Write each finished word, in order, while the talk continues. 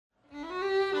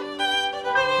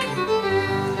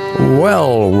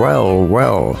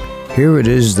Well, here it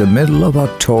is the middle of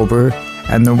October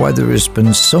and the weather has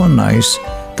been so nice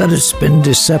that it's been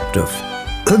deceptive.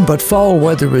 But fall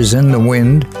weather is in the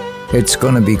wind. It's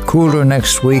going to be cooler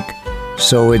next week,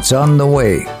 so it's on the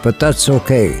way, but that's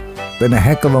okay. Been a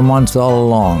heck of a month all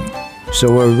along. So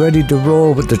we're ready to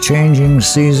roll with the changing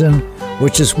season,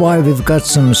 which is why we've got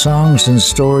some songs and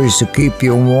stories to keep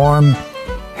you warm.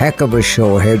 Heck of a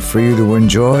show ahead for you to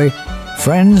enjoy.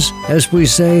 Friends, as we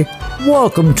say,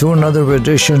 welcome to another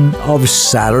edition of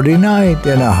Saturday Night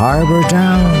in a Harbor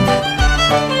Town.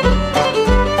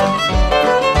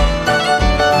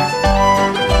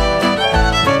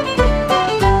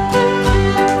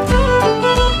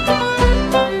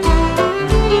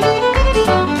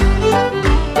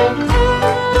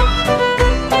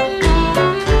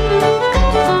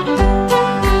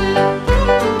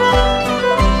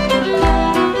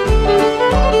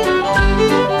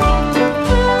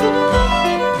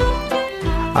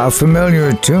 A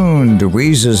familiar tune to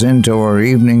ease us into our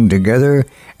evening together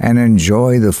and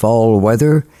enjoy the fall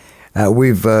weather.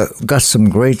 We've got some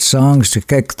great songs to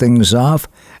kick things off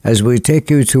as we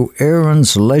take you to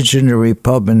Aaron's legendary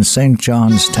pub in St.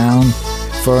 John's Town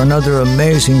for another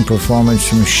amazing performance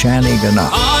from Shanny Gannock.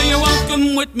 Ah, you're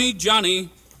welcome with me, Johnny,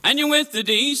 and you're with a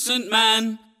decent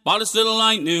man. But still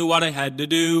I knew what I had to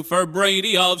do for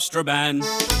Brady of Strabane.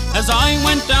 As I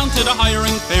went down to the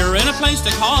hiring fair in a place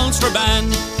they called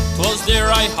Strabane, 'twas there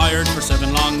I hired for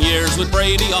 7 long years with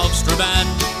Brady of Strabane.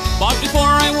 But before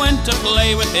I went to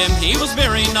play with him, he was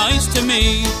very nice to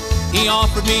me. He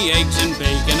offered me eggs and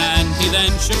bacon and he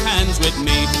then shook hands with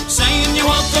me, saying, "You're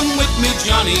welcome with me,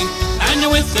 Johnny, and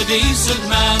you're with a decent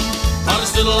man." But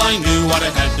still I knew what I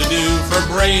had to do for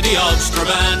Brady of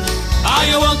Strabane. Ah,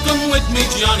 you're welcome with me,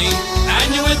 Johnny,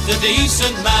 and you're with a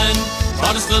decent man.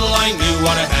 But as little I knew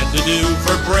what I had to do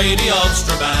for Brady of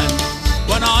Strabane.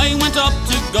 When I went up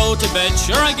to go to bed,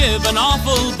 sure I give an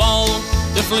awful bawl.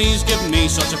 The fleas give me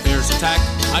such a fierce attack,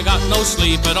 I got no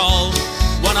sleep at all.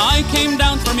 When I came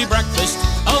down for me breakfast,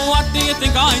 oh what do you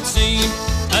think I'd see?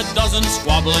 A dozen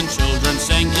squabbling children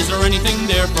saying, "Is there anything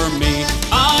there for me?"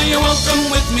 Ah, you're welcome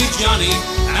with me, Johnny,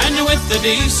 and you're with a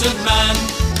decent man.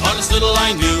 But as little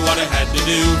I knew what I had to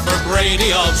do for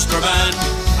Brady of Strabane.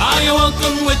 Ah, you're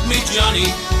welcome with me, Johnny,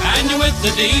 and you're with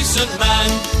a decent man.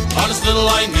 But as little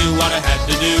I knew what I had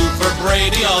to do for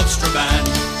Brady of Strabane.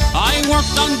 I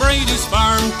worked on Brady's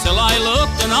farm till I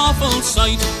looked an awful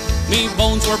sight. Me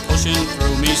bones were pushing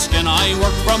through me skin, I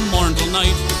worked from morn till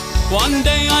night. One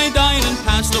day I died and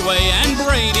passed away, and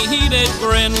Brady he did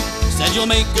grin. Said you'll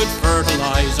make good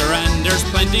fertilizer, and there's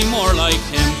plenty more like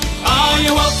him. Ah,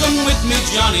 you're welcome with me,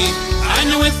 Johnny, and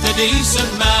you're with a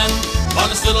decent man.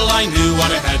 But as little I knew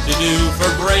what I had to do for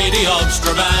Brady of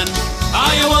Strabane.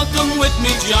 Ah, you're welcome with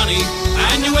me, Johnny,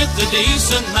 and you're with a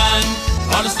decent man.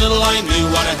 But as little I knew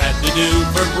what I had to do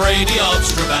for Brady of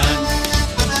Strabane.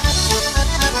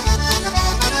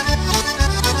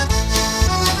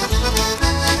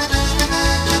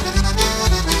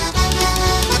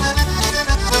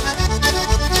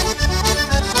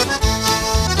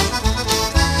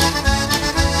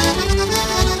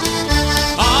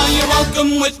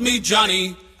 Welcome with me,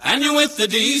 Johnny, and you're with a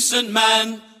decent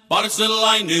man. But it's little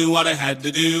I knew what I had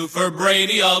to do for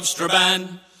Brady of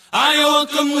Strabane. Ah, you're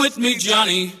welcome with me,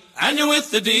 Johnny, and you're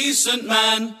with a decent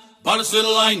man. But it's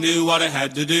little I knew what I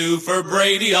had to do for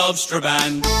Brady of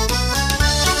Strabane.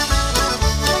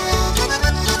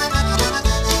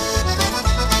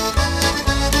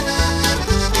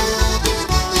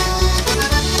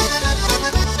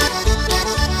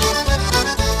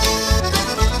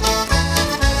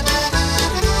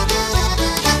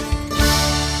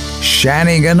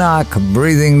 Shanny Gannock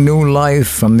breathing new life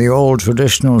from the old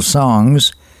traditional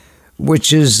songs,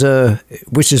 which is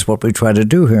what we try to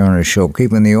do here on our show,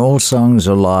 keeping the old songs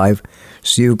alive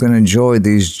so you can enjoy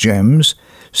these gems,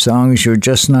 songs you're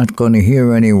just not going to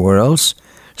hear anywhere else,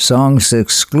 songs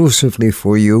exclusively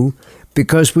for you,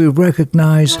 because we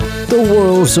recognize the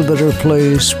world's a better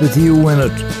place with you in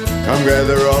it. Come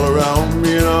gather all around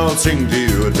me and I'll sing to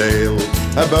you a tale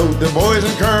about the boys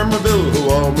in Carmerville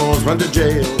who almost went to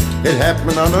jail. It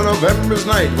happened on a November's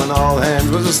night when all hands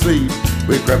was asleep.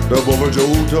 We crept up over Joe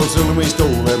Tulsil and we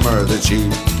stole them earthen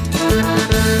sheep.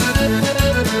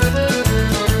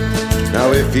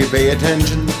 Now if you pay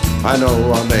attention, I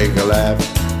know I'll make a laugh.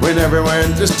 We never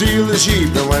went to steal the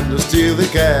sheep, we went to steal the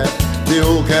calf. The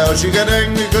old cow, she got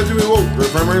angry because we woke her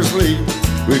from her sleep.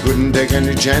 We couldn't take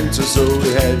any chances, so we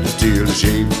had to steal the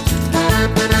sheep.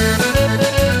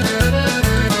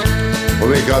 Well,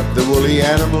 we got the woolly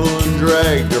animal and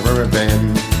dragged her from her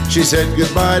pen. She said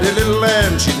goodbye to little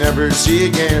lamb she'd never see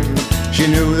again. She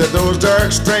knew that those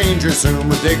dark strangers soon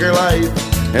would take her life.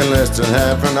 In less than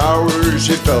half an hour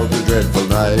she felt the dreadful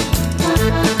knife.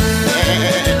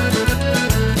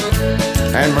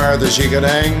 And Martha, she got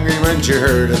angry when she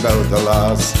heard about the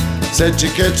loss. Said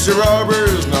she'd catch the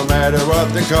robbers no matter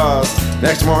what the cost.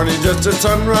 Next morning just at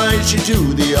sunrise she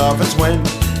to the office went,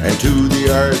 and to the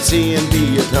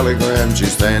RCMP a telegram she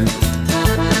sent.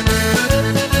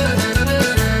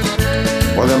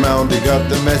 Well, the Mountie got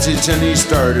the message and he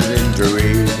started in to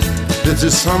read. This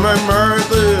is from my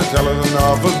Martha, telling an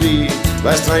awful deed.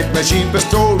 Last night my sheep was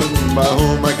stolen, by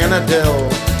whom I cannot tell.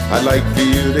 I'd like for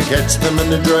you to catch them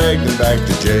and to drag them back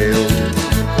to jail.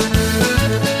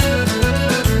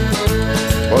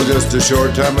 Well, just a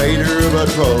short time later, about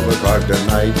 12 o'clock that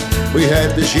night, we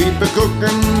had the sheep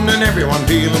a-cooking and everyone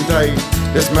feeling tight.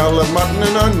 The smell of mutton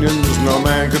and onions, no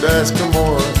man could ask for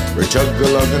more. We're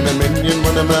chug-a-lugging a minion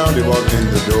when the Mountie walked in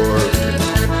the door.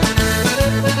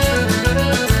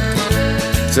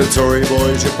 Said, sorry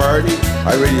boys, your party,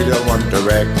 I really don't want to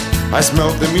wreck. I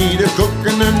smelt the meat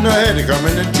a-cooking and I had to come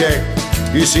in and check.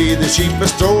 You see, the sheep are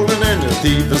stolen and the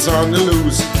thief is on the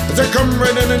loose. So come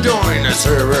right in and join us,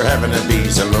 sir, we're having a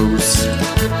piece of moose.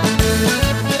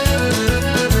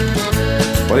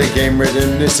 Well, he came right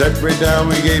in, he sat right down,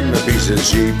 we gave him a piece of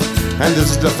sheep. And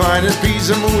this is the finest piece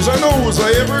of moose I knows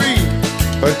I ever eat.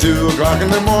 At 2 o'clock in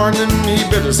the morning, he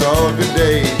bid us all good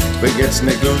day. We get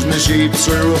snake losing the sheep,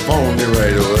 sir, we'll phone you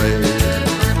right away.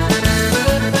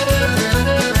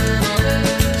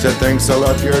 Said, thanks a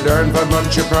lot, you're a darn fine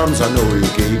bunch of promise I know you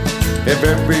keep. If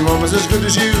every one was as good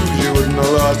as you wouldn't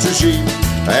have lost your sheep.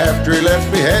 After he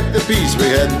left, we had the piece we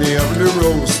had in the oven to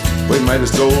roast. We might have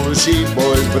stole the sheep,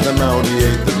 boys, but the Mountie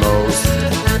ate the most.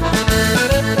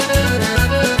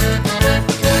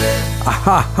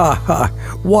 Ha ha ha!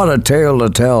 What a tale to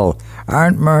tell.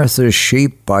 Aren't Martha's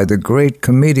Sheep by the great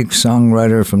comedic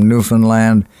songwriter from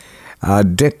Newfoundland,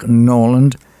 Dick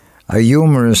Noland. A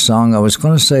humorous song. I was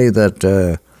going to say that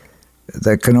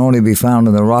that can only be found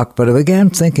in the rock, but I began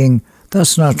thinking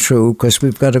that's not true, because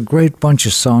we've got a great bunch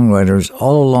of songwriters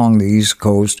all along the East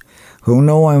Coast who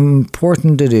know how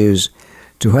important it is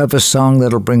to have a song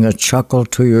that'll bring a chuckle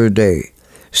to your day.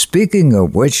 Speaking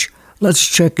of which, let's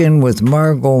check in with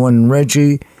Margot and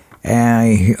Reggie.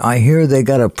 And I hear they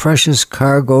got a precious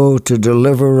cargo to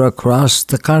deliver across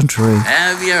the country.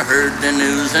 Have you heard the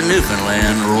news of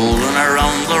Newfoundland rolling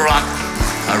around the rock?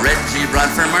 A Reggie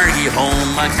brought for Margie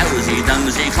home a cowsy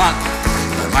dungsy clock.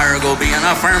 But Margot, being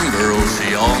a farm girl,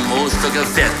 she almost took a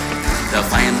fit to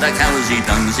find the cowsy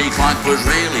dungsy clock was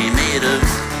really made of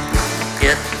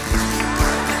it.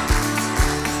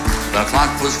 The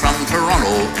clock was from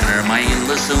Toronto and her mind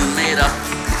was soon made up.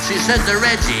 She said to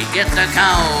Reggie, get the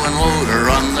cow and load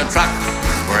her on the truck.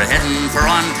 We're heading for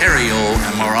Ontario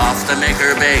and we're off to make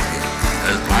her big.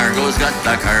 'Cause Margot's got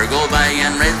the cargo by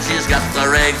and Reggie's got the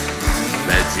rig.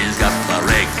 Reggie's got the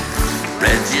rig.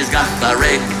 Reggie's got the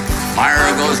rig.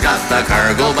 Margot's got the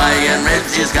cargo by and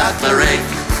Reggie's got the rig.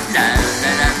 Na,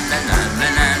 na, na, na, na,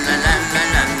 na, na, na,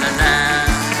 na, na, na.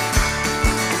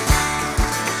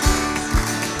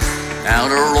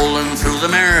 Out rolling through the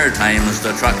Maritimes,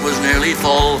 the truck was nearly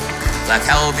full. The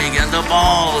cow began to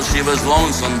bawl, she was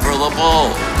lonesome for the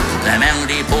bull. The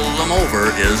Mountie pulled them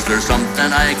over, is there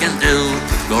something I can do?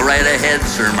 Go right ahead,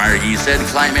 Sir Margie said,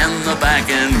 climb in the back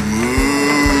and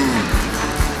moo.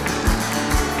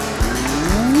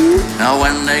 Now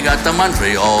when they got to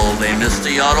Montreal, they missed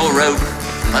the auto route,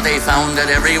 but they found that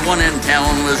everyone in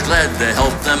town was glad to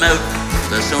help them out.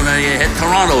 The sooner you hit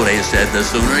Toronto, they said, the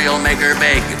sooner you'll make her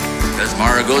big. 'Cause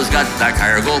Margot's got the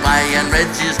cargo by and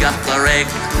Reggie's got the rig.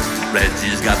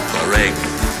 Reggie's got the rig.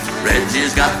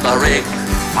 Reggie's got the rig.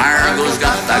 Margot's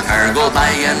got the cargo by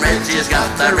and Reggie's got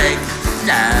the rig.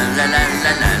 La la la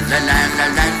la la la la la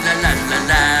la la la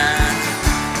la.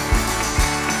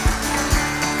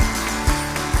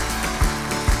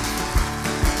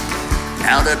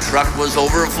 Now the truck was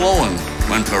overflowing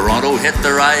when Toronto hit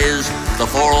their eyes. The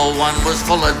 401 was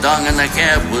full of dung and the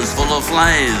cab was full of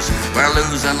flies. We're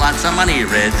losing lots of money,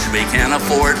 Reg, we can't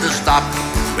afford to stop.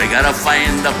 We gotta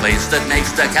find a place that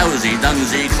makes the cowsy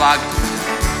dungsy clock.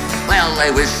 Well, I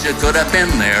wish you could have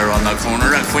been there on the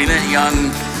corner of Queen and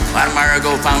Yonge. When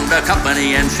Margot found a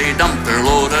company and she dumped her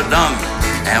load of dung.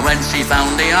 And when she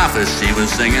found the office, she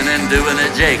was singing and doing a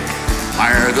jig.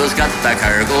 Margot's got the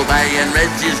cargo by and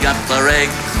Reggie's got the rig.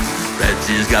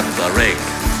 Reggie's got the rig.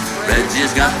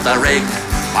 Reggie's got the rig.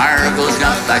 Margot's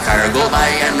got the cargo by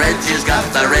and Reggie's got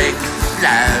the rig.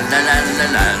 La la la la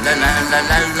la la la la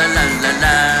la la la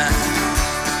la.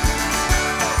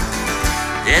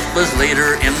 It was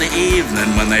later in the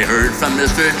evening when they heard from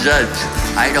Mr. Judge.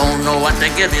 I don't know what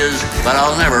to give yous, but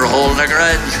I'll never hold a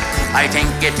grudge. I think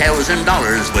 $1,000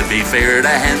 would be fair to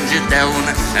hand you down,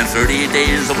 and 30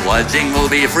 days of lodging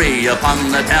will be free upon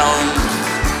the town.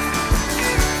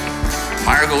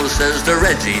 Margot says to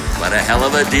Reggie, what a hell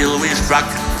of a deal we struck.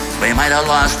 We might have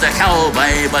lost a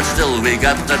cowboy, but still we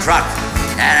got the truck.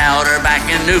 And out her back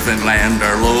in Newfoundland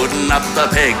are loading up the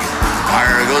pig.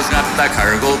 Margot's got the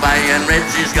cargo by and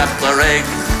Reggie's got the rig.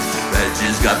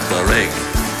 Reggie's got the rig.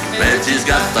 Reggie's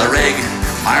got the rig.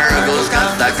 Margot's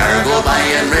got the cargo by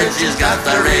and Reggie's got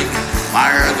the rig.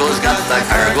 Margot's got the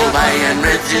cargo by and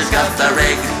Reggie's got the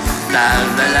rig. La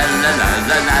la la la la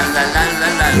la la la la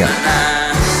la la.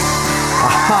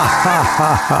 Ha ha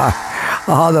ha ha.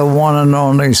 Ah, the one and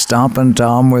only Stompin'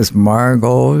 Tom with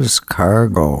Margot's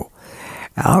Cargo.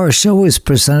 Our show is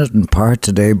presented in part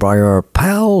today by our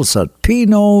pals at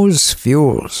Pinot's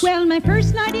Fuels. Well, my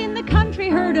first night in the country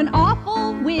heard an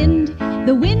awful wind.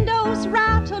 The windows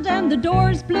rattled and the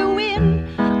doors blew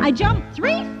in. I jumped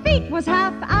 3 feet, was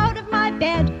half out of my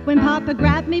bed, when Papa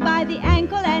grabbed me by the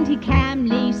ankle and he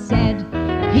calmly said,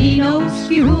 Pinot's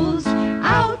Fuels,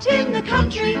 out in the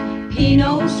country.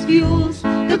 Pinot's Fuels,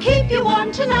 they'll keep you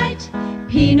warm tonight.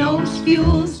 Pinot's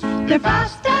Fuels, they're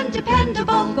fast and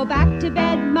dependable. Go back to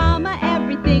bed, Mama,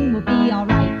 everything will be all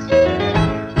right.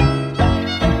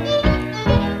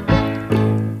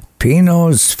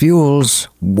 Pinot's Fuels,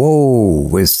 whoa,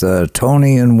 with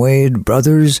Tony and Wade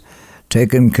brothers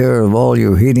taking care of all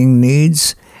your heating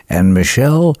needs, and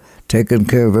Michelle taking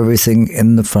care of everything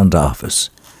in the front office.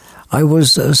 I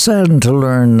was saddened to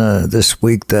learn this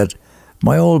week that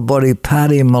my old buddy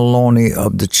Paddy Maloney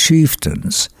of the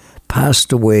Chieftains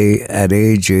passed away at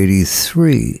age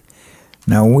 83.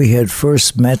 Now, we had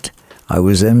first met, I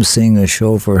was emceeing a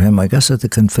show for him, I guess at the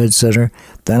Confed Center.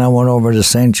 Then I went over to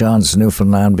St. John's,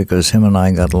 Newfoundland, because him and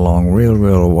I got along real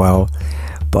well.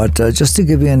 But just to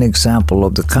give you an example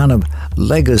of the kind of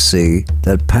legacy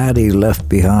that Paddy left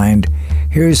behind,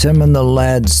 here's him and the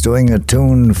lads doing a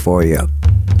tune for you.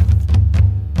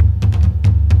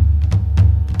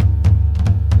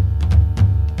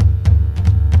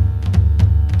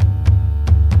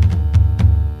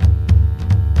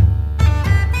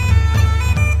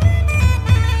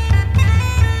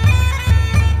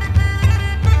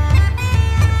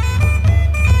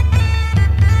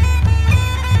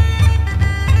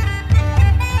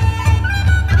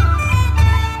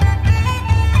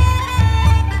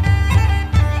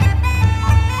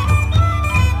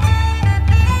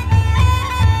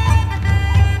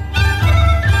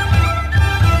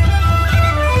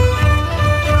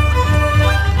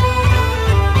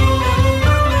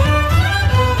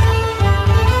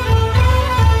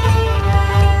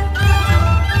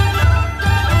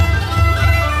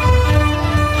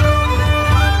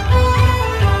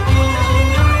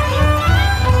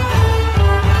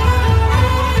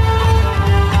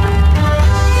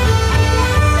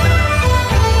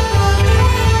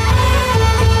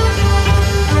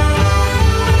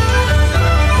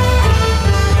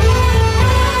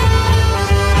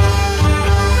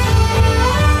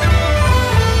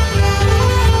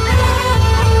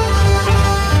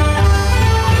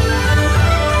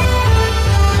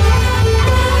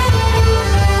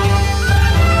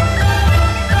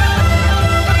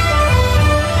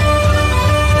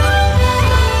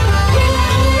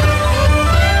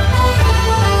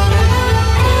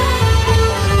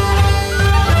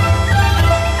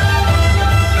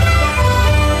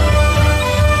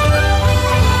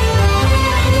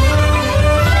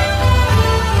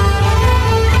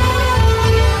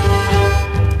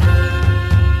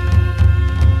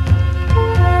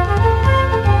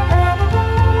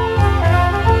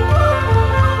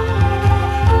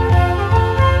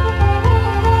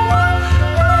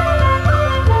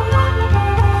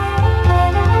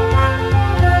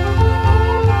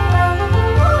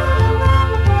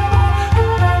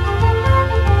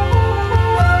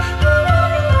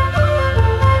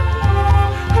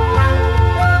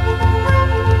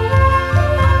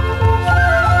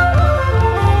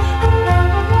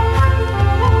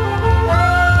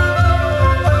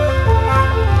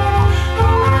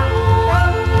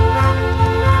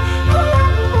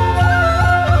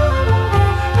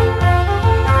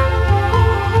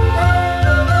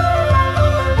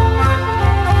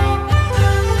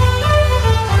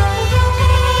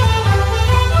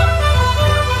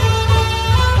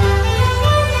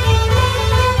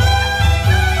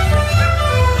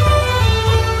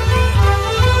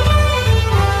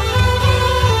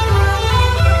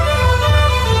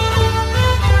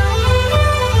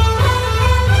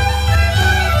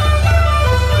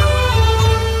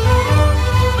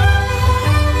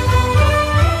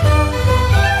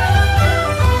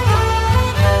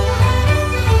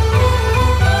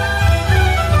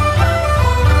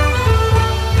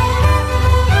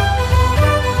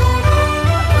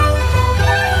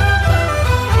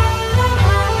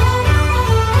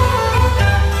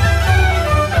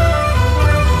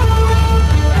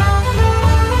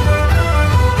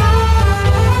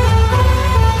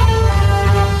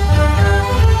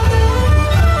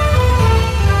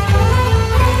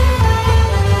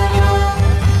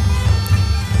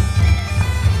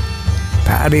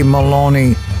 Paddy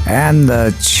Maloney and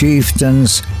the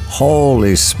Chieftains.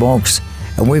 Holy smokes.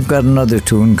 And we've got another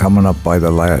tune coming up by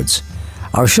the lads.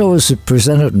 Our show is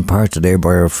presented in part today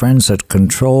by our friends at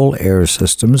Control Air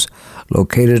Systems,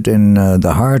 located in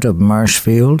the heart of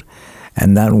Marshfield,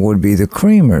 and that would be the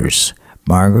Creamers,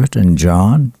 Margaret and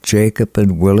John, Jacob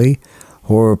and Willie,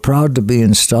 who are proud to be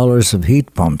installers of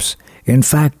heat pumps. In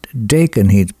fact, Dakin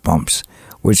heat pumps,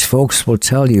 which folks will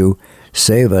tell you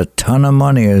save a ton of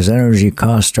money as energy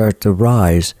costs start to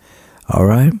rise. All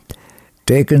right?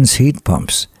 Dakin's heat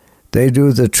pumps, they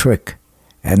do the trick.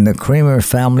 And the Creamer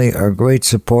family are great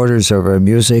supporters of our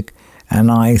music, and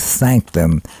I thank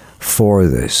them for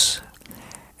this.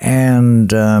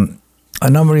 And a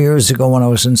number of years ago when I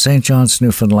was in St. John's,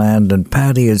 Newfoundland, and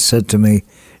Paddy had said to me,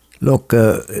 look,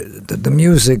 the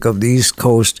music of the East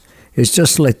Coast is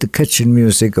just like the kitchen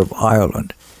music of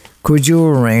Ireland. Could you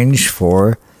arrange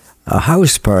for a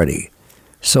house party?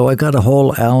 So I got a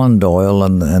whole Alan Doyle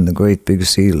and the Great Big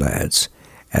Sea lads,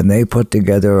 and they put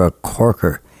together a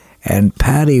corker. And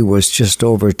Paddy was just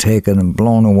overtaken and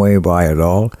blown away by it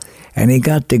all. And he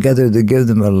got together to give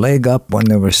them a leg up when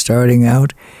they were starting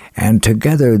out. And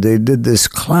together they did this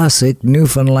classic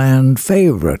Newfoundland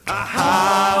favorite.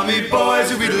 Aha, me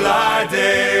boys, we lie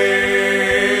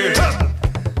there.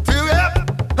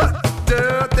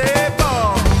 Dirty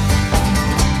ball.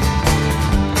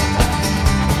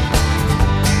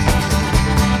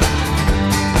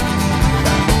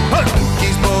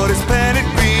 He's bought his panic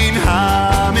green,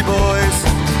 me boys.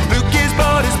 Lucas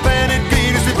bought his panic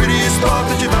green. It's the prettiest spot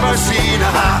that you've ever seen.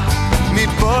 Aha, me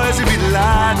boys, we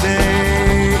lie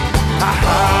there.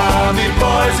 Aha, me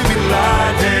boys, we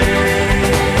lie there.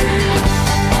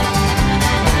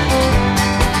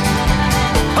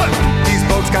 These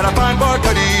boats got a fine bar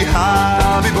cuddy,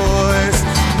 ha, me boys.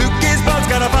 Lucas boats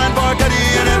got a fine bar cuddy,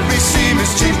 and every seam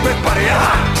is cheap with buddy.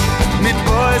 Aha, me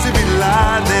boys, we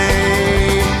lie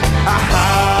there.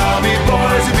 Aha, me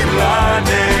boys, we lie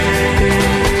there.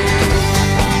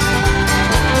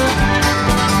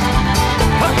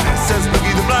 Says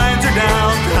Boogie, the blinds are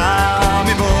down, ah,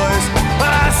 me boys.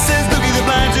 Says Boogie, the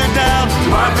blinds are down.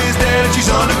 The wife is dead and she's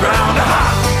on the ground.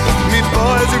 Aha, me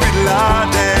boys are in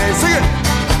Lade. Sing it.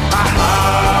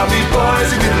 Aha, me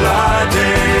boys are in Lade.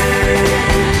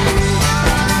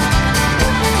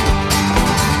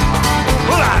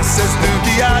 Well, I says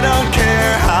Boogie, I don't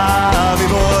care, ah, me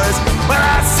boys. Well,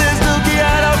 I says Boogie,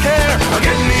 I don't care. I'll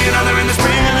get me another in the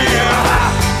spring and the year.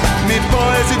 Aha, me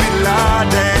boys are in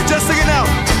Lade. Just sing it now.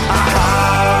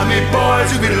 Aha, me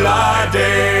boys, you be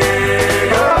lying.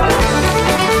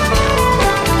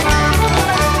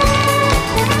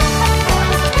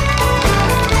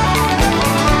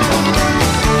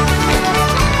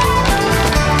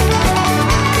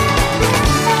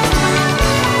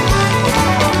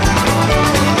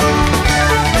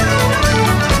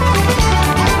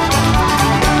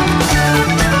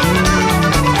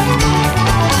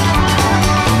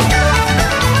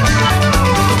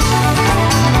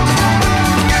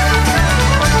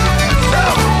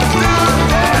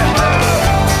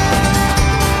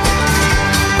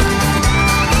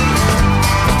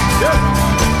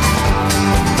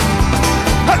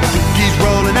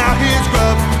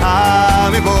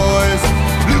 Me boys,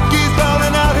 Lukey's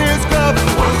rolling out his grub.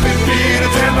 150 to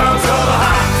 10 pounds of a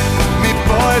high. Me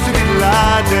boys, we be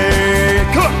lying.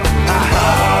 Come on,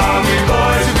 aha, me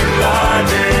boys, we be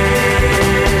lying.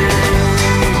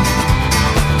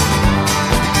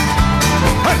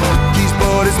 Lukey's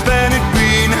bought his panic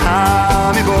green,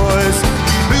 ha, me boys.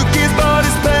 Lukey's bought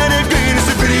his panic green.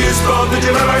 It's the prettiest boat that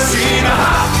you've ever seen,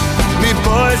 aha. Me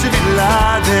boys, we be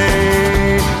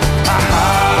lying.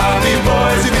 Aha, me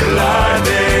boys, if you lie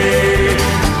there.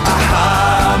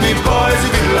 Aha, me boys,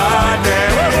 if you lie there.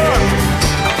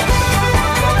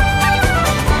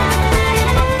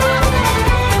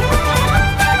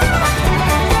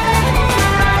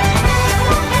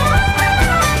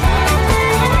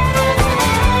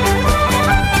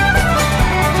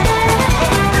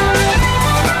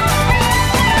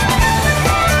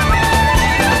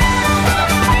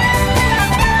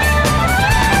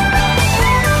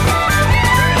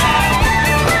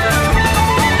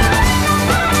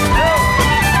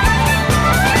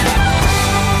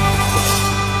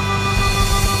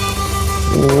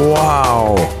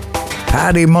 Wow.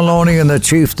 Paddy Maloney and the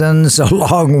Chieftains,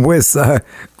 along with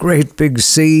Great Big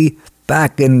Sea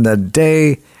back in the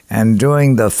day, and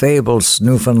doing the Fables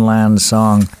Newfoundland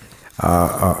song,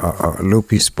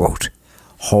 Lukey's Boat.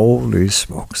 Holy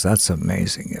smokes, that's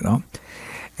amazing, you know.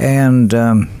 And,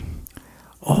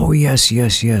 oh, yes.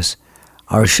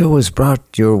 Our show is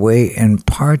brought your way in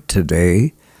part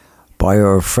today by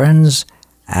our friends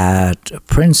at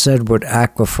Prince Edward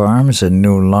Aqua Farms in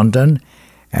New London,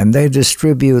 and they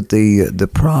distribute the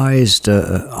prized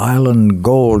island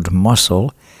gold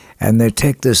mussel, and they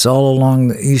take this all along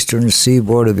the eastern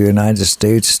seaboard of the United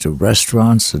States to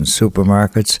restaurants and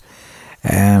supermarkets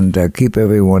and keep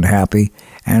everyone happy,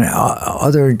 and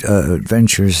other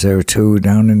adventures there too,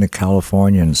 down into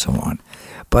California and so on.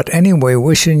 But anyway,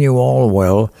 wishing you all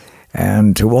well,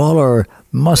 and to all our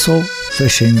mussel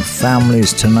fishing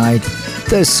families tonight,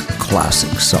 this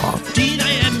classic song. Indeed,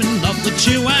 I am in love with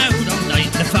you out all night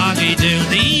in the foggy dew.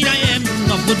 Indeed, I am in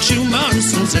love with you,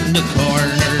 mussels in the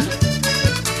corner.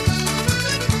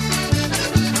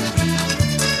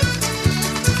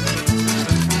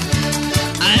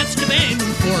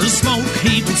 For a smoke,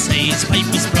 he will say his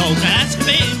pipe is broke. Ask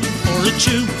him for a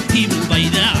chew, he will buy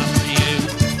that for you.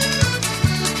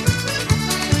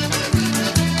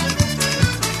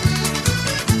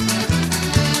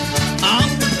 All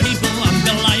the people on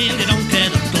the line, they don't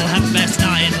get up till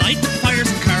 9:30. Light the fires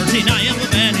in Carty, I am a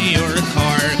Benny or a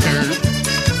Corker.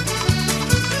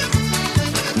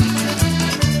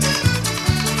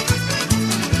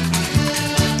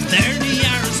 There they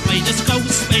are, as white as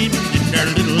ghosts, baby, in their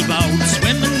little boats,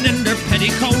 swimming in their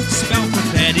petticoats, bound for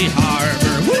Petty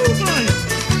Harbour. Woo, boy!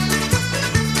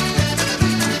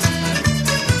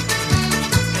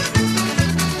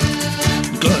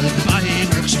 Goodbye,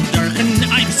 Merchant Durkin,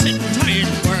 I'm sitting tired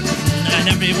of working, and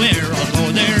everywhere I'll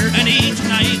go there and eat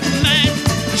tonight, man.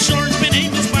 Sure as my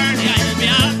name is Barney, I'll be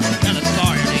out in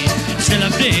California, till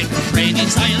I'm big for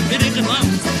Brady's, I'll be digging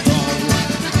mountains of gold.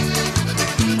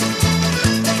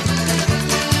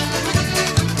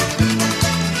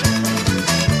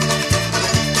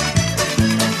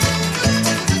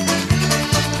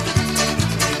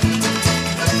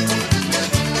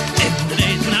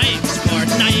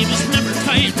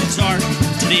 To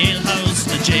the alehouse,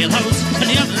 the jailhouse, and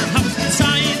the other house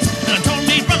besides. And I told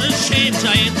me brother Shane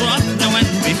Giant, go up now and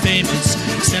be famous.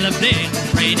 Still a big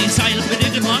Brady's, I'll be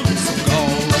digging once to go.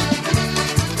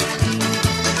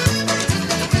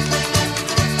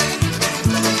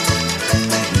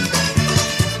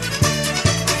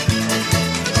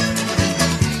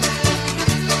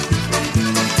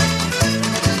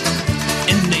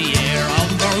 In the year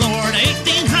of our Lord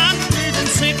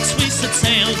 1806, we set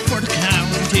sail for the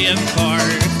county of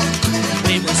Cork.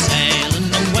 We were sailing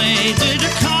away to the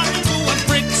cargo of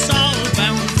bricks, all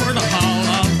bound for the Hall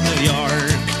of New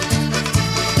York.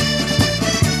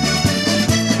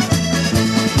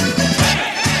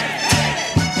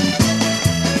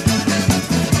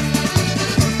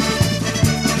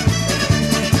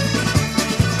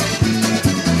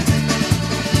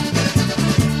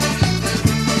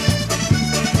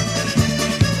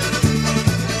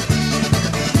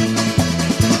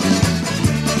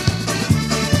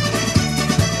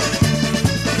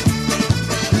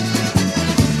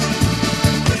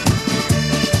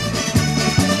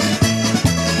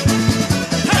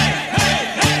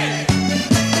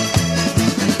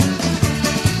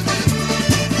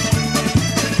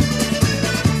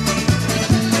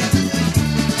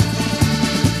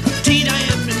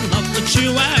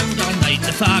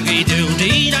 Foggy do,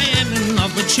 indeed I am in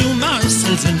love with you,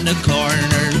 mussels in the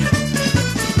corner.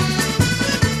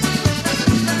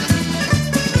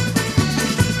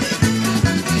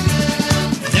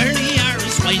 There they are,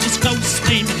 as white as ghosts,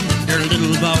 swimming in their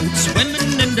little boats,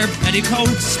 swimming in their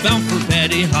petticoats, bound for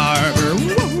Petty Harbour.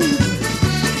 Woo-hoo.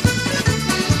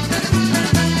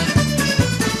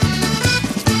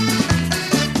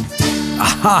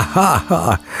 Ha ha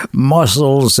ha!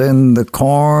 Mussels in the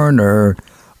corner.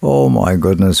 Oh my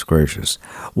goodness gracious.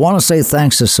 Want to say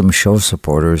thanks to some show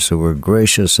supporters who were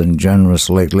gracious and generous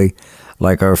lately,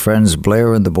 like our friends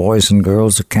Blair and the boys and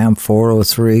girls at Camp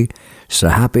 403. So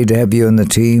happy to have you in the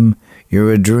team.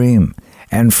 You're a dream.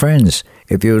 And friends,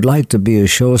 if you would like to be a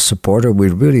show supporter,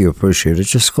 we'd really appreciate it.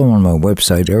 Just go on my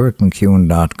website,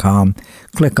 ericmcewen.com,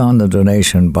 click on the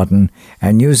donation button,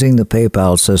 and using the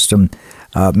PayPal system,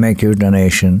 make your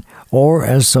donation. Or,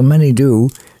 as so many do,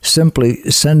 simply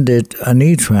send it an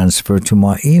e-transfer to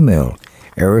my email,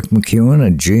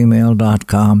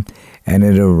 ericmcewen@gmail.com, and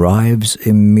it arrives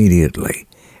immediately.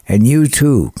 And you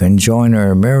too can join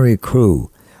our merry crew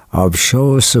of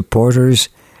show supporters,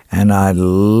 and I'd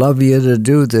love you to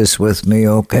do this with me,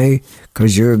 okay?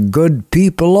 'Cause you're good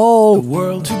people all. The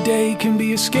world today can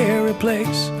be a scary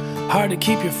place. Hard to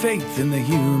keep your faith in the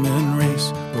human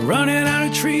race. We're running out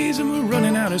of trees and we're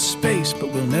running out of space,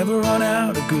 but we'll never run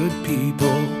out of good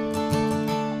people.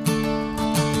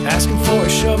 Asking for a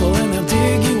shovel and they'll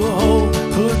dig you a hole.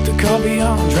 Put the coffee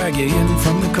on, drag you in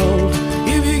from the cold.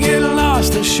 If you get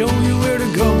lost, they'll show you where to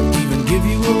go. Even give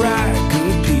you a ride,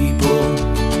 good people.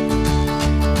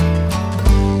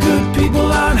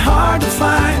 people aren't hard to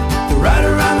find. They're right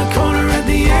around the corner at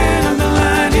the end of the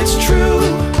line. It's true.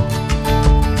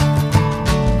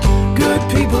 Good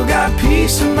people got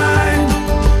peace of mind,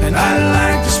 and I'd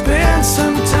like to spend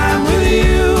some time with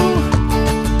you.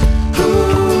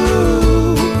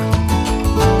 Ooh.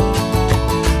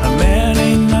 A man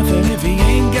ain't nothing if he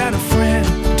ain't got a friend.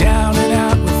 Down and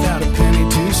out without a penny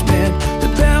to spend. The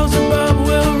bells above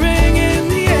will ring in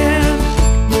the end.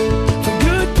 For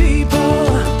good people.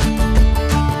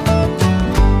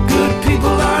 Good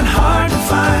people aren't hard to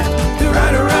find. They're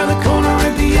right around the corner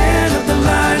at the end of the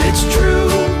line. It's true.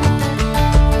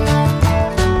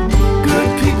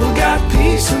 Got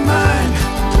peace of mind,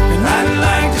 and I'd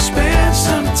like to spend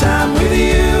some time with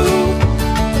you.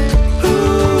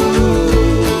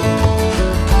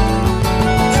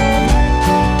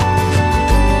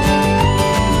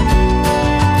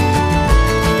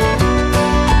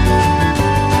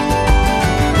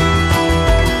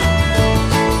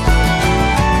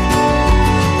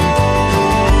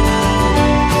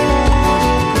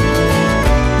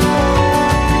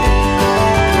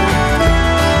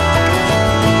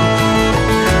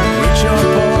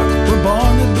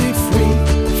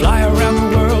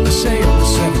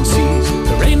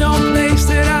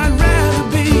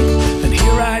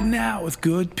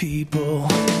 Good people.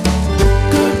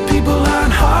 Good people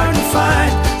aren't hard to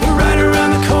find. They're right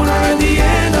around the corner at the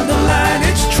end of the line.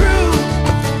 It's true.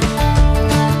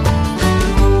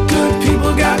 Good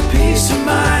people got peace of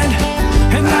mind,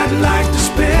 and I'd like to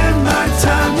spend my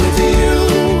time with you.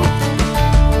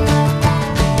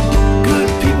 Good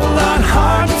people aren't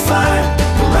hard to find.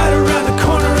 They're right around the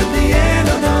corner at the end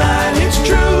of the line. It's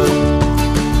true.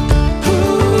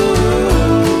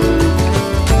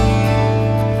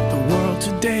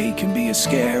 A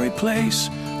scary place,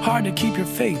 hard to keep your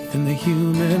faith in the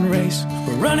human race.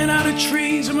 We're running out of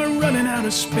trees and we're running out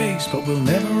of space, but we'll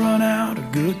never run out of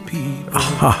good people.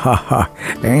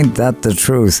 Ain't that the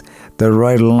truth? They're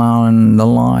right along the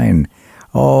line.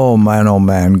 Oh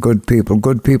man, good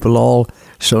people all.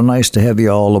 So nice to have you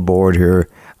all aboard here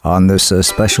on this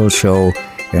special show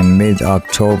in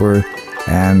mid-October.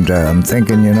 And I'm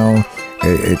thinking,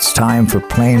 it's time for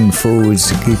plain foods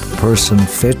to keep a person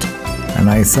fit. And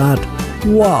I thought,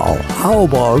 wow, how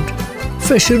about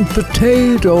fish and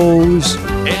potatoes?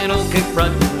 And I'll keep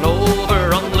running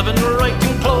over, I'm living right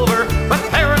in clover, with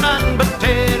herring and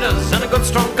potatoes and a good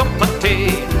strong cup of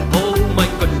tea. Oh my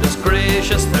goodness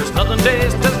gracious, there's nothing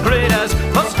tastes as great as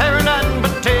those herring and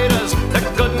potatoes.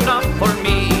 They're good enough for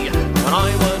me. When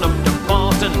I went up to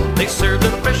Boston, they served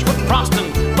the fish with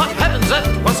frosting, but heavens, that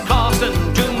was costing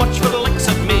too much for the likes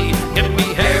of me. Give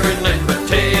me herring and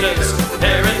potatoes,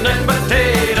 herring and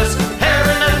potatoes,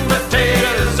 herring and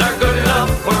potatoes are good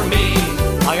enough for me.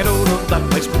 I get out of that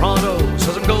place pronto,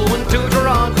 says I'm going to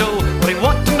Toronto. What do you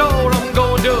want to know where I'm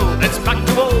going to? It's back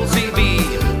to old CB.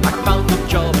 I found a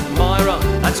job in Myra,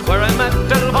 that's where I met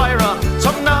Elvira.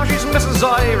 So now she's Mrs.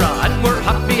 Ira, and we're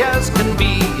happy as can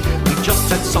be. We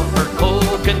just had supper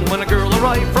cooking when a girl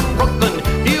arrived from Brooklyn.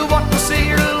 You want to see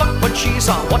her look when she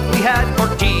saw what we had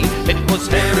for tea. It was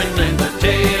herring and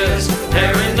potatoes,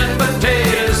 herring and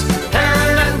potatoes,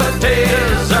 herring and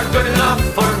potatoes are good enough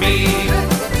for me.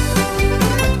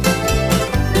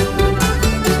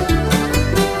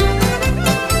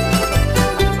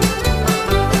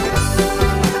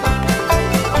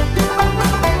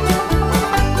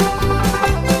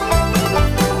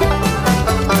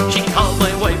 She called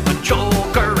my wife a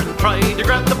joker and tried to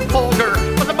grab the poker,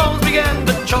 but the bones began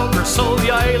to choke her, so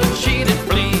the island she did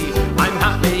flee. I'm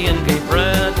happy in Cape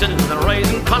Breton, the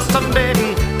rising cost I'm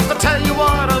bidding. To tell you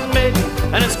what I'm making,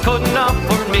 and it's good enough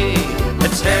for me.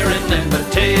 It's herring and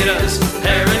potatoes,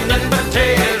 herring and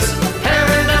potatoes,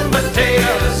 herring and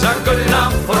potatoes are good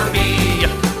enough for me.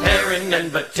 Herring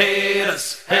and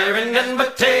potatoes, herring and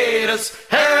potatoes,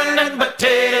 herring and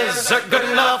potatoes are good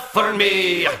enough for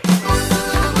me.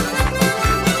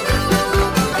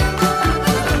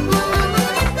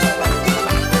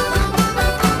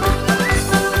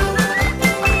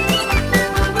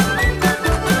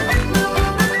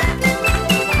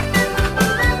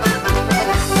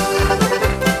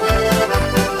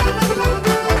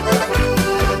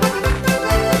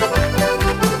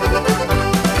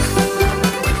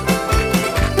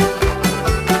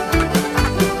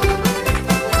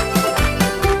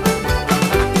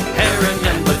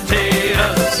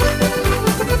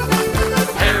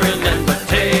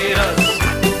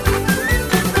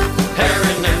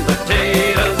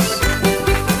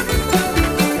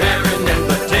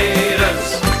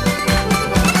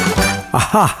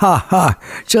 Ha ha ha!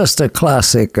 Just a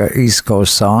classic East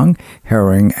Coast song,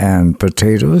 herring and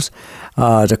potatoes.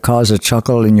 to cause a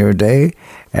chuckle in your day.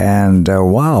 And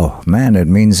wow, man, it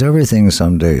means everything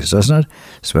some days, doesn't it?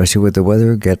 Especially with the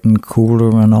weather getting cooler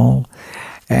and all.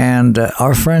 And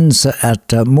our friends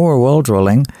at Moore Well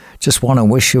Drilling just want to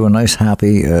wish you a nice,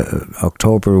 happy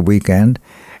October weekend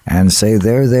and say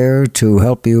they're there to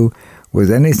help you with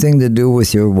anything to do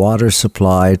with your water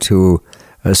supply to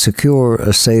secure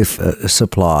a safe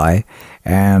supply.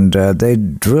 And they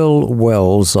drill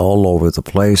wells all over the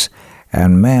place.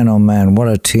 And man, oh man, what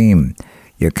a team.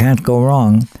 You can't go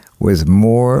wrong with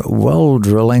Moore Well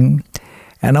Drilling.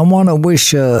 And I want to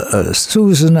wish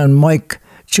Susan and Mike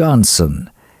Johnson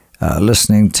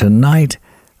listening tonight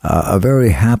a very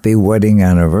happy wedding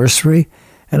anniversary.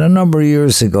 And a number of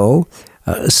years ago,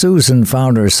 Susan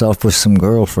found herself with some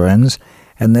girlfriends,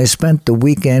 and they spent the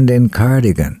weekend in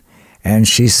Cardigan. And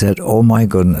she said, oh my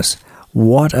goodness,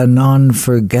 what a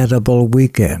non-forgettable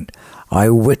weekend. I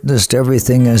witnessed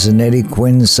everything, as Eddie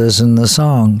Quinn says in the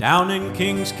song. Down in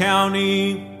Kings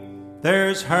County,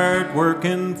 there's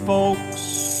hard-working folks.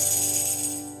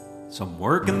 Some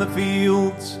work in the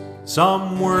fields,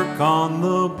 some work on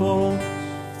the boats.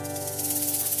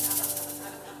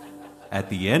 At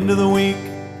the end of the week,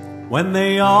 when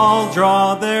they all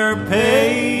draw their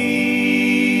pay,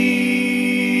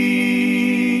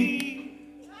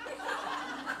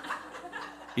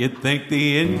 you'd think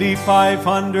the Indy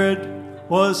 500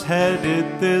 was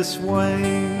headed this way.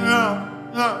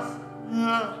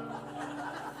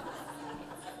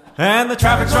 And the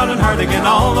traffic's running hard again,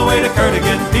 all the way to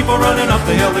Cardigan. People running up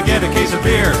the hill to get a case of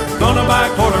beer. Gonna buy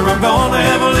a quarter, I'm gonna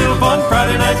have a little fun.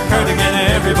 Friday night in Cardigan,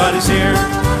 everybody's here.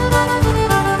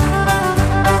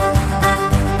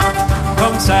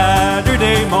 Come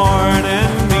Saturday morning,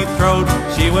 me throat,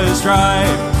 she was dry.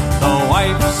 The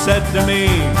wife said to me,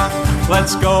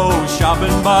 let's go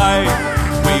shopping by.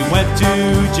 We went to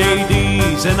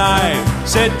JD's and I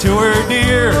said to her,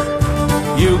 dear,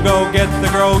 you go get the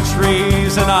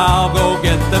groceries and I'll go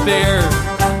get the beer.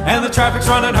 And the traffic's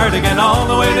running hard again, all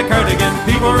the way to Cardigan.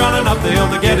 People running up the hill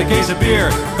to get a case of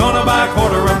beer. Gonna buy a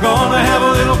quarter, I'm gonna have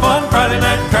a little fun. Friday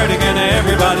night in Cardigan,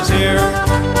 everybody's here.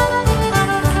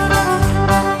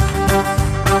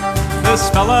 This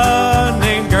fella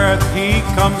named Garth, he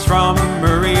comes from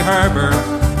Murray Harbour.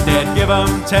 They'd give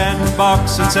him $10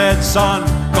 and said, son,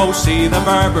 go see the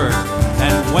barber.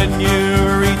 And when you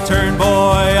return,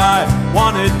 boy, I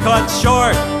want it cut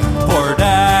short. Poor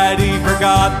daddy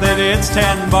forgot that it's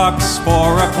 $10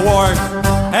 for a quart.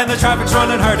 And the traffic's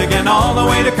running hard again, all the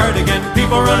way to Cardigan.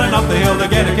 People running up the hill to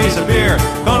get a case of beer.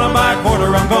 Gonna buy a quarter,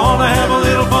 I'm gonna have a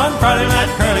little fun. Friday night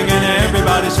Cardigan,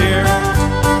 everybody's here.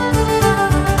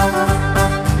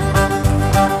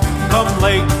 Come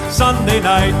late Sunday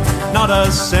night, not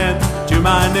a cent to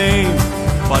my name.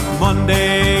 But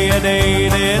Monday at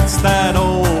 8, it's that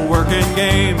old working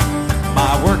game.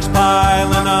 My work's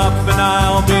piling up and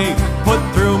I'll be put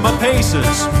through my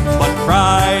paces. But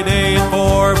Friday at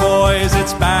 4, boys,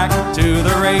 it's back to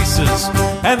the races.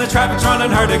 And the traffic's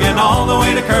running hard again, all the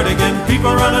way to Cardigan.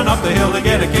 People running up the hill to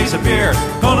get a case of beer.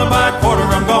 Gonna buy a quarter,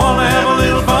 I'm gonna have a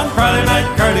little fun. Friday night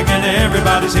Cardigan,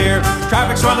 everybody's here.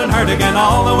 Traffic's running hard again,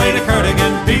 all the way to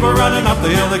Cardigan. People running up the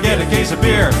hill to get a case of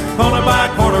beer. Gonna buy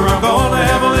a quarter, I'm gonna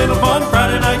have a little fun.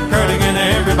 Friday night Cardigan,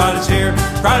 everybody's here.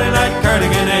 Friday night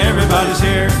Cardigan, everybody's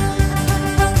here.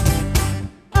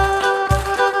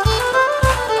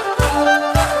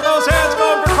 Those hands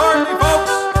going for Courtney,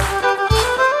 folks.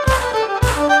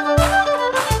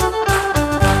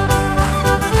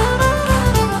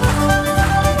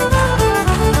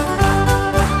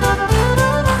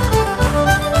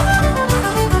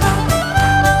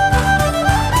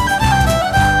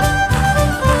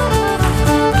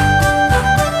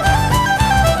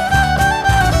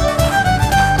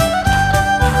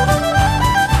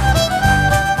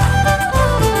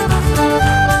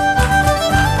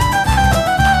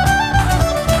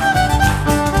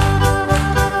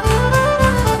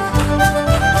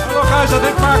 I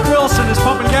think Mark Wilson is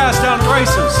pumping gas down the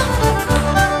races.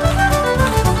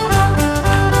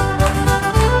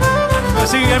 I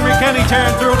see Emery Kenny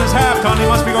tearing through in his half ton. He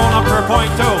must be going up for a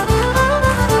point too.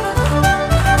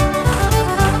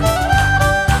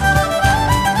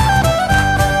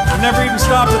 I've never even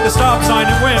stopped at the stop sign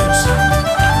at Wims.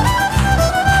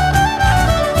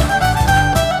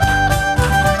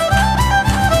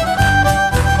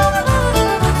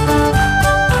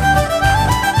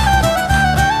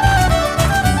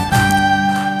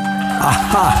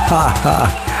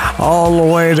 All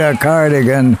the way to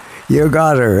Cardigan, you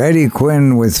got her. Eddie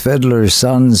Quinn with Fiddler's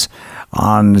Sons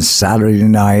on Saturday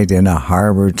night in a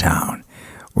harbour town,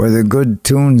 where the good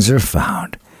tunes are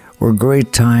found, where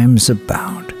great times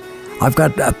abound. I've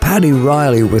got Paddy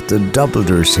Riley with the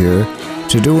Dubliners here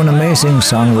to do an amazing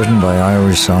song written by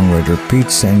Irish songwriter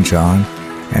Pete St. John,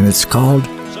 and it's called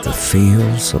The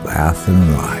Fields of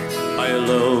Athenry. By a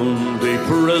lonely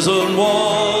prison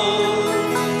wall,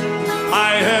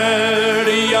 I heard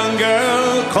a young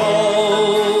girl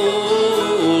calling.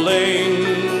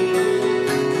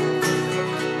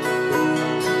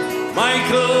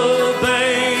 Michael,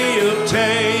 they have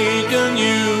taken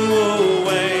you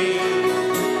away,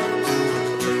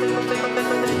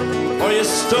 for you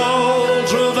stole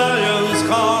Trevelyan's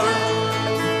car,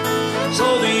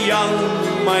 so the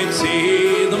young might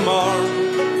see the morn.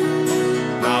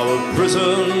 Now a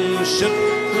prison ship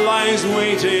lies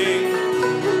waiting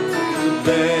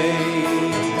today.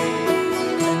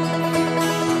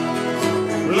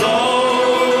 Lord,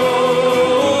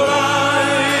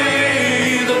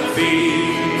 I the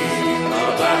field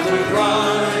of Athenry,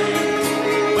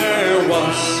 where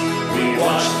once we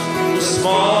watched the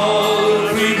small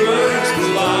free birds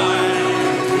fly.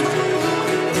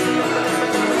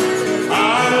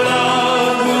 Our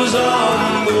love was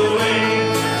on the wing,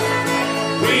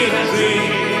 we had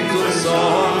dreams of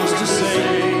songs to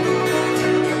sing.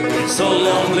 It's so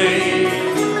lonely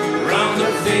round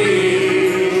the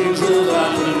fields of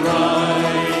Athenry.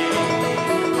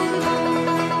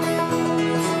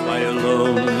 By a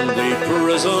lonely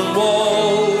prison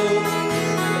wall,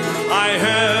 I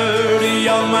heard a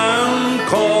young man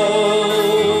calling.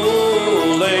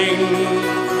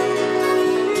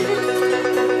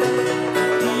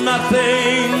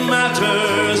 Nothing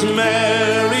matters,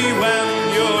 Mary, when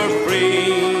you're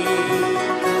free.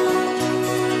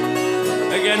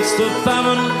 Against the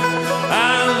famine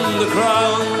and the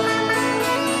crown,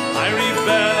 I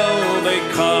rebel, they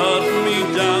cut me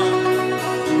down.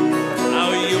 Now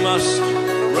you must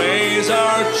raise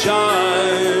our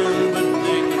child with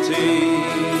dignity.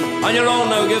 On your own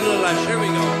now, give it a lash, here we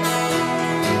go.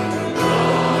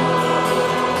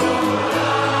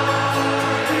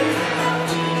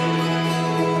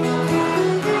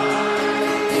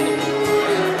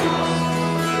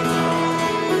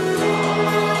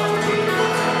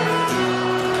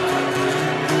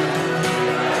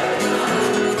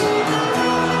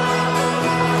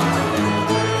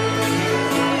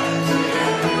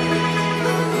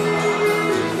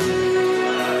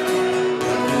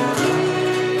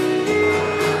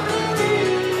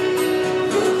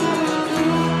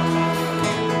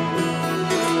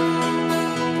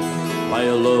 By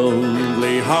a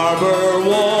lonely harbor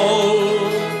wall,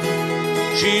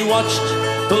 she watched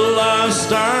the last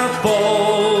star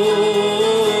falling.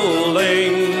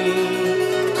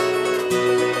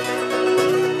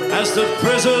 As the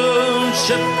prison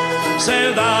ship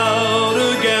sailed out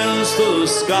against the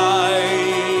sky,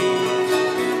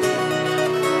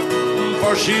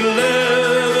 for she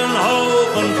lived in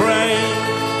hope and pray,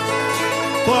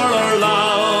 for her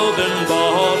love in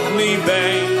Botany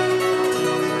Bay.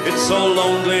 It's so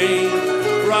lonely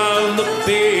round the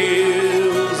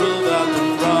fields of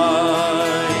Athenry.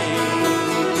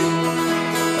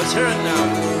 Let's hear it now.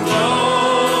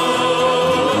 Lord,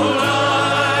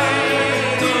 I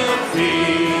the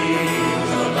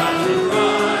fields of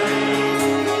Athenry,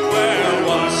 where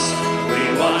once we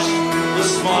watched the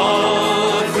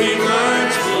small free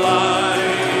birds fly.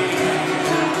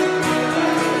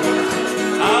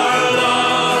 Our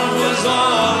love was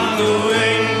on the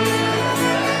wing,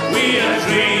 we had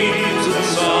dreams and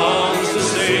songs to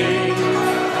sing.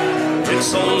 It's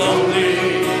so lonely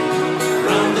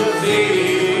round the fields.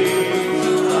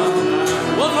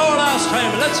 One more last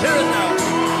time, let's hear it now.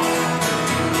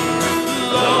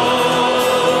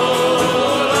 Lord,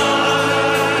 I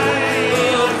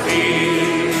the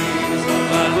fields of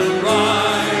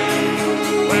Athenry,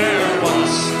 where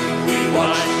once we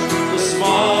watched the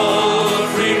small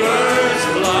free birds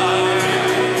fly.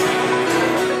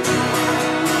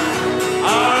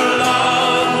 Our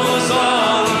love was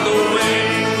on the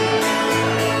wing,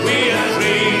 we had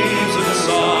dreams and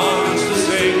songs to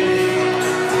sing.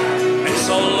 It's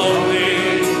so lonely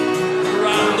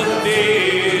round the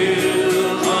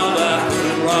fields of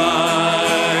Athenry.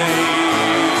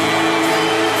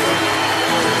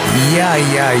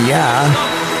 Yeah.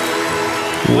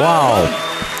 Wow.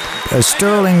 A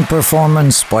sterling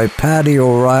performance by Paddy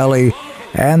O'Reilly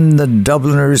and the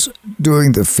Dubliners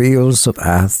doing The Fields of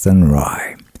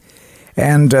Athenry.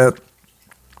 And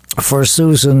for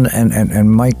Susan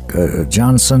and Mike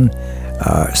Johnson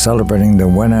celebrating the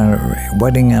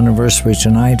wedding anniversary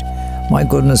tonight, my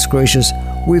goodness gracious,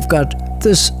 we've got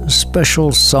this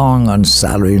special song on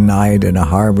Saturday night in a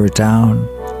harbour town.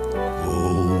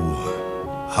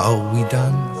 Oh, how we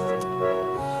danced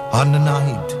on the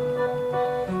night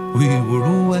we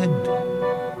were wed.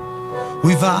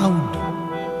 We vowed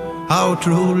our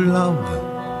true love,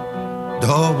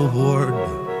 though a word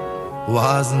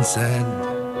wasn't said.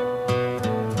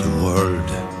 The world,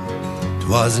 it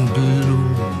wasn't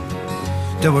blue.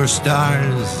 There were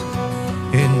stars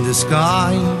in the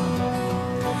sky,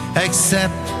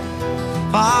 except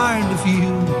for the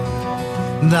few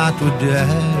that would dare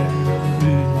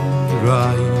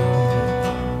ride.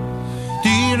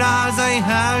 Dear, as I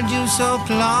held you so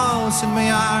close in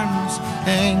my arms,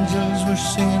 angels were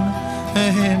singing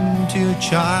a hymn to your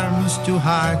charms, two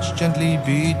hearts gently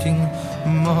beating,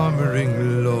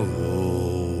 murmuring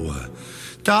low,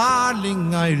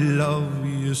 darling, I love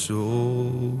you so.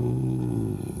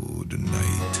 The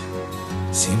night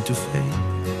seemed to fade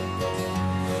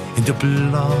into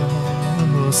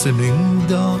blossoming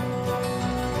dawn.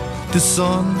 The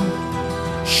sun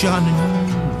shone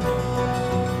anew,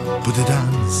 but the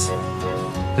dance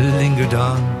lingered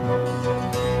on.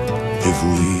 If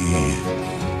we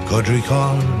could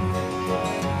recall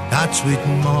that sweet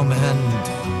moment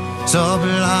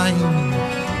sublime,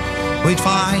 we'd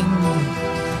find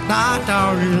that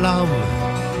our love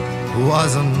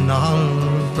was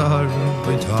unaltered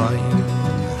by time.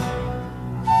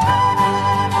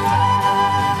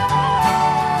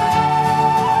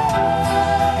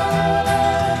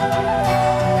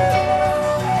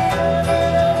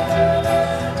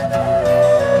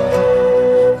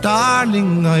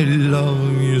 Darling, I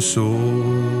love you so.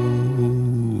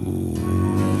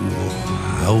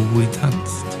 How we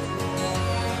danced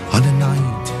on the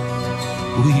night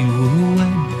we were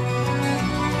wed.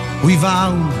 We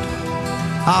vowed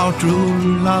our true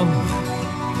love,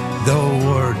 though a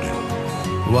word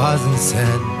wasn't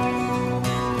said.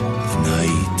 The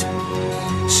night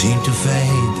seemed to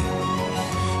fade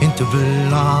into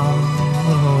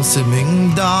blossoming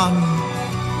dawn.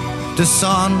 The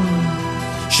sun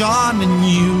shone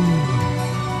anew,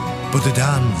 but the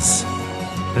dance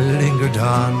lingered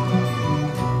on.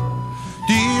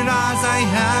 Dear, as I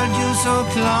held you so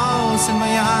close in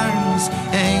my arms,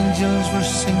 angels were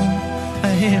singing a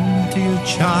hymn to your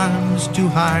charms, two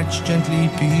hearts gently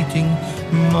beating,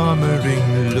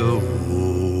 murmuring low,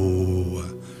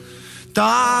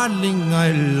 darling,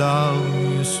 I love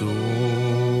you so.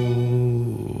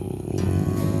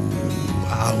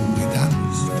 How we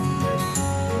danced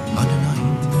on the night.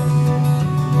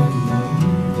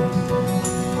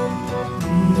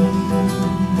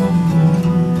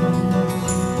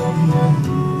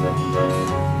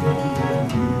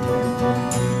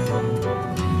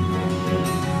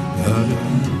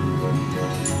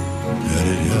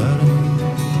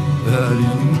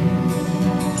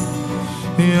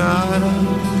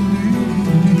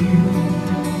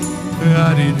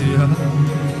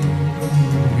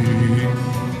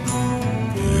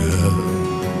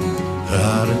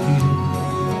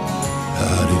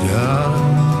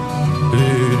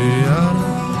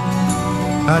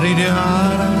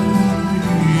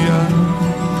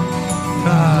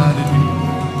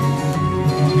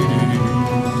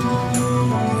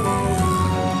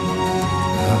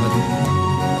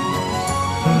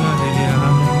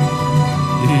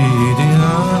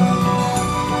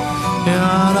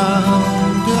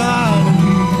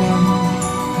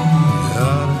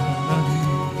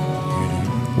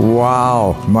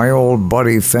 Wow, my old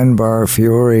buddy Finbar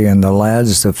Fury and the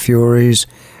lads, the Furies,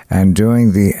 and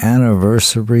doing the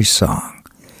anniversary song.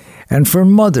 And for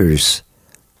mothers,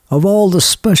 of all the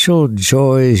special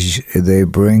joys they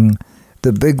bring,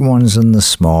 the big ones and the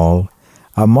small,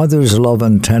 a mother's love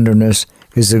and tenderness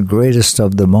is the greatest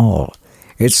of them all.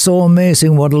 It's so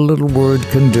amazing what a little word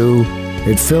can do.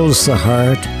 It fills the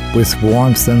heart with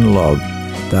warmth and love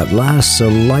that lasts a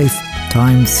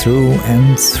lifetime through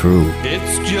and through.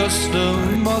 It's just a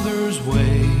mother's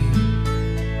way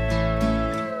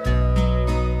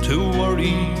to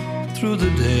worry through the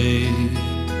day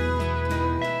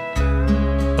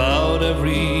about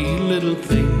every little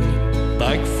thing,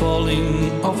 like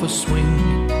falling off a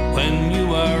swing when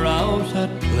you are out at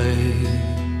play.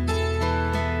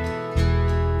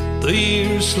 The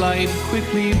years slide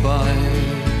quickly by,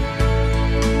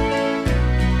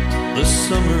 the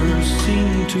summers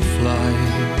seem to fly,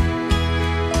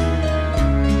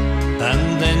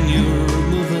 and then you're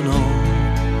moving on.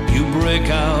 You break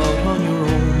out on your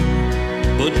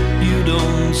own, but you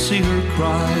don't see her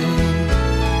cry.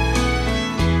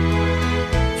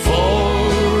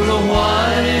 For a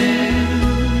while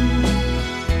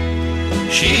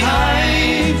she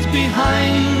hides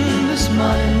behind a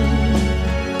smile,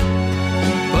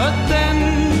 but then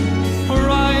her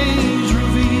eyes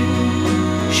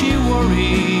reveal she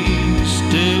worries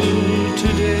still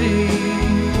today.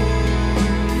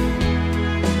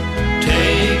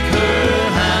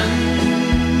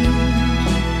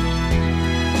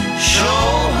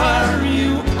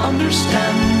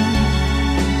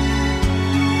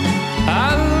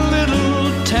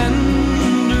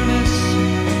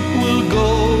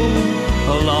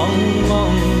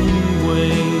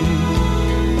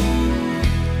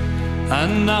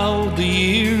 and now the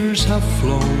years have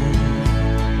flown.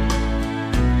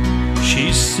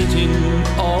 She's sitting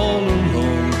all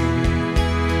alone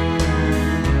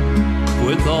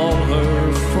with all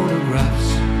her photographs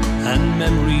and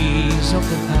memories of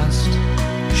the past.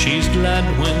 She's glad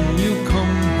when you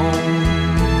come home.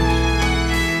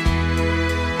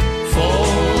 For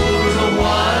a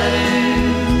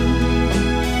while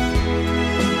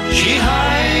she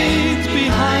hides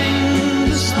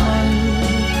behind the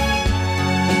smile,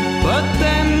 but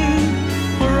then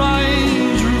her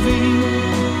eyes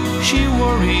reveal she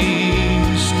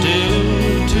worries still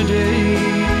today.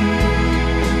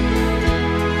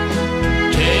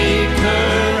 Take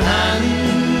her hand,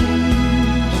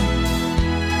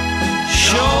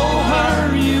 show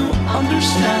her you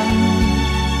understand.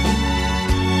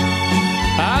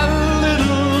 A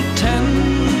little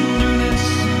tenderness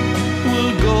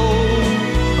will go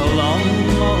a long,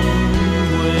 long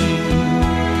way.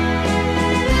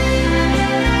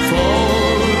 For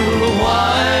a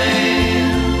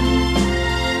while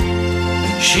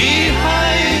she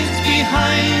hides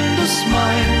behind a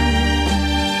smile,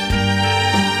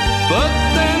 but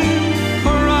then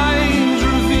her eyes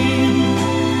reveal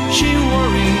she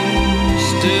worries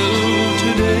still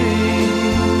today.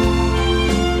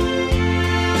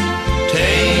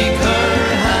 Take her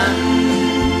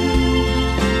hand,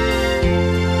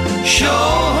 show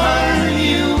her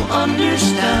you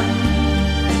understand.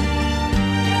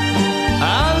 A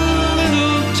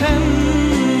little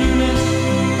tenderness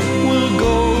will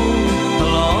go a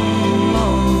long,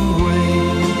 long way.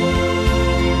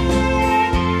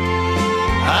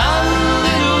 A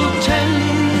little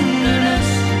tenderness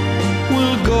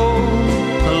will go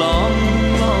a long,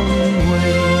 long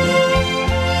way.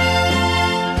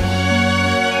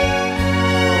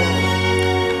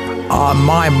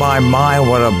 My,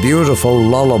 what a beautiful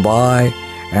lullaby.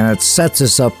 And it sets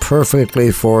us up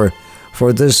perfectly for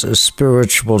this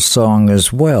spiritual song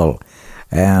as well.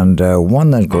 And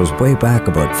one that goes way back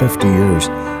about 50 years.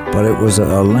 But it was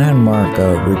a landmark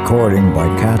recording by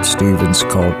Cat Stevens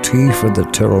called Tea for the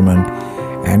Tillman.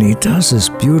 And he does this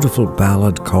beautiful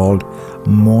ballad called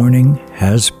Morning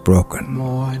Has Broken.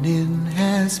 Morning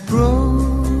has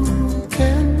broken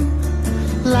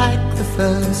like the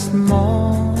first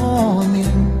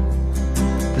morning.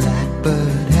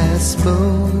 Blackbird has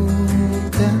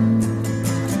spoken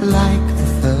like the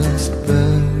first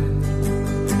bird.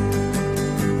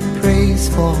 Praise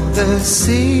for the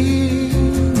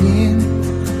singing,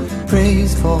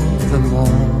 praise for the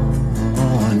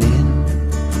morning,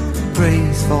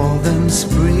 praise for them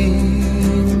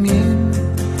springing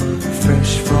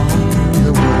fresh from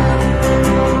the world.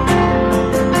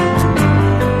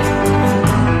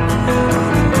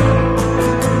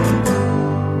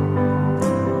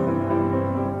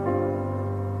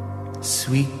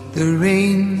 Sweet the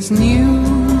rain's new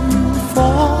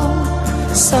fall,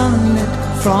 sunlit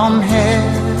from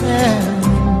heaven,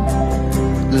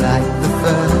 like the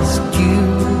first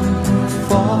dew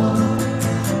fall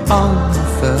on the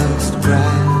first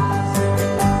grass.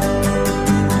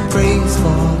 Praise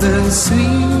for the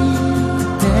sweetness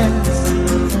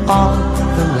of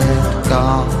the red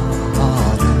garden,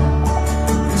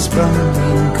 sprung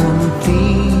in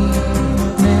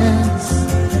completeness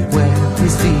where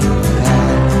his feet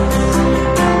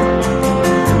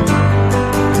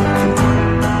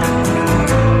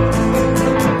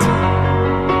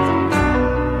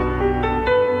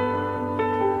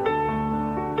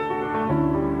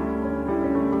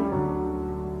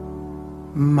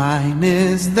Mine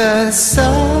is the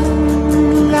sunlight,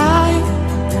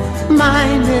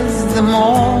 mine is the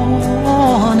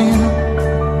morning,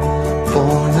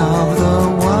 born of the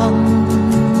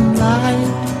one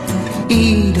light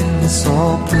Eden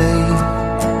saw play.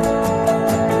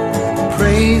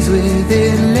 Praise with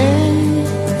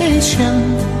elation,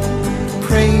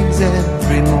 praise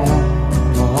every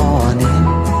morning,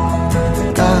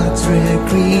 God's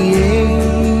recreation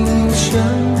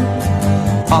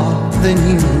of the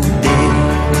new day.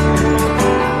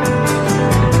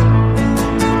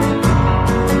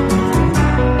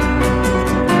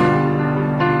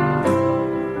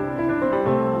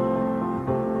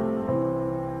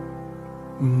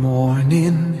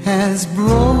 Morning has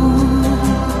broken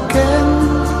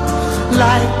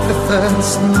like the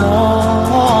first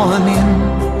morning.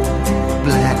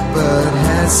 Blackbird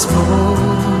has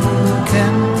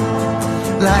spoken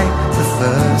like the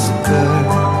first bird.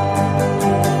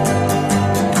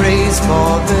 Praise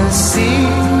for the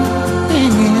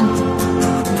singing,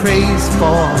 praise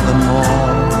for the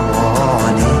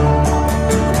morning,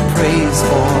 praise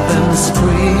for them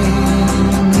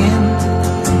springing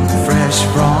fresh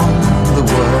from the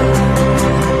world.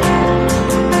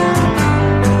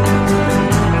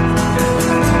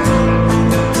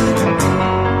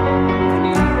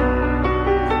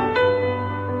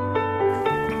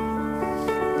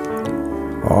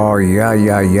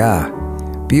 Yeah.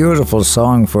 Beautiful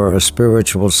song for a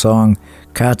spiritual song.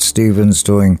 Cat Stevens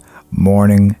doing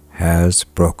Morning Has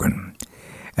Broken.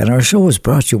 And our show is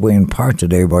brought to you in part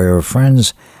today by our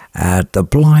friends at the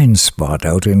Blind Spot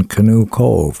out in Canoe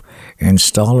Cove.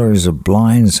 Installers of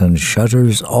blinds and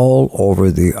shutters all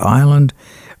over the island,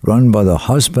 run by the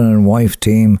husband and wife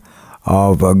team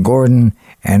of Gordon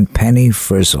and Penny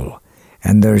Frizzle.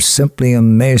 And they're simply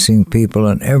amazing people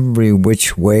in every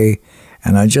which way.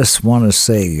 And I just want to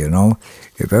say,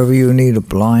 if ever you need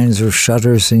blinds or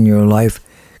shutters in your life,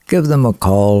 give them a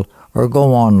call or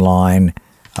go online.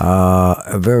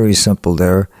 Very simple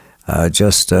there.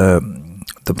 Just the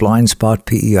Blind Spot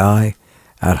PEI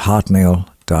at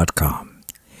hotmail.com.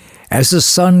 As the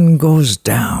sun goes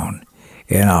down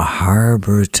in a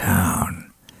harbor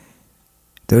town,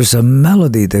 there's a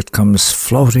melody that comes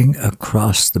floating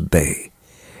across the bay.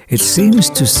 It seems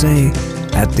to say,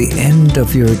 at the end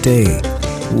of your day,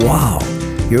 wow,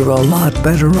 you're a lot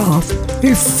better off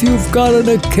if you've got an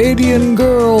Acadian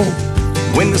girl.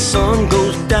 When the sun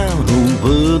goes down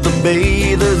over the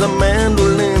bay, there's a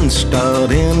mandolin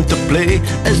starting to play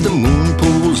as the moon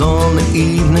pulls on the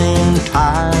evening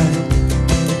tide.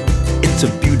 It's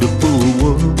a beautiful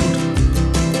world.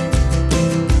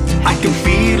 I can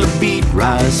feel a beat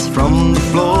rise from the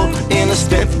floor in a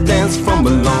step dance from a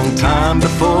long time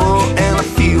before, and I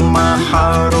feel my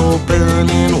heart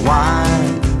opening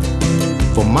wide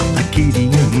for my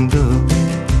Acadian girl.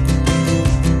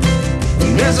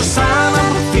 There's a sound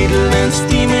of a fiddle and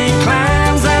steaming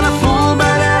clams and a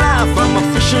full-bellied eye from a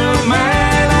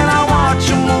fisherman, and I watch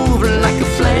her move like a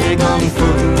flag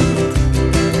unfurled.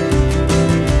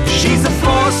 She's a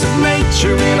force of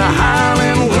nature in a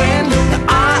howling wind, the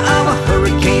eye of a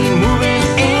hurricane moving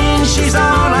in. She's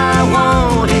all I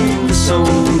want in this whole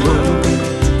world.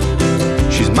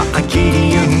 She's my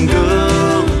Acadian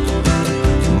girl,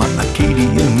 my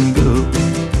Acadian girl.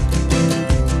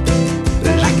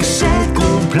 Like a sad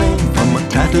complaint from a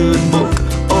tattered book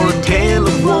or a tale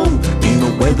of woe in a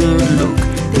weathered look,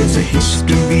 there's a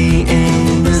history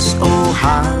in this old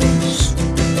house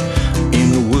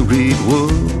in a worried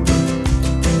world.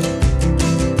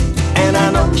 And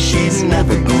I know she's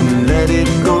never gonna let it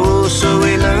go, so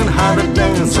we learn how to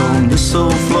dance on this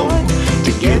old floor.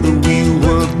 Together we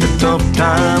work the tough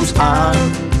times hard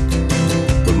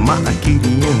with my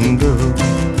Acadian girl.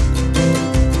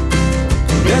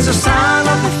 There's a sound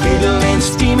of a fiddle and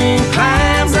steaming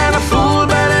clams and a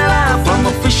full-bellied eye from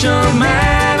a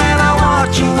fisherman, and I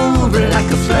watch her move like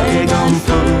a flag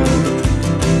unfurled.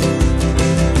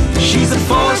 She's a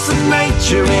force of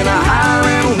nature in a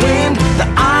howling wind, the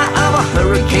eye of a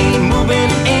hurricane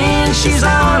moving in. She's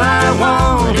all I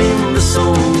want in this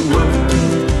whole world.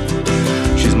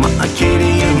 She's my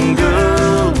Acadian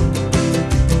girl.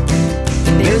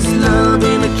 There's love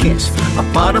in a kiss, a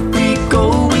pot of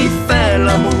pico, we fell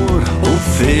amor, oh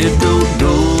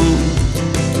fiddle-do.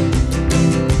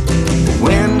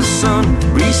 When the sun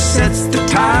resets the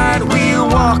tide, we'll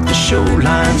walk the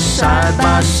shoreline side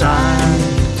by side,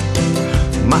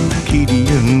 my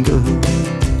Acadian girl.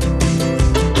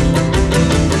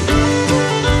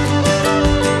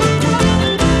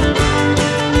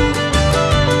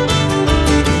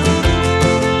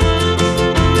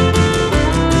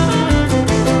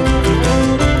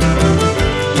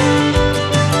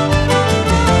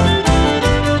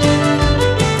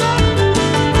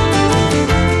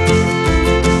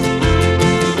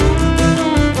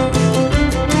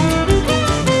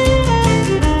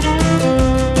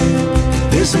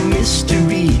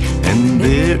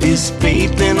 Is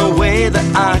faith in a way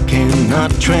that I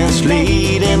cannot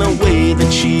translate, in a way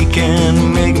that she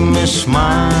can make me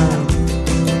smile.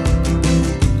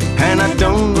 And I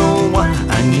don't know why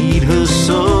I need her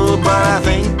so, but I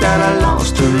think that I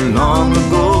lost her long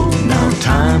ago. Now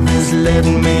time has let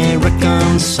me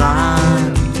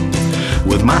reconcile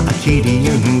with my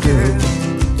Acadian girl.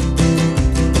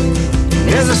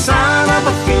 There's a sound of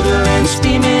a fiddle and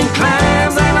steaming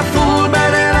clams and a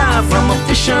full-bellied eye from a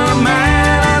fisherman,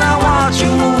 and I watch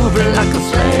her move like a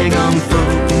flag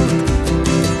unfurled.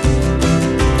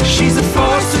 She's a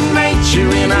force of nature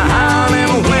in a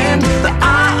howling wind, the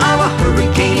eye of a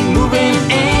hurricane moving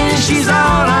in. She's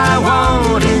all I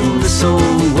want in this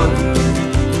whole world.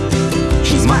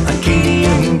 She's my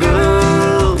Acadian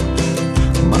girl,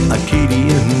 my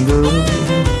Acadian girl.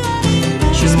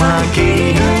 She's my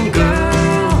Acadian girl.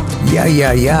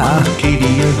 Yeah.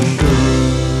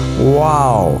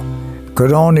 Wow.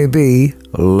 Could only be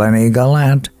Lenny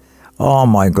Gallant. Oh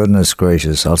my goodness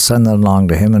gracious. I'll send that along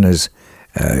to him and his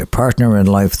partner in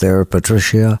life there,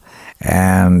 Patricia.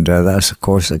 And that's, of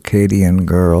course, Acadian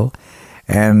Girl.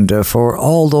 And for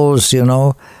all those,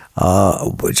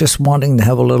 just wanting to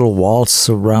have a little waltz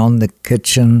around the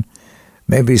kitchen.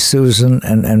 Maybe Susan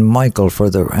and Michael for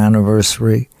their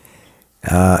anniversary.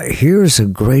 Here's a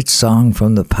great song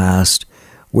from the past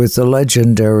with the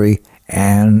legendary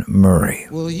Anne Murray.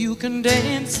 Well, you can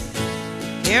dance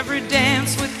every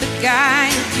dance with the guy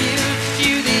who gives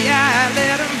you the eye,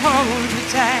 let him hold you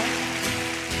tight.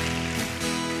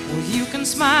 Well, you can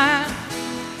smile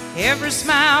every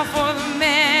smile for the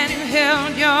man who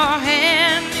held your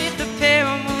hand in the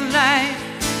pale moonlight.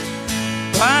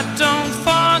 But don't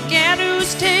forget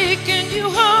who's taking you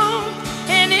home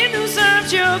and in whose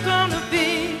arms you're gonna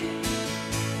be.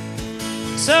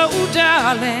 So,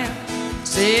 darling,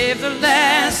 save the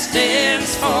last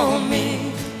dance for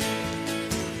me.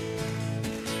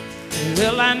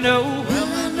 Well, I know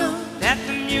that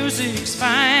the music's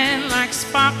fine, like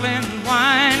sparkling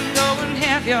wine. Go and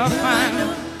have your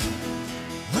fun.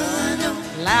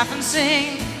 Laugh and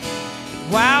sing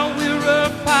while we're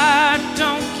apart.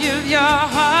 Don't give your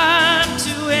heart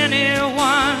to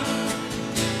anyone.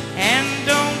 And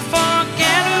don't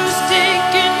forget who's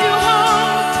taking you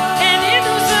home and in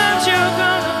whose arms you're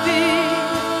gonna be.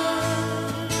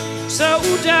 So,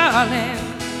 darling,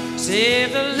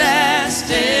 save the last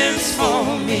dance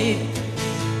for me.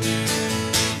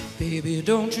 Baby,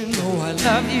 don't you know I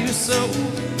love you so?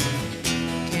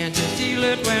 Can't you feel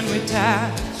it when we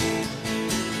touch?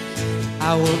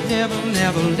 I will never,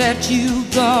 never let you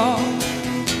go.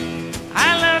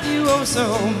 I love you oh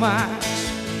so much.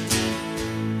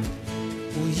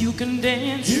 Well, you can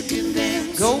dance,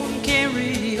 go and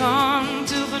carry on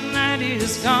till the night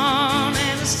is gone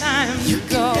and it's time to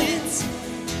go.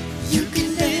 You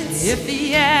can dance. If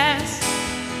he asks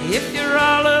if you're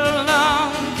all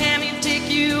alone, can he take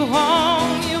you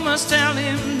home? You must tell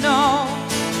him no.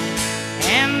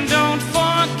 And don't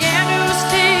forget who's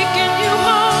taking you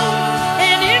home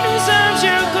and in whose arms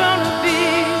you're gonna be.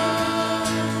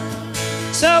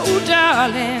 So,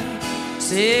 darling,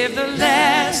 save the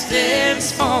last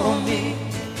dance for me.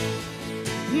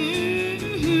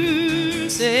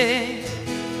 Save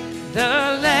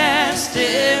the last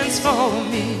dance for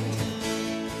me.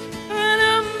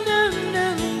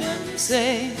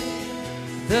 Say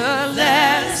the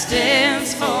last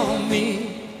dance for me.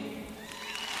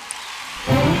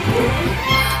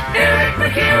 Eric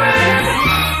MacEwen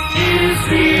is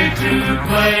here to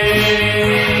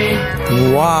play.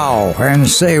 Wow, and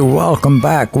say welcome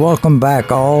back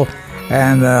all,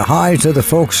 and hi to the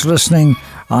folks listening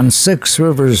on Six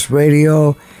Rivers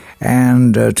Radio,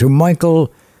 and to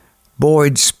Michael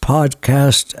Boyd's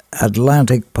podcast,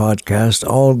 Atlantic Podcast,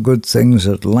 All Good Things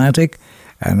Atlantic,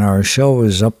 and our show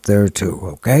is up there too,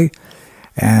 okay?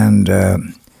 And,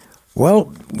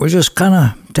 well, we're just kind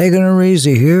of taking it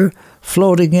easy here,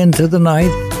 floating into the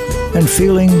night and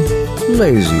feeling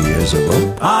lazy as a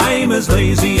rope. I'm as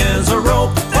lazy as a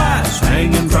rope that's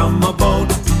hanging from a boat,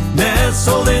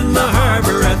 nestled in the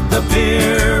harbor at the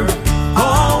pier.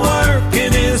 All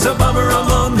working is a bummer.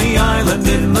 I'm on the island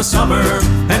in the summer,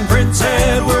 and Prince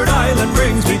Edward Island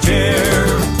brings me cheer.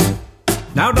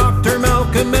 Now Dr.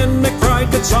 Malcolm and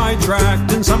McBride got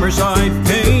sidetracked in Summerside,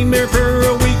 came here for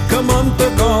a week a month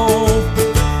ago.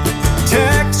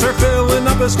 Texts are filling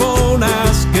up his phone,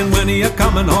 asking when he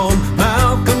coming home.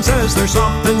 Malcolm says there's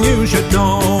something you should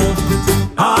know.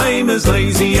 I'm as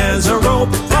lazy as a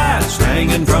rope that's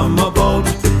hanging from a boat,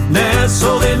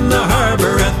 nestled in the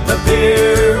harbor at the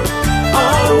pier.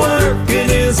 All working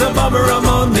is a bummer. I'm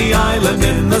on the island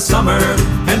in the summer,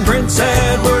 and Prince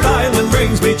Edward Island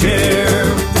brings me cheer.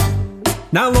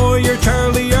 Now lawyer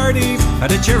Charlie Yardy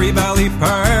at a Cherry Valley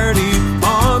party,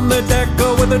 on the deck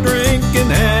with a drink in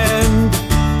hand.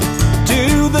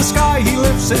 To the sky he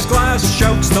lifts his glass,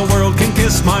 shouts the world can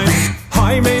kiss mine.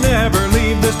 I may never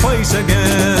leave this place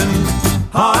again.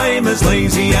 I'm as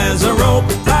lazy as a rope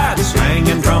that's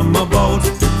hanging from a boat,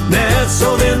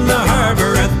 nestled in the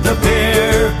harbor at the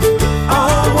pier.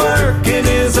 All working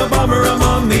is a bummer. I'm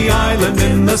on the island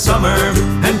in the summer,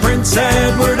 and Prince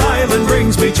Edward Island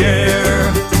brings me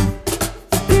cheer.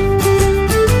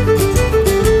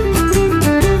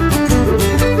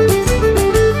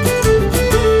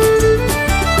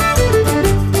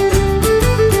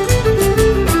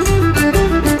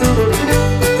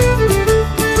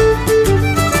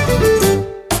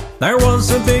 There was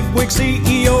a bigwig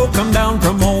CEO come down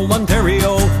from old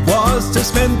Ontario, was to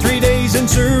spend 3 days in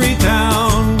Surrey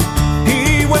town.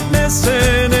 He went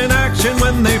missing in action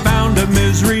when they found him.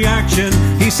 His reaction,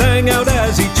 he sang out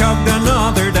as he chugged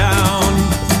another down.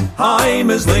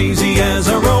 I'm as lazy as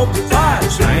a rope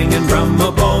that's hanging from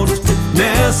a boat,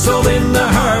 nestled in the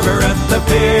harbor at the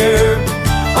pier.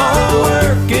 All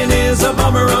working is a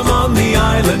bummer. I'm on the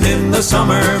island Island in the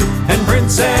summer, and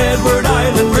Prince Edward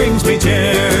Island brings me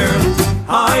cheer.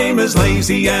 I'm as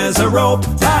lazy as a rope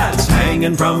that's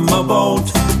hanging from a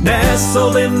boat,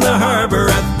 nestled in the harbour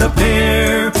at the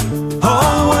pier.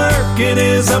 Oh, working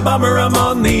is a bummer, I'm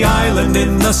on the island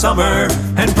in the summer,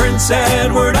 and Prince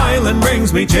Edward Island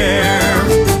brings me cheer.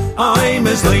 I'm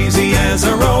as lazy as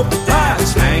a rope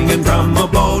that's hanging from a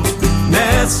boat,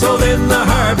 nestled in the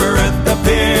harbour at the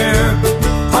pier.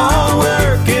 Oh,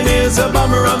 working is a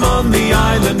bummer, I'm on the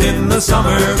island in the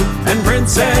summer, and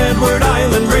Prince Edward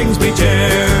Island brings me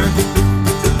cheer.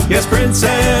 Yes, Prince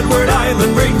Edward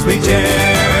Island brings me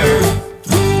cheer.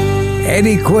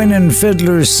 Eddie Quinn and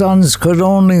Fiddler's Sons could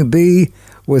only be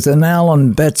with an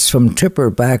Alan Betts from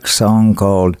Tipperback song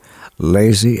called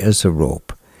Lazy as a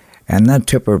Rope. And that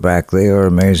Tipperback, they are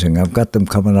amazing. I've got them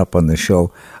coming up on the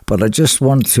show. But I just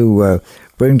want to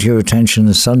bring to your attention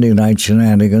the Sunday Night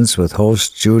Shenanigans with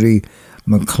host Judy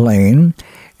McLean.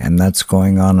 And that's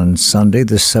going on Sunday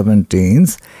the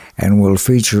 17th. And will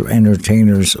feature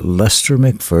entertainers Lester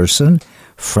McPherson,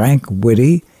 Frank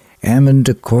Whitty, Eamon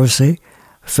de Courcy,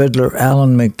 fiddler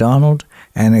Alan MacDonald,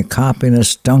 and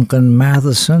accompanist Duncan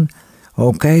Matheson,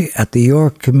 at the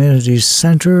York Community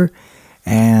Centre.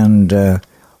 And,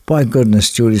 by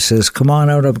goodness, Judy says, come on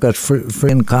out, I've got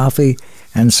free coffee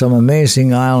and some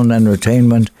amazing island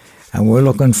entertainment, and we're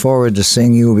looking forward to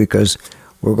seeing you because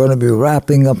we're going to be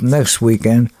wrapping up next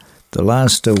weekend, the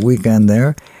last weekend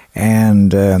there,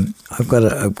 and I've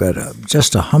got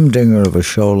just a humdinger of a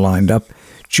show lined up.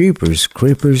 Jeepers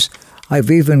Creepers. I've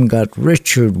even got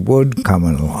Richard Wood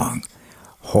coming along.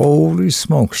 Holy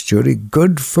smokes, Judy,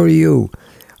 good for you.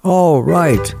 All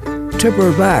right,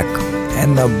 Tipperback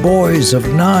and the boys of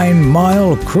 9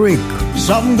 Mile Creek.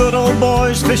 Some good old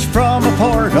boys fish from a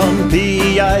port on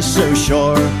the ice-so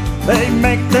shore. They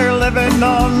make their living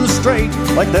on the strait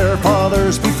like their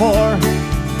fathers before.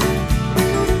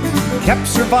 Kept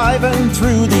surviving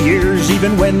through the years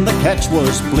even when the catch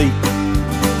was bleak.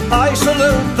 I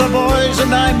salute the boys of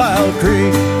 9 Mile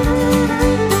Creek.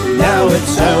 Now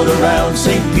it's out around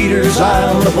St. Peter's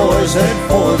Isle, the boys head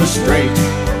for the strait.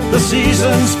 The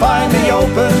season's finally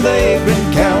open, they've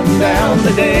been counting down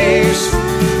the days.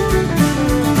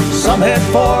 Some head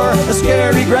for the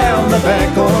scary ground, the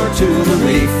bank or to the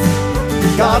reef.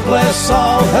 God bless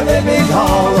all of the big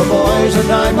haul, the boys of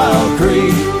 9 Mile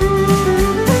Creek.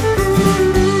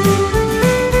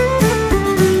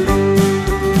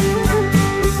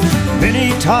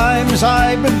 Many times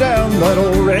I've been down that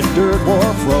old red dirt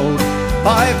wharf road.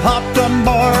 I've hopped on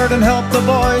board and helped the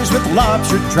boys with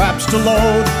lobster traps to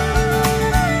load.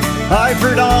 I've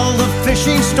heard all the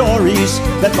fishing stories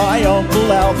that my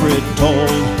Uncle Alfred told,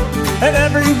 and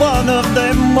every one of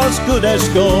them was good as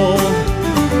gold.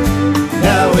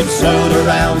 Now it's out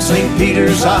around St.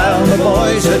 Peter's Isle, the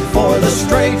boys head for the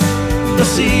strait. The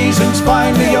season's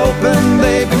finally open,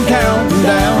 they've been counting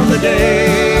down the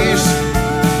days.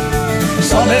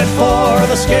 Some head for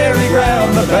the scary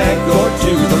ground, the bank or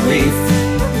to the reef.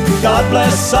 God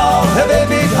bless all heavy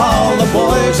big haul, the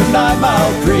boys of 9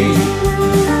 Mile Creek.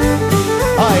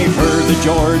 I've heard the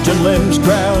George and Limbs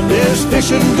ground is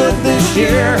fishing good this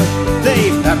year.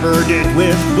 They've peppered it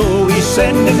with buoys,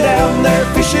 sending down their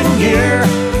fishing gear.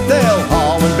 They'll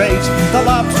haul and bait the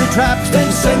lobster traps,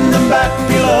 then send them back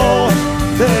below.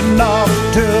 Then off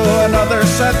to another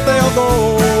set they'll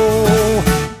go.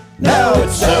 Now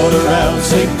it's out around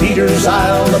St. Peter's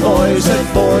Isle, the boys head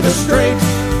for the strait.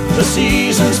 The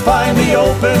season's finally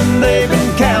open, they've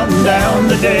been counting down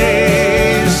the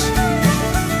days.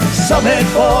 Some head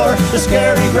for the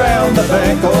scary ground, the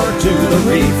bank or to the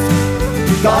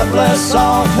reef. God bless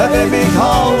all heavy big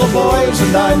haul, the boys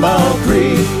of 9 Mile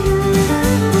Creek.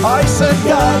 I said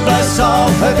God bless all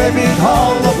heavy big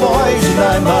haul, the boys of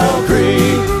 9 Mile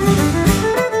Creek.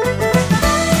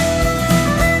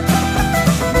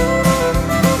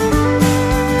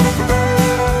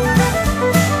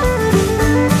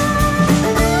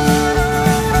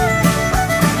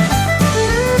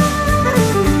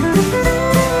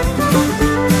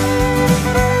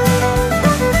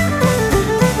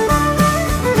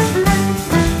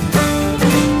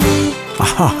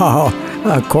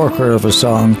 A corker of a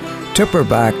song,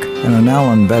 Tipperback, and an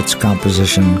Alan Betts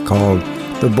composition called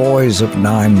The Boys of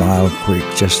 9 Mile Creek,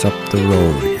 just up the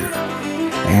road here.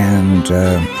 And,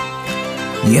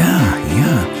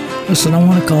 listen, I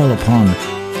want to call upon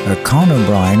Con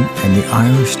O'Brien and the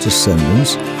Irish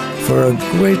Descendants for a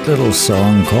great little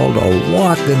song called A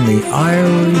Walk in the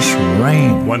Irish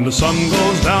Rain. When the sun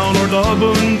goes down o'er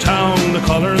Dublin town, the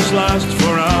colours last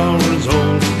for hours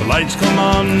old. The lights come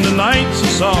on, the night's a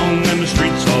song, and the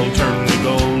streets all turn to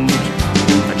gold.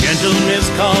 A gentle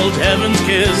mist called Heaven's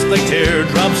Kiss, like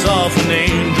teardrops off an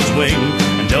angel's wing.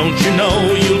 And don't you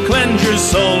know you'll cleanse your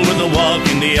soul with a walk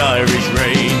in the Irish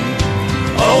rain?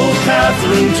 Oh,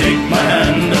 Catherine, take my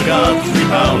hand, I got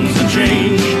 £3 and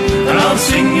change, and I'll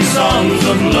sing you songs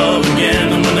of love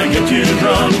again. And when I get too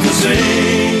drunk to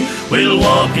sing, we'll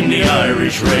walk in the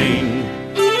Irish rain.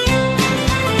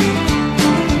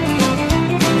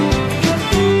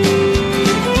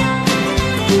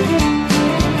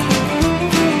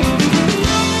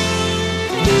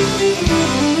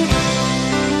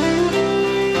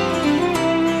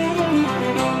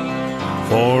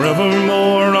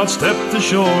 Forevermore I'll step to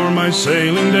shore, my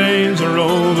sailing days are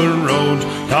over, rowed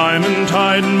time and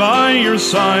tide, and by your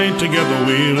side together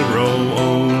we'll row.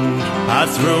 I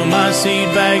threw my seed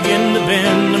bag in the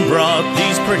bin and brought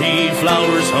these pretty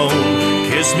flowers home.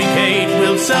 Kiss me, Kate,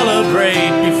 we'll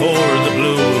celebrate before the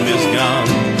bloom is gone.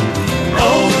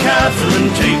 Oh, Catherine,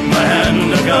 take my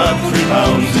hand, I've got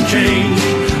 £3 and change,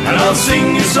 and I'll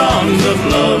sing you songs of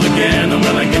love again. And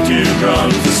when I get too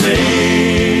drunk to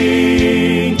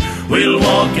sing, we'll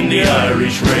walk in the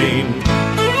Irish rain.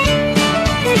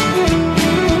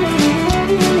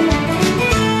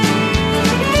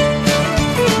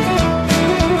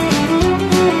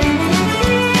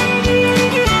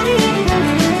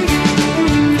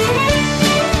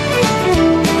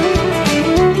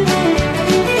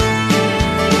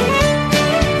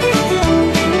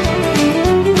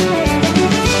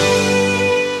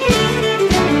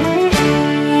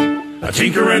 A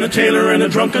tinker and a tailor and a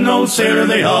drunken old sailor,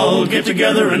 they all get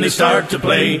together and they start to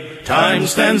play. Time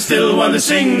stands still while they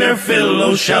sing their fill,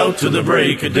 oh shout to the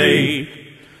break of day.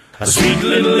 A sweet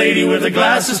little lady with a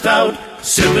glass of stout,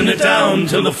 sipping it down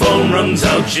till the foam runs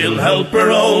out. She'll help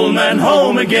her old man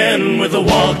home again with a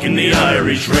walk in the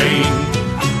Irish rain.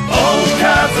 Oh,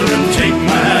 Catherine, take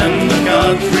my hand, I've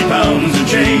got £3 and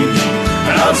change,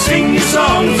 and I'll sing you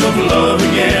songs of love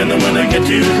again. And when I get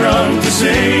too drunk to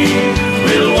sing,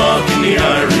 we'll walk in the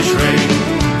Irish rain.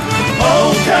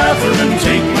 Oh, Catherine,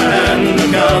 take my hand,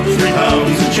 I've got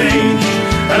 £3 and change,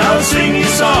 and I'll sing you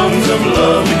songs of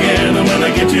love again. And when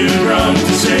I get too drunk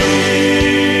to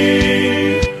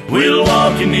sing, we'll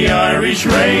walk in the Irish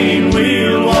rain,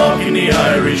 we'll walk in the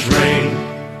Irish rain.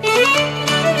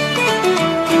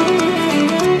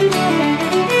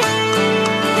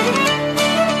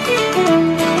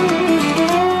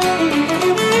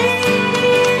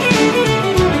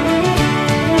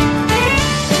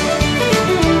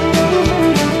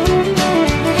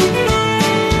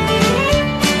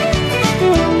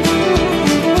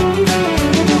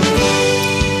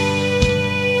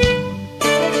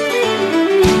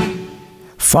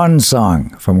 Fun song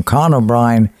from Con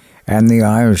O'Brien and the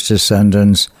Irish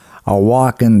Descendants, A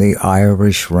Walk in the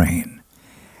Irish Rain.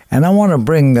 And I want to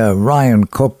bring Ryan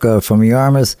Cook from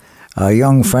Yarmouth, a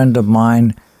young friend of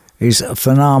mine. He's a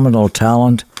phenomenal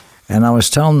talent. And I was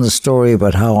telling the story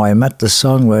about how I met the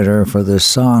songwriter for this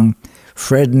song,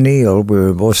 Fred Neal. We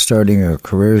were both starting our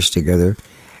careers together.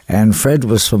 And Fred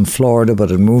was from Florida but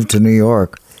had moved to New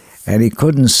York. And he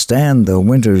couldn't stand the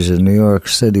winters in New York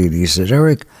City. And he said,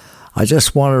 Eric, I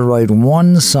just want to write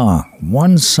one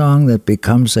song that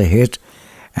becomes a hit,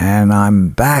 and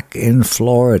I'm back in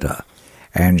Florida.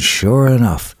 And sure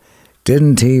enough,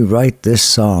 didn't he write this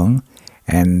song?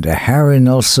 And Harry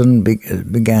Nilsson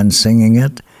began singing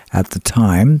it at the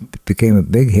time. It became a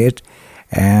big hit,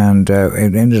 and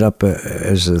it ended up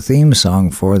as a theme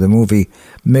song for the movie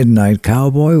Midnight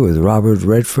Cowboy with Robert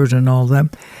Redford and all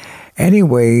that.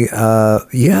 Anyway,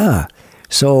 yeah.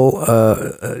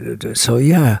 So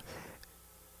yeah.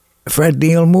 Fred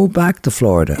Neal moved back to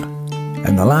Florida,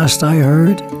 and the last I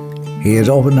heard, he had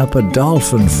opened up a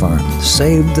dolphin farm,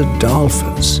 saved the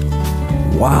dolphins.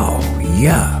 Wow,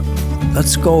 yeah.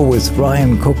 Let's go with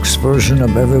Ryan Cook's version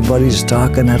of Everybody's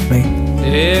Talking at Me.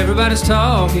 Everybody's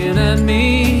talking at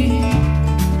me,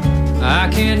 I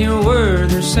can't hear a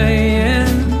word they're saying,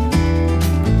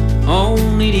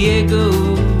 only the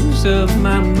echoes of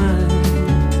my mind.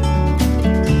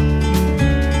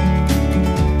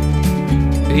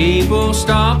 People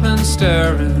stop and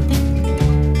staring,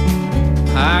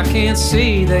 I can't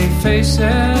see their faces,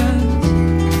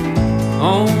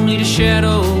 only the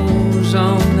shadows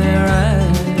on their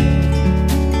eyes.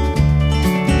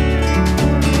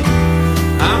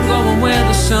 I'm going where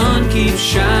the sun keeps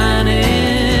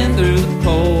shining through the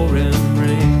pouring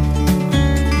rain.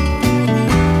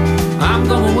 I'm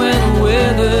going where the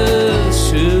weather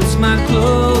suits my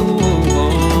clothes,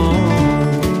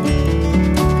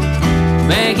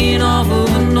 backing off of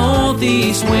the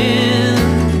northeast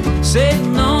wind,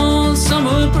 sitting on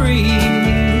summer breeze,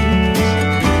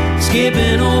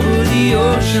 skipping over the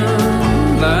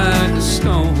ocean like a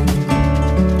stone.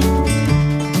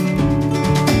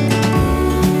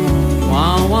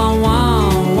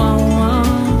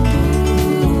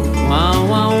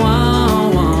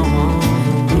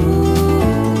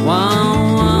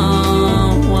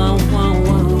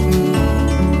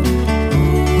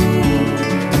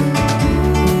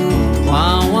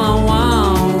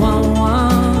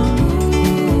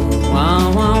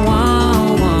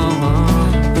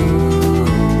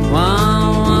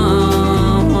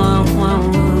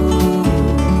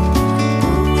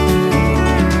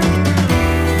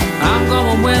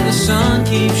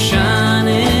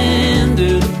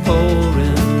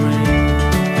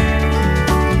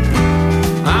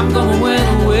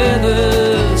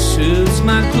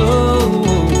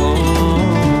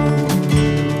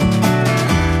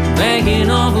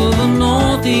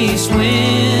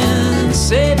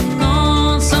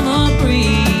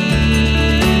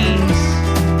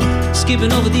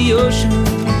 leaping over the ocean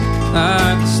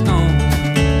like a stone.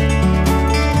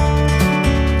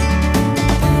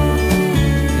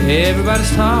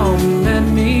 Everybody's talking at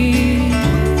me,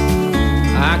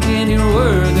 I can't hear a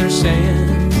word they're saying,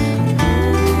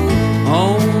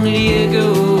 only the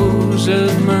echoes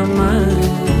of my mind.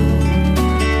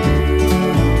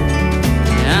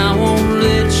 I won't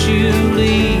let you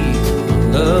leave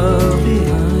my love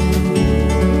behind.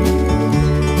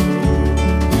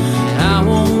 I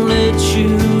won't let you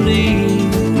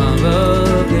leave my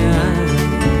love behind.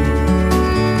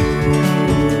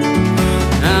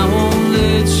 I won't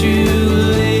let you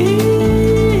leave.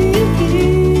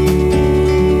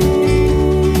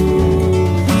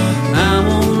 I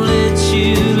won't let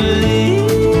you leave.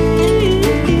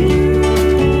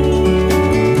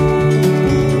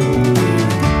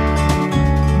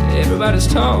 Everybody's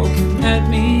talking at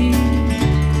me.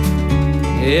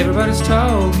 Everybody's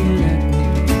talking at me.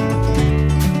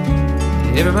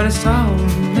 Everybody's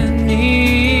talking at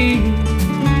me.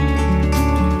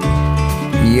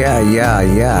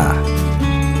 Yeah.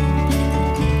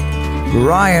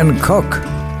 Ryan Cook,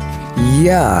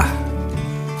 yeah.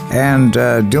 And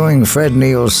doing Fred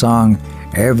Neil's song,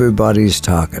 Everybody's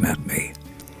Talking at Me.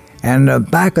 And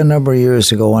back a number of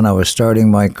years ago when I was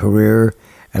starting my career,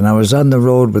 and I was on the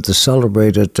road with the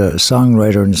celebrated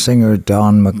songwriter and singer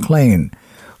Don McLean,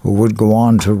 who would go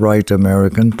on to write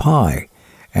American Pie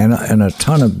and a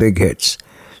ton of big hits.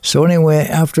 So anyway,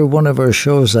 after one of our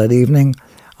shows that evening,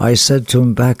 I said to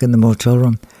him back in the motel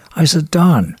room, I said,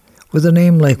 Don, with a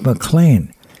name like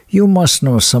McLean, you must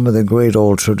know some of the great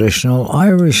old traditional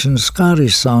Irish and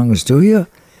Scottish songs, do you?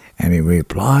 And he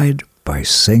replied by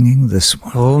singing this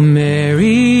one. Oh,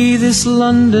 Mary, this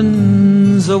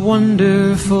London's a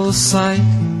wonderful sight,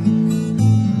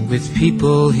 with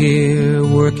people here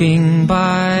working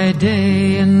by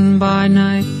day and by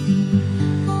night.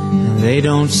 They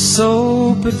don't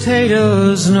sow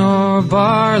potatoes, nor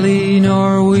barley,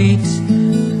 nor wheat,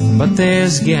 but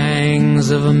there's gangs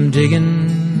of 'em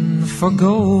digging for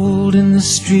gold in the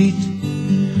street.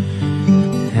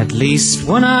 At least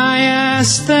when I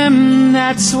asked them,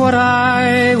 that's what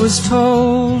I was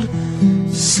told.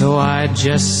 So I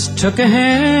just took a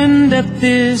hand at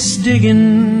this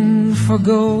digging for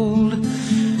gold.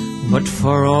 But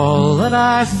for all that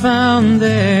I found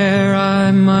there,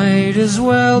 I might as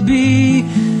well be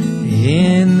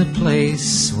in the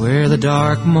place where the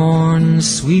dark morn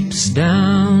sweeps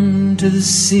down to the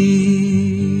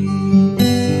sea.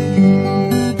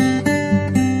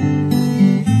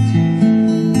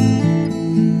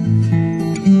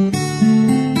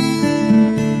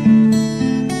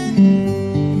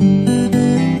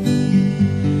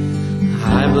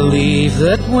 I believe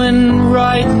that when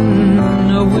writing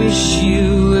a wish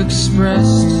you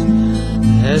expressed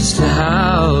as to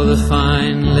how the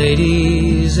fine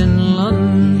ladies in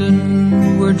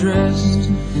London were dressed,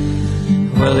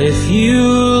 well, if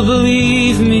you'll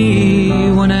believe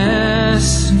me, when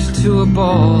asked to a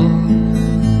ball,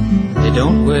 they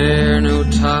don't wear no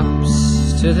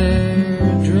tops to their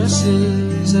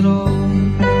dresses at all.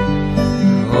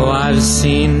 Oh, I've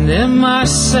seen them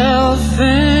myself,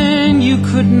 and you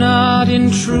could not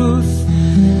in truth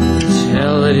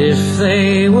tell that if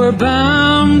they were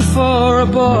bound for a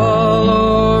ball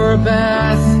or a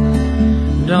bath.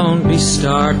 Don't be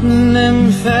starting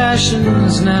them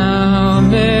fashions now,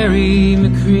 Mary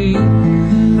McCree,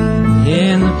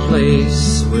 in the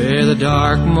place where the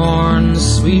dark morn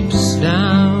sweeps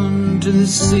down to the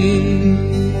sea.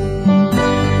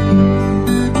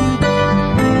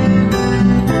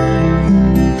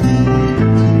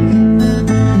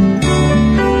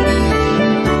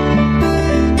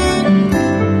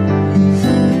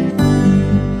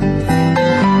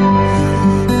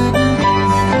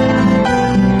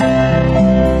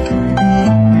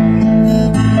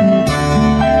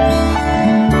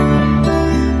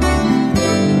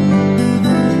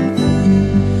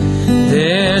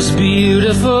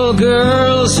 Beautiful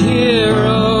girls here,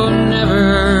 oh,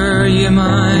 never you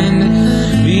mind.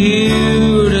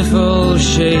 Beautiful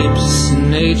shapes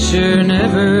nature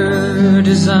never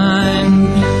designed.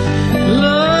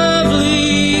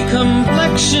 Lovely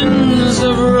complexions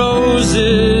of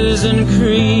roses and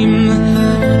cream.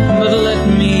 But let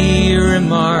me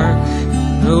remark,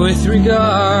 with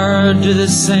regard to the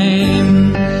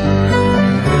same,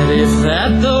 that if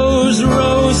at those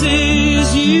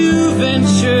roses you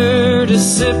venture to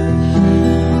sip,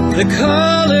 the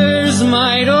colors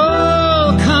might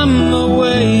all come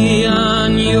away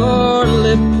on your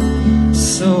lip.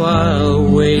 So I'll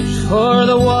wait for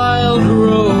the wild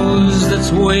rose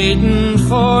that's waiting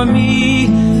for me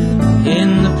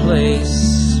in the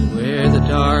place where the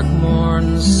dark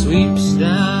morn sweeps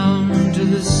down to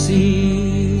the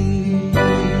sea.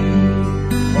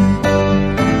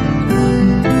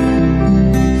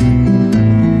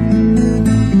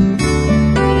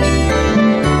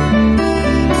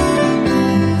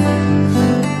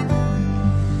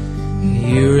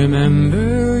 You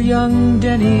remember young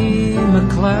Denny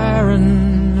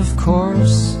McLaren, of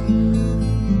course.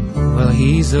 Well,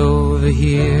 he's over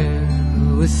here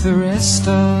with the rest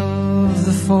of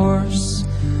the force.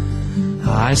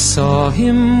 I saw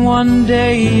him one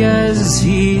day as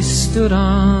he stood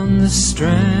on the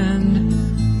strand,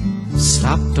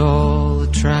 stopped all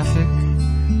the traffic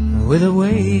with a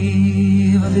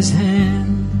wave of his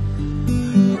hand.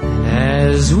 And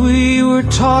as we were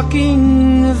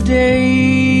talking of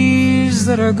days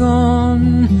that are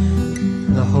gone,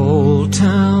 the whole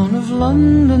town of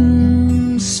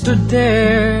London stood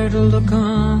there to look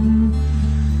on.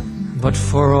 But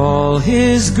for all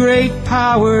his great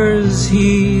powers,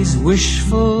 he's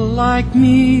wishful like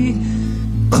me,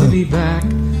 to be back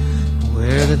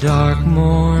where the dark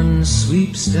morn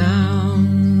sweeps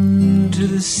down to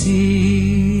the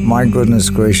sea. My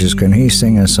goodness gracious, can he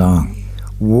sing a song?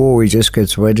 Whoa, he just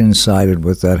gets right inside it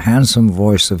with that handsome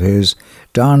voice of his,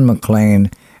 Don McLean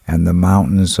and the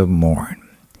Mountains of Mourne.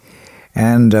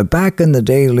 And back in the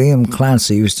day, Liam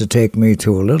Clancy used to take me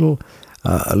to a little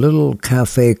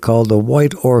cafe called the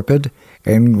White Orchid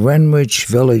in Greenwich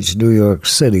Village, New York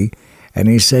City. And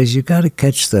he says, you got to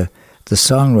catch the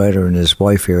songwriter and his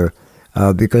wife here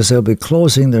because they'll be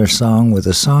closing their song with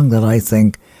a song that I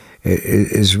think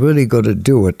is really going to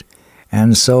do it.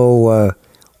 And so,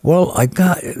 well, I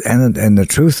got, and the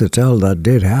truth to tell, that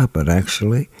did happen,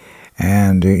 actually.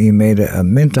 And he made a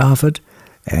mint off it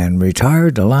and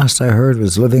retired. The last I heard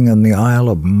was living in the Isle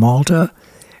of Malta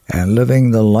and living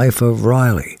the life of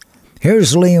Riley.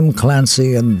 Here's Liam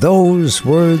Clancy, and those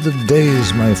were the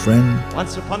days, my friend.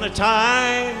 Once upon a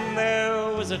time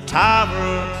there was a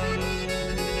tavern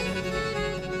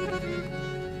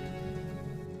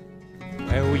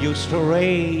where we used to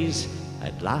raise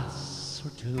a glass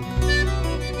or two.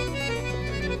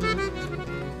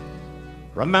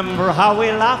 Remember how we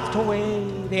laughed away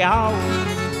the hours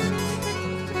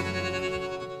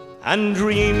and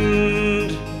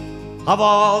dreamed of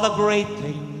all the great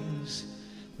things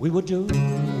we would do.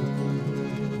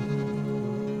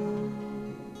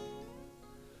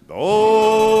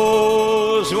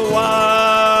 Those were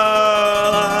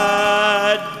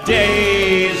the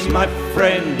days, my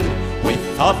friend, we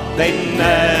thought they'd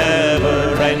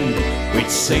never end. We'd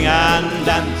sing and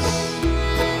dance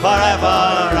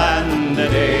forever and a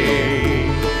day.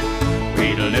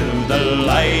 We'd live the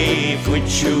life we'd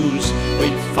choose,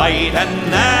 we'd fight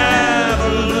and never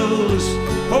lose.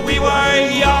 For we were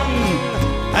young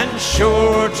and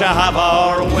sure to have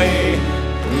our way.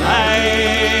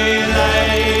 Lay,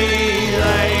 lay,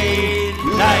 lay,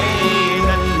 lay,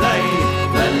 lay, lay,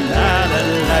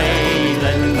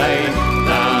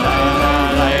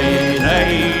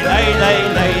 lay,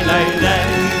 lay, lay, lay.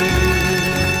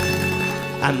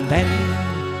 And then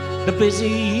the busy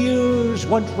years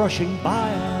went rushing by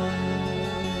us.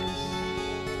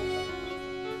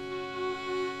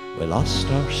 We lost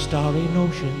our starry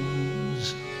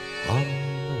notions on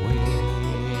the way.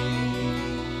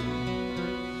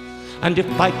 And if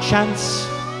by chance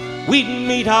we'd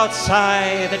meet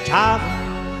outside the tavern,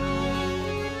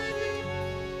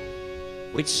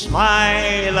 we'd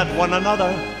smile at one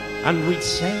another and we'd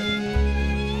say,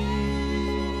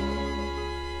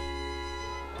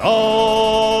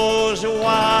 those were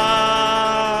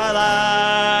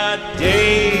the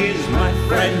days, my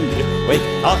friend, we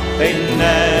thought they'd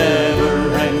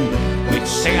never end. We'd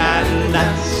sing and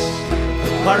dance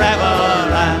forever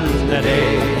and a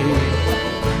day.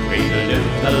 We'd live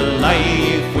the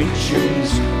life we'd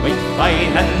choose, we'd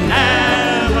fight and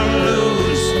never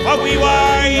lose. For we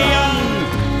were young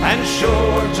and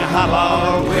sure to have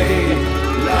our way.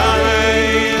 Lay,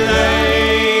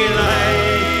 lay, lay, lay.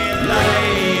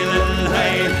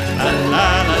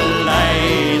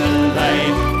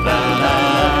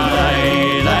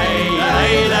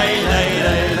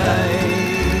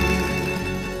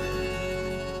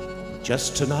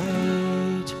 Just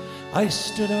tonight I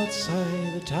stood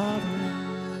outside the tavern.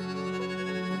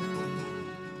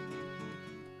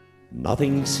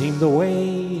 Nothing seemed the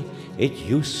way it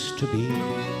used to be.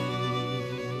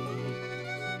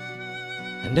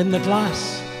 And in the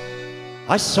glass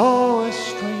I saw a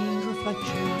strange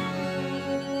reflection.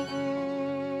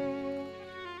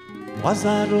 Was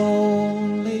that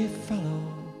lonely fellow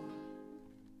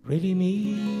really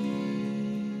me?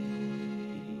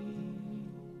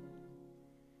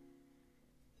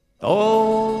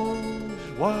 Those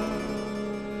were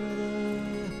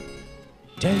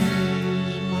days,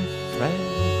 my friend,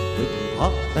 we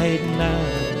thought they'd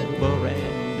never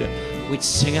end. We'd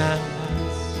sing and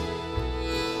dance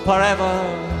forever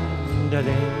and a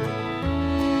day.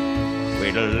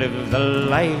 We'd live the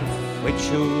life we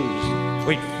choose,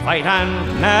 we'd fight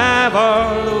and never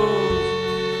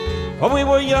lose. For we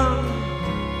were young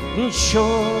and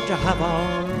sure to have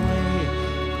our way.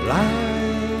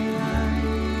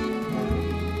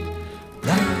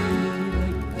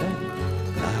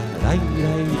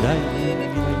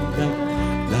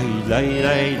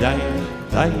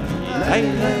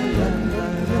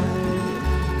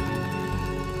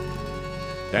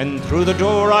 Then through the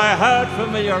door I heard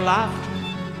familiar laughter.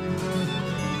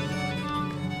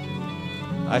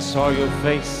 I saw your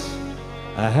face,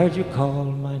 I heard you call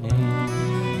my name.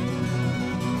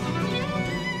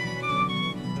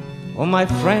 Oh, my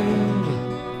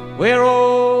friend, we're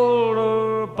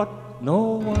older but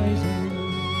no wiser.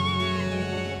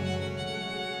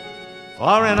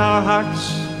 For in our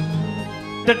hearts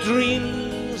the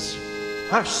dreams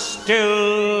are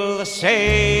still the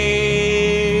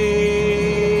same.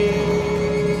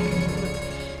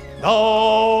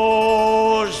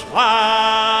 Those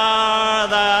were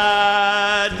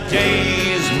the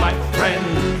days, my friend,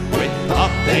 we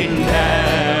thought they'd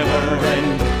never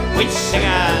end. We'd sing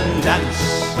and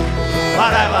dance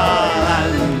forever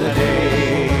and a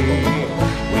day.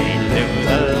 We live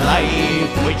the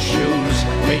life we choose,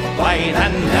 we fight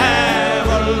and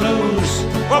never lose.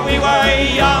 For we were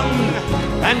young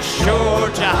and sure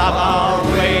to have our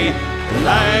way.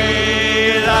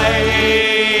 Lay,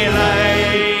 lay, lay,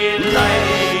 lay, lay,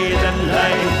 lay,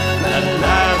 lay, lay,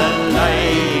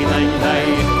 lay,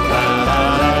 lay,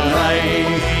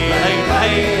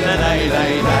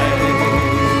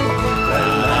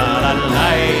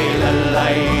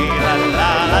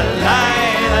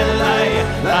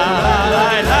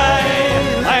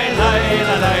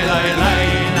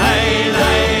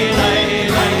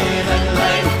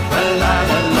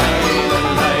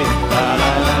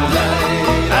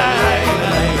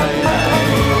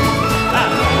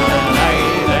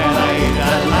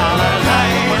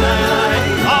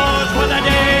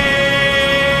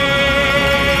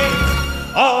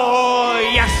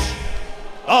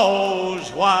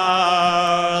 Those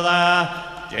were the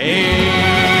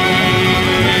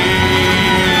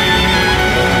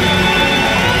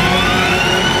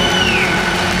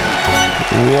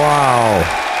Wow.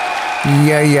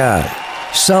 Yeah.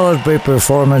 Solid great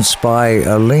performance by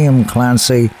Liam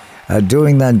Clancy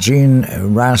doing that Gene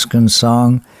Raskin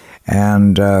song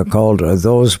and called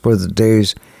Those Were the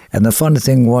Days. And the funny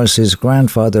thing was his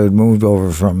grandfather had moved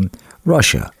over from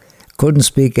Russia. Couldn't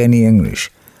speak any English.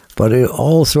 But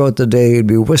all throughout the day he'd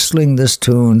be whistling this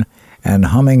tune and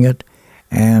humming it.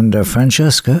 And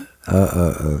Francesca,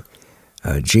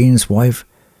 Gene's wife,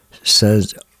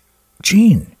 says,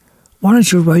 Gene, why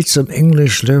don't you write some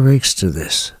English lyrics to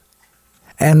this?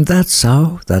 And that's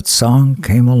how that song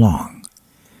came along.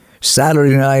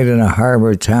 Saturday night in a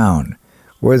harbor town,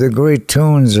 where the great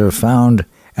tunes are found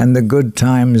and the good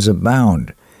times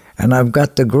abound. And I've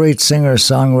got the great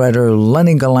singer-songwriter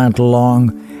Lenny Gallant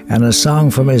along, and a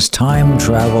song from his time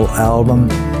travel album,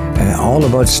 all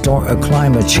about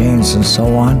climate change and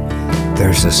so on.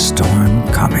 There's a storm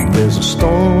coming. There's a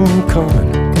storm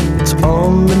coming, it's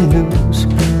on the news.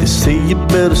 They say you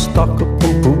better stock up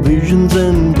on provisions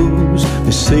and booze.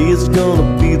 They say it's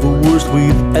gonna be the worst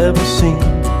we've ever seen.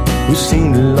 We've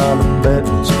seen a lot of bad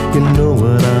ones, you know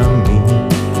what I mean.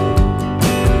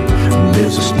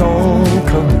 There's a storm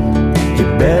coming, you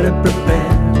better prepare.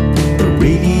 The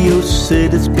radio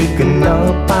said it's picking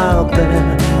up out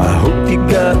there. I hope you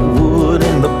got wood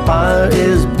and the fire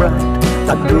is bright.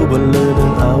 I drove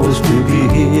 11 hours to be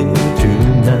here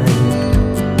tonight.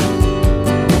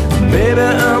 Baby,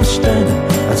 I'm standing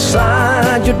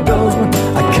outside your door.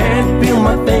 I can't feel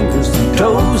my fingers and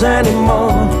toes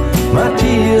anymore. My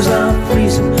tears are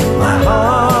freezing, my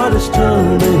heart is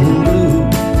turning blue.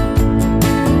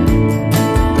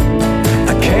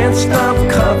 I can't stop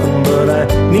coughing, but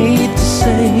I need to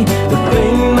say the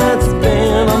thing that's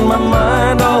been on my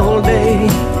mind all day,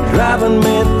 driving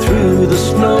me through the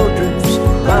snowdrifts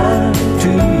back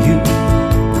to you.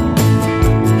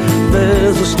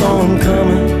 There's a storm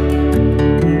coming.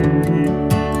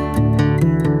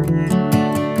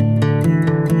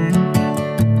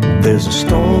 There's a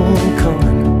storm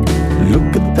coming.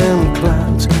 Look at them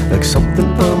clouds, like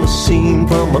something from a scene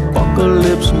from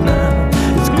Apocalypse Now.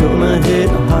 It's gonna hit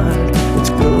hard, it's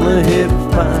gonna hit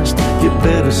fast. You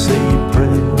better say your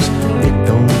prayers, it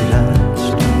don't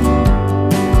last.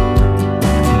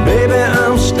 Baby,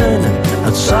 I'm standing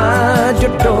outside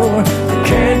your door. I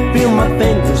can't feel my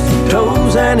fingers and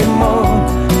toes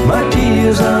anymore.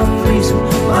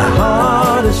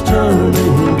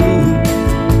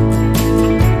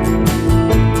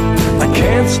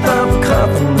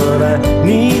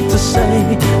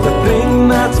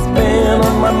 been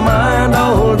on my mind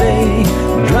all day,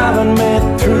 driving me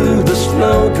through the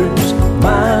snowdrifts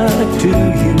back to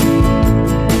you.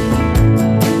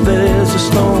 There's a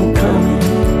storm coming.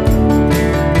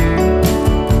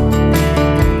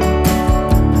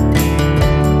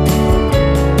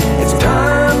 It's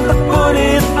time to put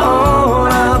it all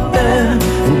out there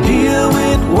and deal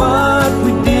with what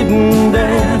we didn't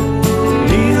dare.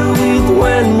 Deal with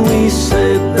when we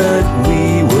said that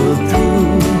we were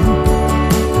through.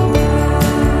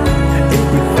 If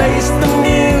we face the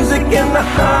music and the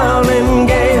howling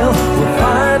gale, we'll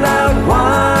find out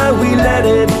why we let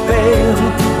it fail.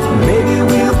 Maybe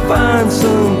we'll find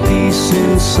some peace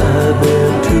inside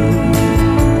there too.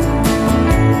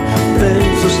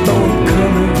 There's a storm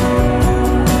coming.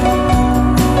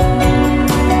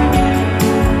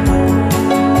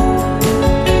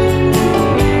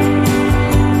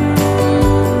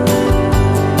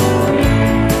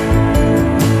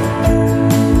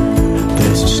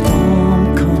 There's a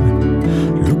storm coming.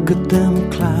 Look at them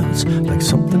clouds, like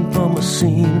something from a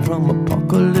scene from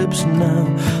Apocalypse Now.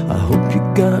 I hope you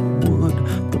got wood,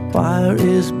 the fire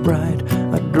is bright.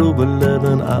 I drove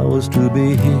 11 hours to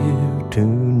be here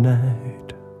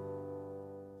tonight.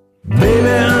 Baby,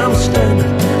 I'm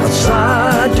standing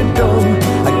outside your door.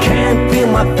 I can't feel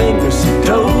my fingers and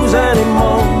toes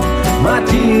anymore. My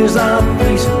tears are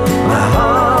freezing, my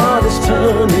heart is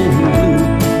turning blue.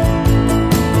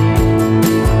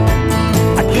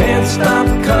 I can't stop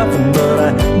coughing, but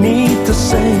I need to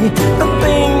say the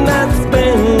thing that's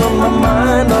been on my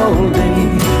mind all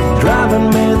day, driving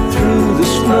me through the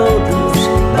snowdrifts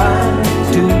back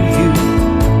to you.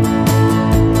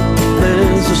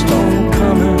 There's a storm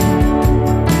coming.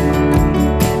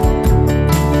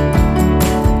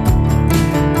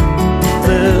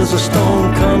 There's a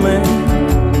storm coming.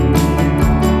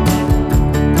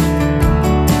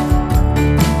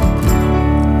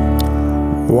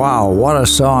 Wow, what a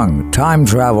song. Time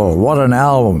Travel, what an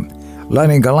album.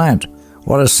 Lenny Gallant,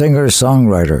 what a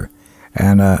singer-songwriter.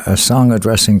 And a song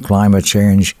addressing climate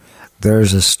change,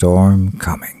 There's a Storm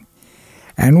Coming.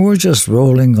 And we're just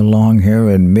rolling along here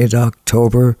in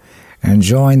mid-October,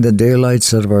 enjoying the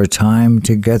daylights of our time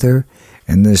together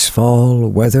in this fall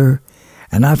weather.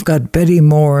 And I've got Betty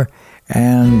Moore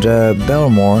and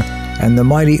Belmore and the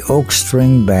Mighty Oak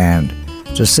String Band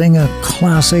to sing a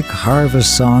classic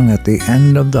harvest song at the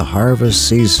end of the harvest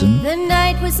season. The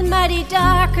night was mighty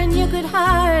dark and you could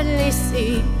hardly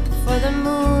see, for the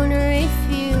moon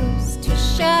refused to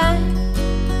shine.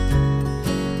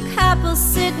 Couple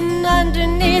sitting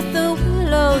underneath the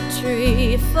willow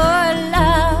tree, for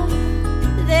love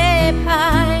they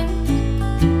pined.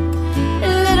 A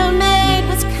little maid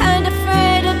was kind of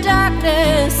afraid of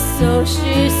darkness, so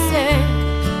she said,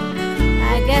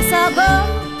 I guess I'll go.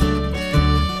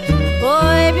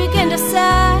 Boy began to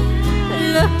sigh,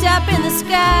 looked up in the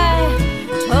sky,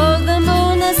 told the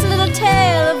moon this little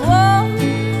tale of woe.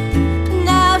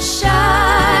 Now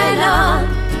shine on,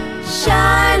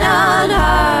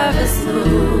 harvest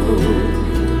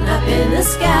moon, up in the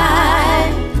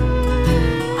sky.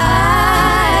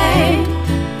 I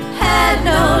had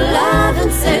no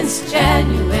loving since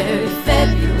January,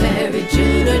 February,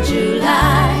 June or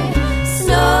July.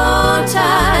 Snow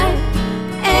time,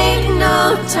 ain't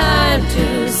no time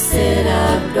to sit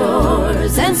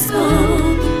outdoors and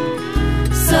spoon.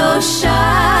 So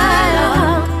shine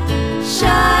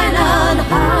on,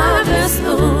 harvest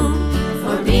moon,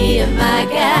 for me and my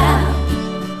gal.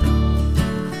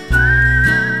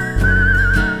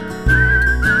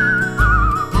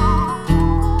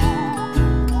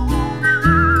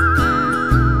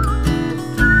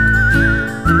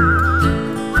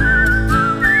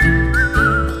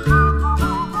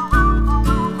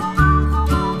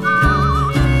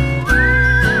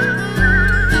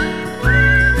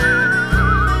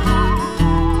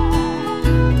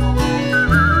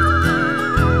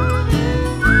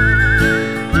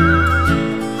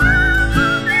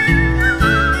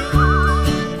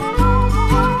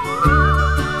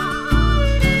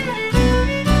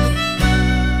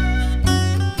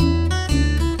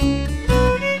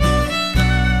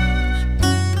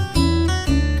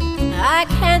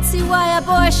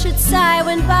 Should sigh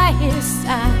when by his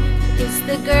side is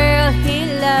the girl he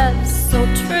loves so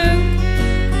true.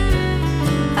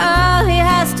 All he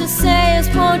has to say is,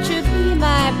 won't you be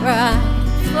my bride,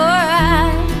 for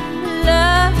I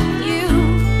love you.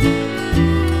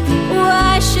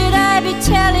 Why should I be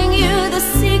telling you the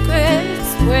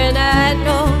secrets when I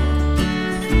know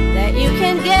that you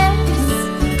can guess?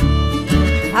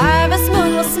 Harvest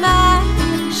moon will smile,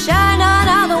 shine on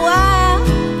all the while,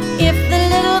 if the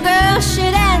little girl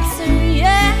should answer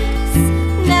yes.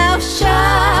 Now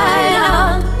shine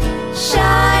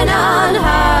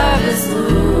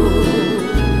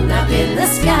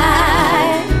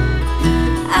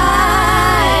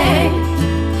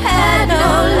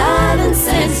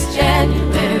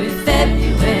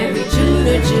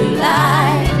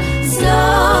light.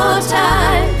 Snow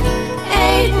time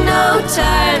ain't no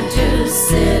time to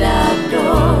sit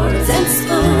outdoors and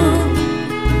spoon.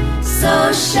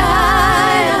 So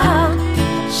shine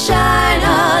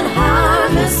on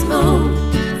harvest moon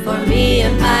for me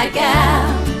and my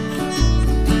gal.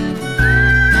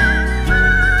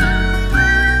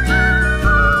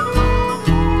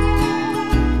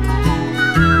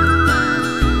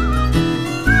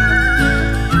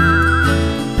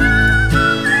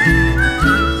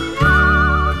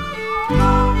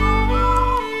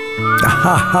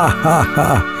 Ha ha ha ha.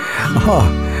 Oh,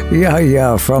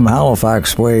 yeah, from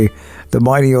Halifax way, the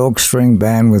Mighty Oak String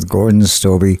Band with Gordon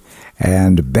Stobie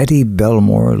and Betty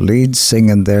Belmore lead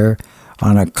singing there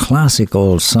on a classic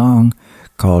old song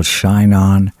called Shine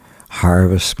On,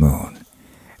 Harvest Moon.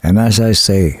 And as I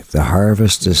say, the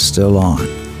harvest is still on.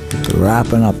 It's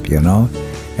wrapping up, you know.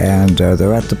 And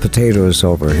they're at the potatoes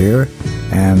over here.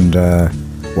 And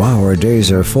wow, our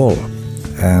days are full.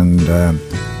 And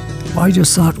I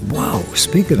just thought, wow,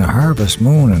 speaking of Harvest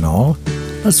Moon and all,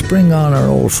 let's bring on our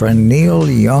old friend Neil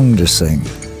Young to sing.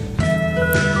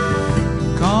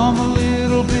 Come a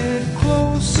little bit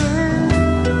closer,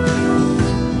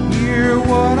 hear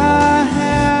what I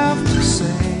have to say.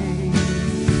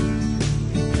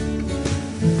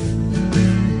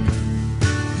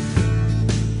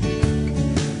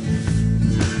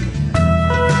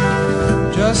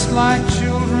 Just like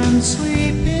children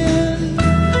sleeping,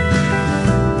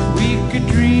 we could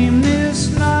dream this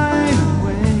night away.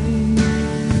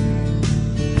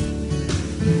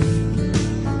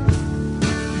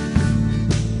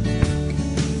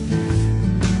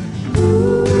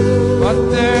 But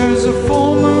there's a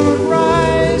full moon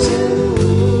rising,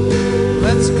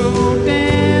 let's go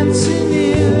dancing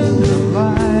in the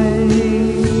light.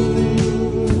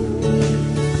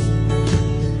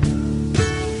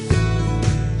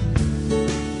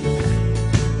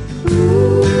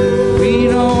 We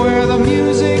know where the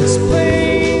music's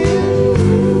playing,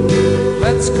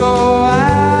 let's go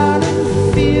out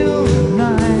and feel the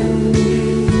night.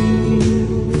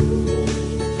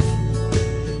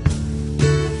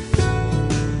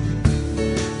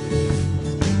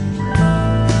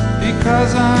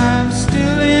 Because I'm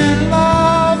still in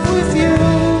love with you,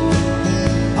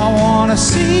 I wanna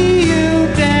see you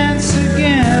dance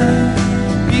again.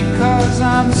 Because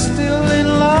I'm still in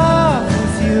love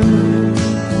with you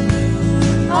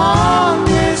on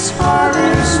this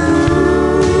harvest moon.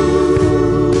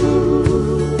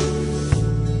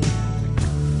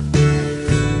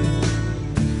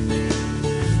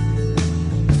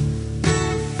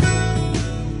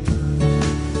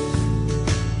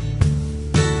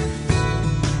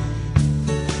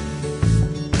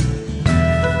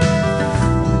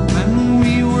 When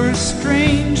we were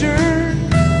strangers,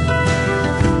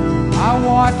 I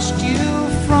watched you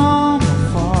from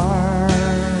afar.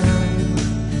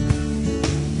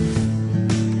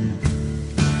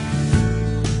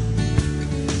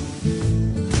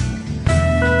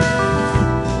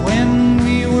 When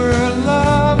we were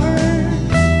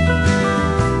lovers,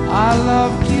 I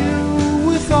loved you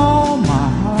with all my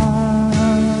heart.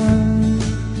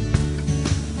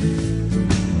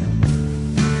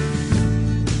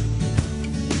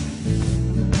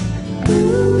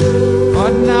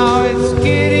 But now it's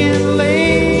getting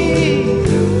late,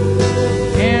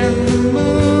 and the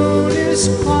moon is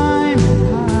climbing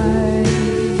high.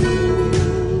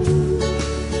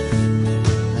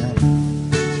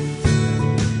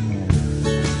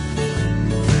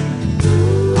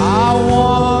 I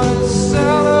want to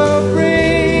celebrate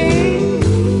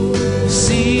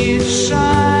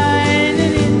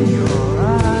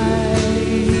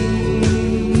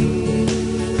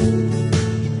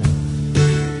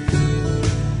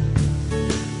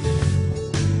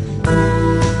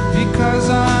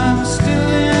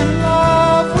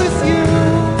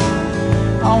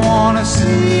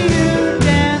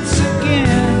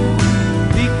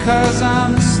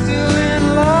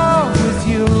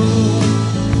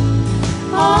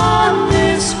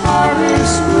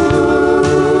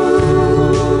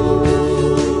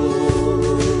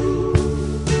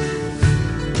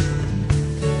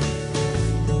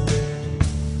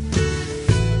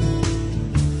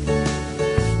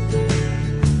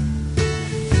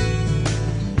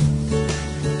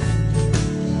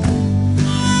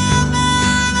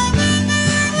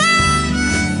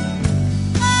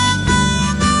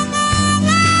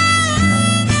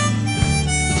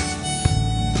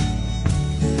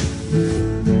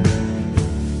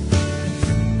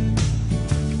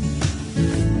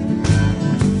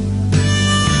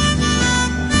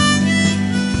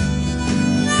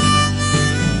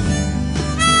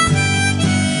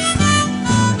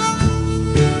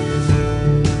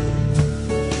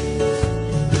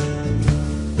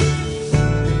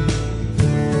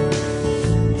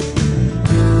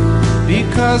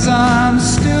because I'm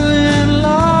still in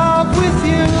love with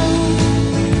you.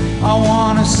 I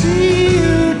wanna see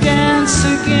you dance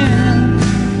again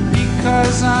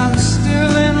because I'm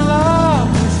still in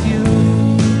love with you.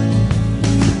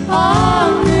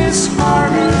 On this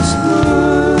harvest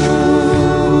moon.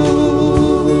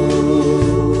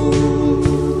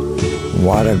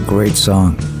 What a great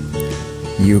song.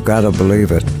 You gotta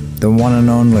believe it. The one and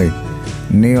only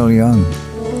Neil Young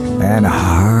and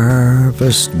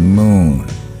Harvest Moon.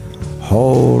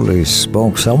 Holy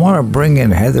smokes. I want to bring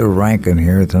in Heather Rankin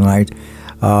here tonight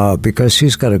because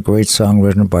she's got a great song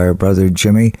written by her brother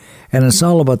Jimmy, and it's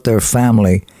all about their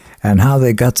family and how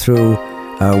they got through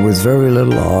with very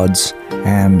little odds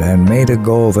and made a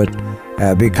go of it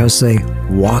because they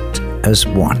walked as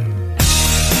one.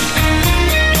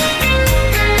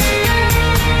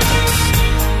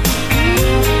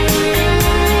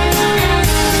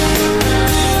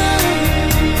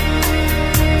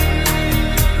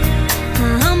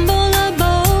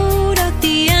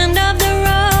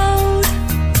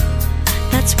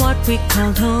 We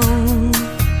called home.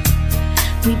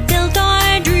 We built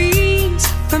our dreams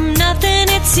from nothing,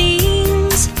 it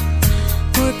seems,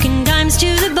 working dimes to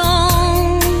the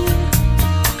bone.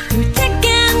 Through thick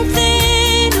and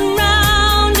thin,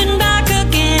 around and back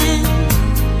again,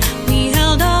 we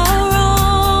held our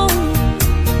own,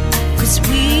 'cause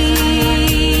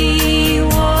we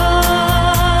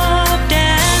walked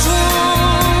as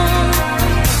one.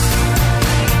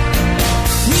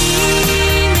 We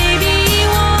may be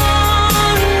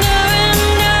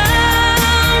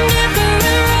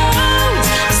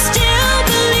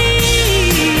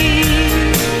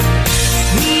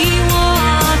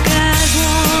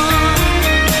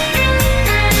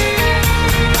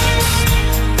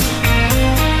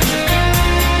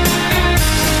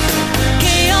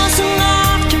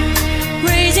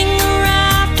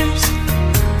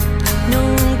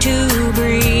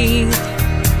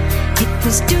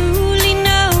duly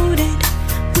noted,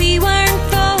 we weren't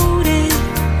voted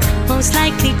most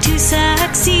likely to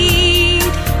succeed,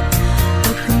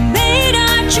 but we made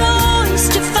our choice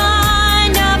to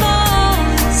find our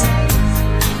voice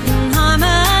in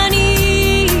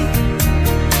harmony,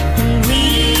 and we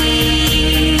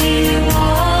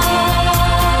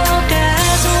walked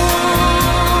as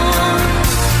one.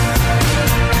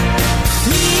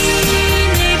 We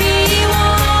may be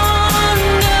wandering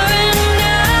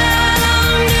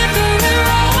down different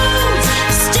roads,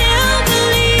 still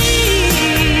believe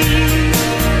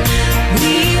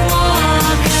we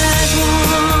walk as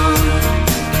one.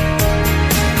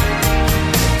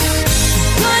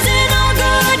 Wasn't all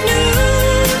good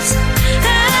news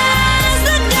as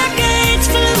the decades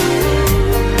flew.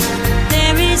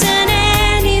 There isn't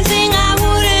anything I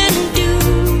wouldn't do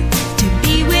to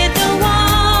be with the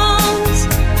ones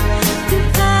who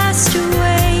passed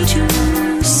away too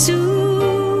soon.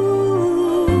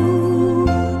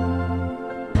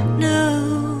 No,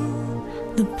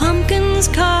 the pumpkin's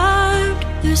carved,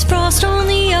 there's frost on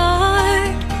the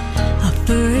yard, our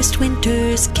first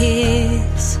winter's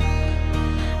kiss.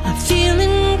 I feel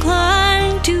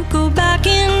inclined to go back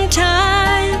in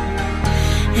time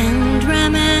and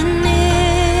reminisce.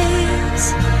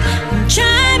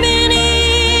 Chiming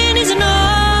in is an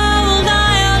old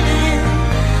violin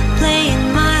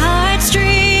playing my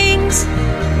heartstrings,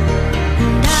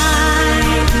 and I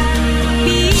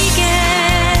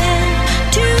began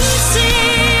to sing.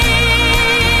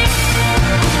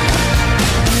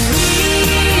 We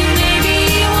may be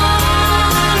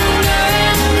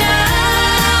wandering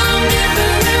down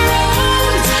different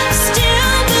roads,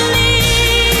 still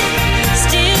believe.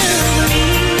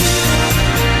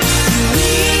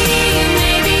 We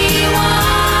may be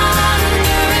wandering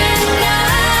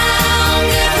down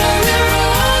different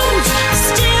roads,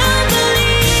 still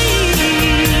believe.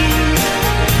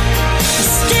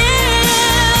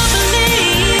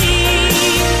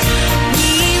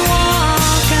 We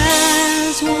walk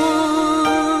as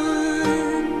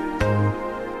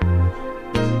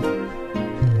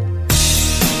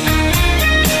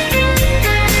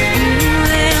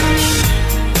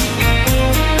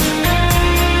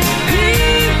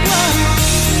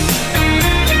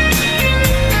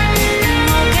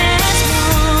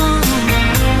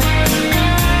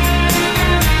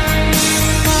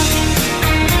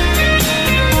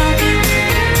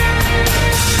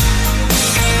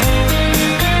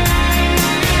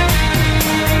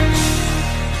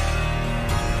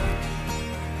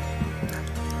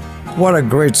What a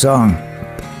great song.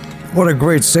 What a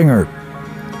great singer.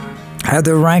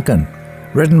 Heather Rankin,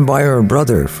 written by her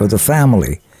brother for the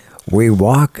family. We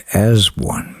walk as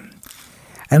one.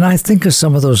 And I think of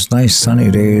some of those nice sunny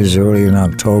days early in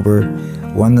October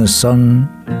when the sun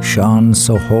shone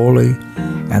so holy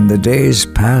and the days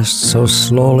passed so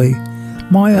slowly.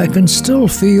 My, I can still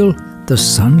feel the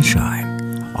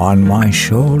sunshine on my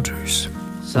shoulders.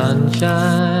 Sunshine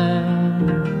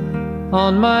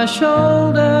on my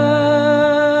shoulders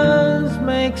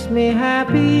makes me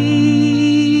happy.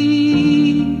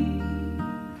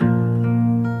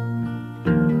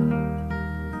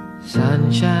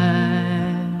 Sunshine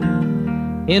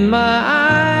in my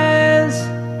eyes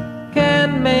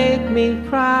can make me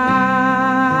cry.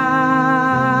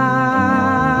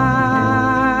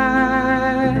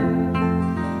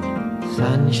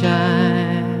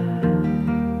 Sunshine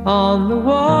on the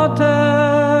water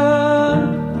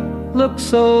looks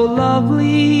so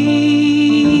lovely.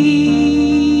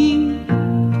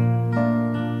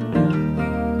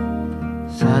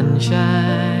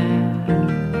 Sunshine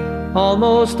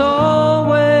almost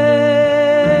always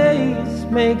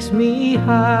makes me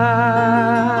high.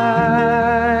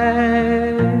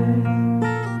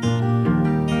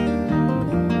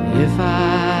 If I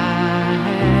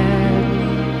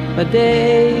had a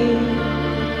day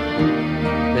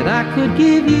that I could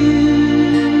give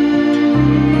you,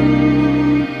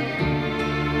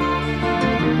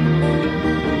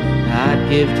 I'd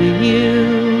give to you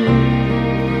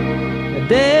a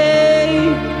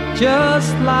day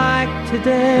just like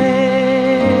today.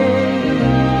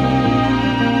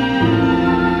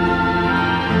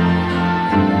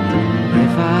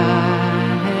 If I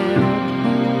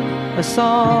had a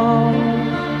song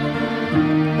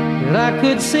that I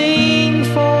could sing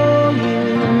for you,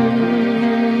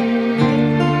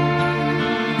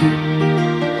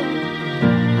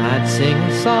 I'd sing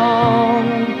a song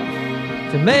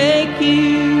to make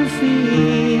you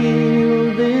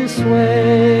feel this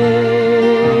way.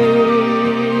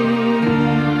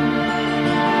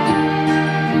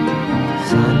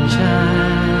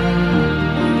 Sunshine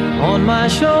on my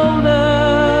shoulders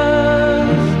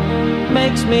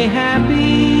makes me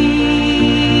happy.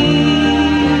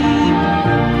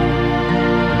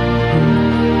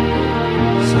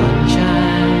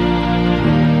 Sunshine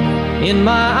in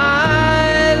my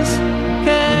eyes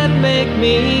can make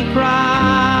me cry.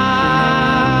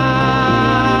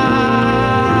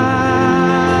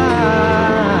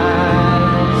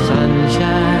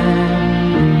 Sunshine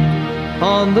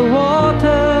on the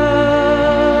water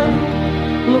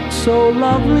looks so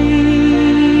lovely.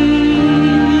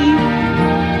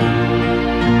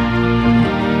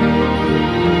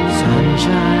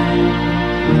 Sunshine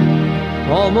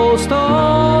almost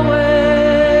always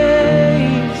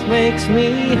makes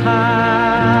me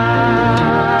high.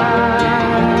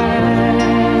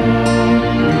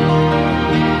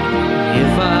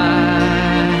 If I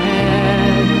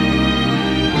had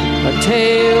a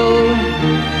tale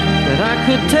that I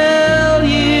could tell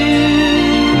you,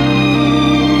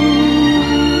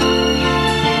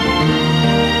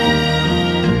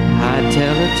 I'd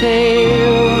tell a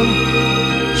tale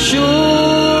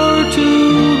sure to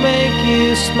make you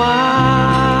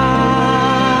smile.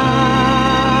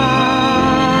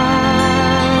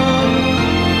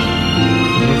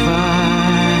 If I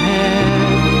had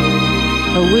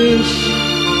a wish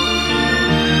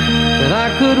that I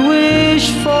could wish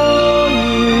for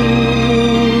you,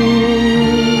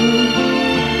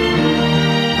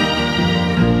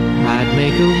 I'd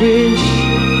make a wish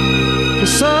for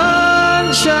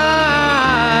sunshine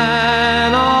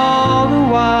all the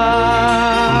while.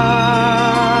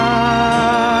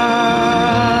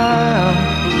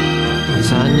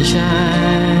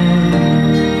 Sunshine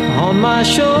on my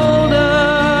shoulders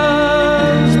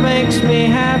makes me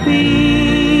happy.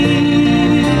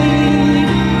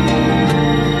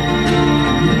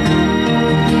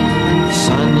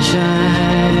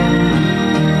 Sunshine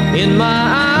in my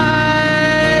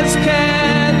eyes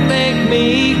can make me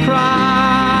cry.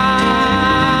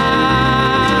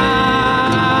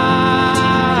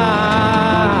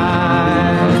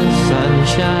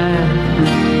 Sunshine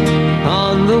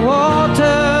on the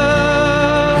water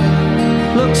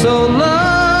looks so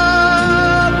lovely.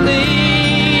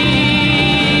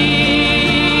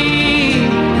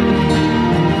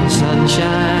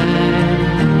 Sunshine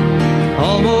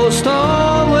almost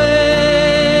always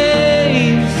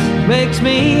makes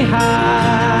me high.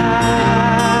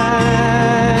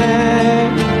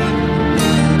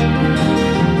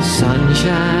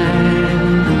 Sunshine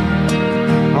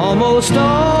almost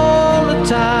all the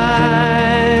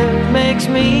time makes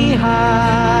me high.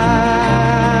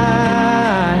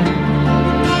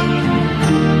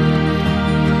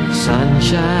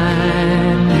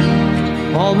 Sunshine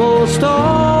almost always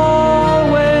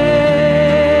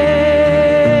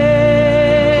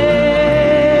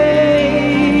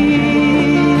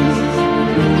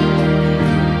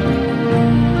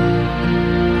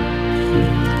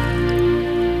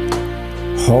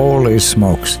Holy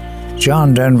smokes.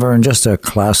 John Denver, and just a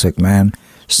classic, man.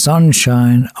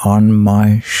 Sunshine on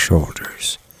My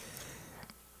Shoulders.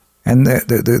 And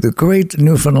the great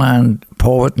Newfoundland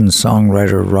poet and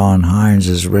songwriter Ron Hines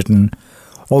has written,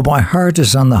 "Oh, my heart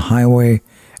is on the highway,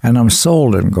 and I'm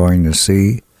sold and going to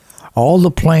see. All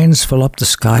the planes fill up the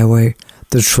skyway,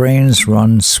 the trains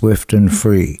run swift and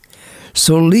free.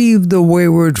 So leave the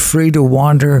wayward free to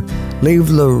wander, leave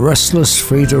the restless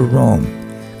free to roam,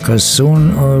 'cause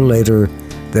soon or later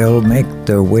they'll make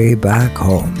their way back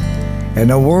home.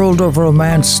 In a world of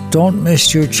romance, don't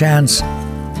miss your chance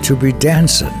to be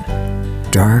dancing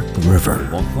Dark River."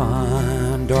 Won't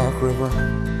find Dark River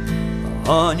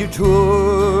on your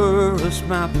tourist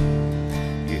map.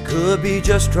 You could be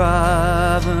just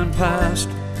driving past,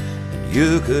 and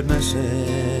you could miss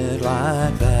it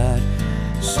like that.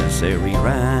 Since they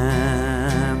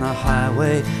reran the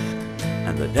highway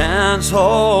and the dance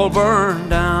hall burned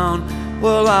down,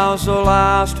 well, I was the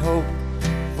last hope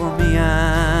for me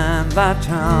and that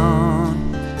town.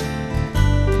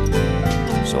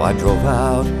 So I drove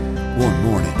out one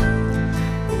morning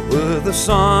with the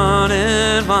sun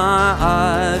in my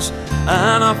eyes,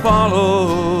 and I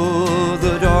followed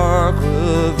the dark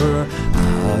river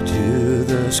out to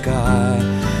the sky,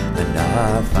 and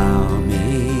I found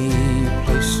me a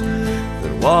place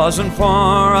that wasn't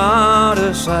far out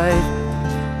of sight,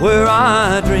 where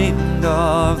I dreamed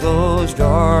of those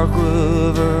dark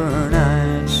river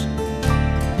nights,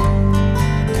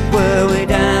 where we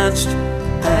danced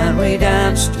and we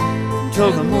danced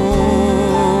till the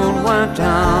moon went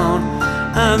down,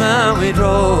 and then we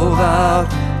drove out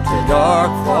to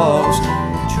Dark Falls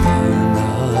and turned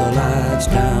the lights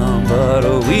down. But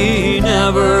we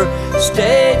never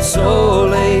stayed so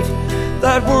late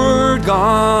that word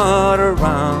got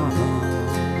around.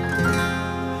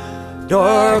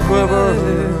 Dark River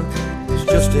is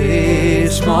just a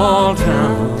small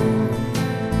town,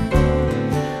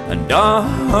 and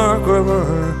Dark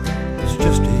River is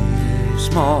just a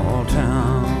small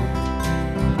town.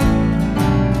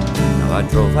 Now I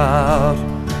drove out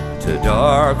to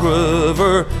Dark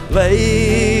River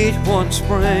late one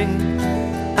spring,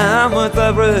 and with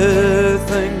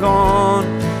everything gone,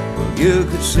 well, you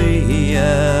could see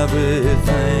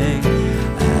everything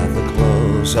at the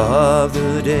close of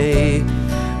the day.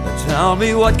 Tell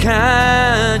me, what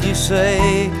can you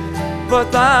say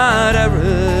but that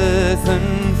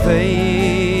everything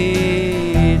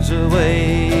fades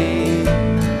away?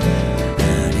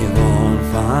 And you won't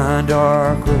find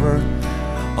Dark River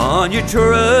on your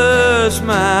tourist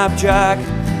map, Jack.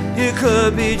 You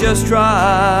could be just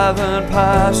driving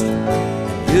past,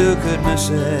 you could miss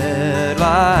it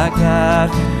like that.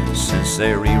 Since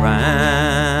they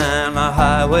reran the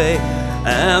highway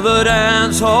and the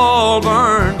dance hall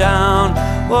burned down,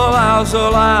 well, I was the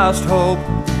last hope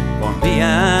for me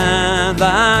and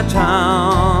that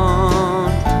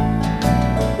town,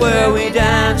 where we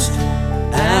danced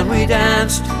and we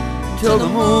danced till the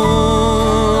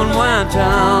moon went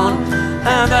down,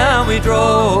 and then we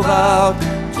drove out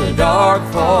to Dark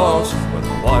Falls where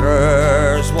the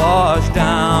waters washed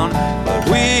down. But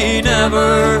we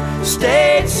never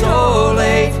stayed so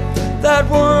late that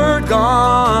word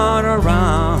got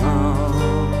around.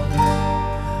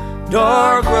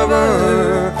 Dark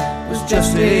River was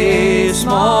just a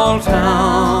small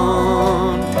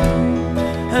town,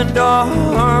 and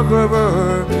Dark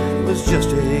River was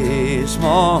just a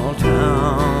small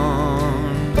town.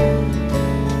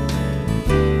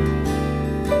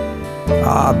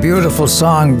 Beautiful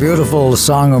song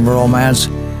of romance.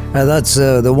 That's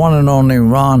the one and only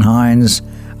Ron Hines,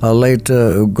 a late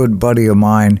good buddy of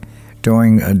mine,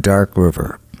 doing Dark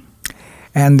River.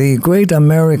 And the great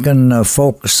American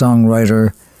folk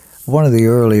songwriter, one of the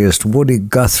earliest, Woody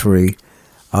Guthrie,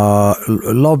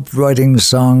 loved writing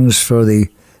songs for the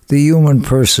human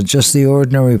person, just the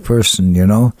ordinary person, you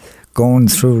know, going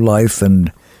through life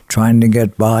and trying to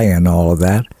get by and all of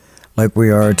that, like we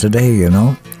are today, you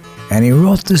know. And he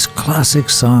wrote this classic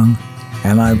song,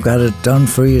 and I've got it done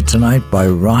for you tonight by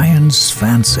Ryan's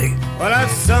Fancy. Well,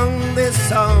 I've sung this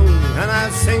song and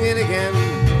I'll sing it again,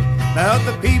 about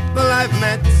the people I've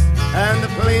met and the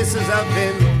places I've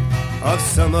been, of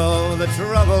some of the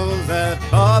troubles that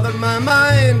bothered my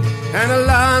mind, and a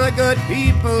lot of good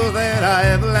people that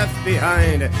I've left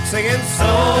behind. Singing,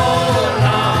 so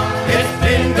long, it's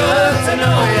been good to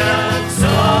know ya.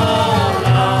 So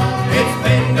long, it's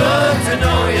been good to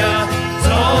know ya.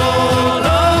 So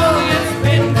long, it's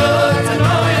been good to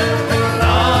know ya. A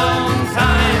long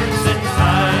time since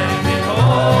I've been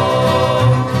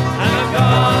home, and I've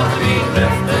got to be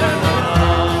drifting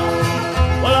along.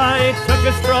 Well, I took a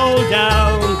stroll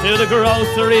down to the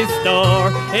grocery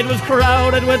store. It was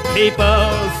crowded with people,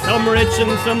 some rich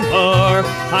and some poor.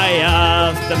 I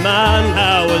asked the man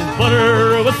how his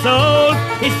butter was sold.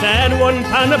 He said 1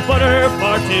 pound of butter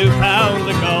for 2 pounds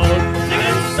of gold.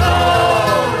 Singing so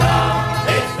long,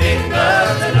 it's been good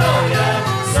to know ya.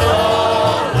 So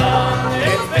long,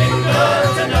 it's been good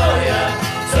to know ya.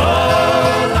 So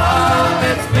long,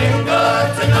 it's been good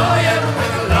to know ya.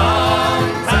 Been a long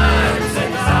time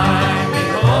since I've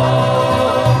been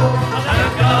home, and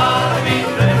I've gotta be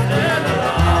drifting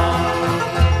along.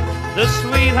 The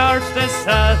sweethearts they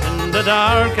sat in the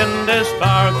dark and they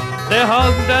sparked. They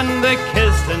hugged and they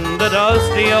kissed in the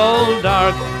dusty old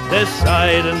dark. They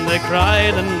sighed and they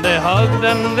cried and they hugged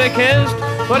and they kissed.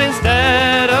 But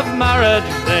instead of marriage,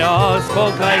 they all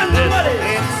spoke like this.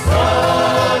 It's so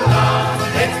long,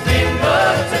 it's been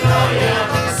good to know ya.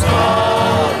 So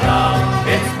long,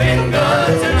 it's been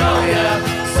good to know ya.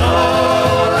 So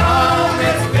long,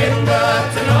 it's been good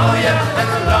to know ya.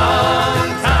 It's a long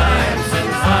time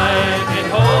since I've been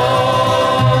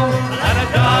home, and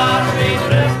I've gotta be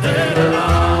drifting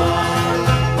along.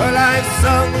 Well, I've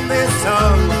sung this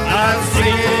song, I'll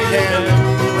sing it again,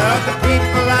 about the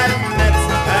people I've met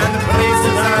and the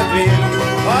places I've been,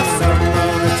 of some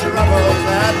of the troubles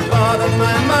that bothered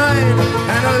my mind,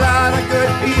 and a lot of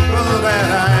good people that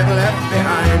I've left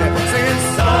behind. Singing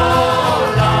so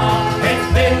long, it's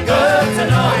been good to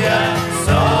know ya.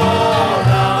 So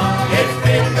long, it's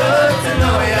been good to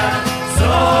know ya.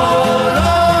 So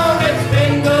long, it's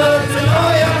been good to know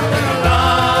ya. Been a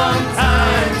long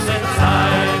time since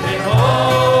I've been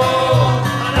home,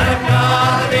 and I've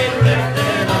gotta be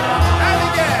drifting along. And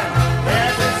again,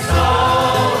 yes, it's so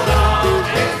long,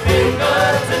 it's been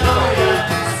good to know ya.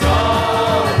 So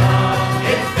long,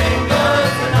 it's been good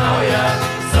to know ya.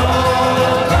 So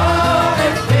long,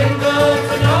 it's been good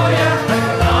to know ya. Been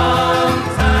a long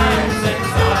time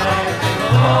since I've been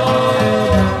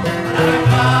home, and I've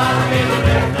gotta be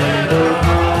drifting along.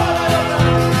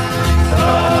 So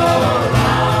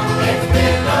long, it's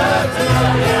been good to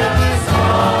know ya. So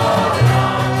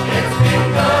long, it's been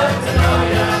good to know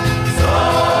ya. So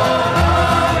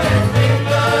long, it's been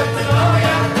good to know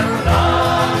ya. Been a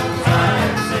long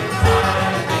time since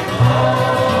I've been home,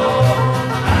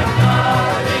 I've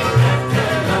gotta be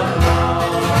drifting along.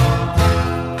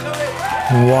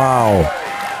 Wow.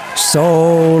 So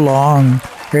long.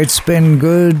 It's been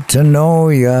good to know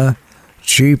ya.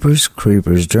 Jeepers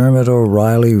Creepers, Dermot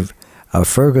O'Reilly,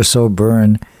 Fergus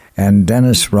O'Byrne, and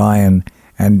Dennis Ryan,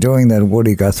 and doing that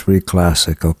Woody Guthrie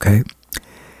classic, okay?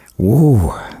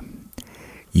 Woo.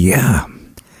 Yeah.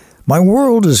 My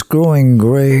world is growing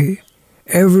gray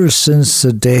ever since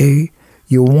the day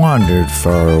you wandered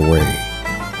far away.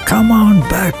 Come on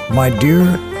back, my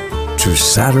dear, to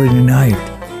Saturday night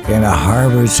in a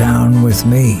harbor town with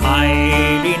me.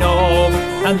 I know,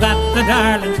 and that the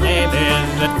darling's name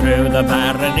is, that through the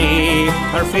barony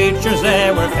her features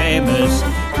they were famous.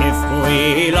 If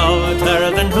we loved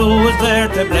her, then who was there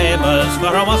to blame us?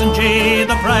 For wasn't she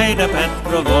the pride of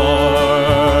Petrovor?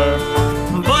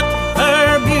 But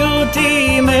her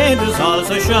beauty made us all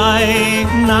so shy,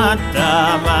 not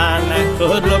a man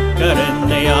could look her in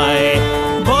the eye.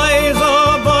 Boys,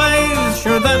 oh boys,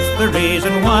 sure that's the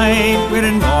reason why we're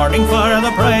in mourning for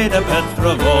the pride of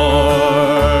Petrovor.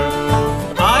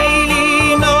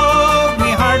 Eileen, oh,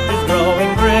 me heart is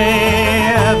growing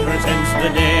grey ever since the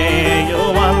day you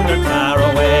wandered far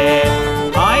away.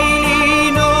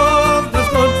 Eileen, oh, there's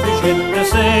good fish in the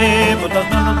sea, but there's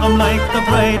none of them like the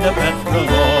pride of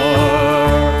Petrovor.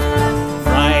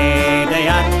 Friday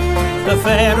at the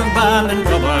fair of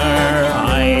Ballindrubber,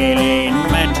 Eileen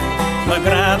met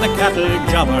McGrath the cattle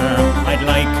jobber. I'd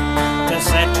like to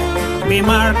set me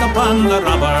mark upon the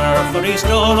robber, for he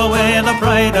stole away the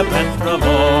pride of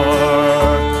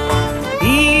Petrovor.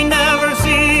 He never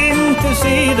seemed to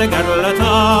see the girl at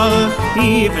all,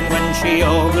 even when she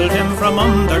ogled him from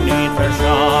underneath her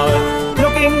shawl.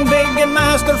 Looking big and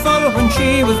masterful when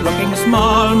she was looking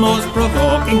small, most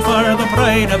provoking for the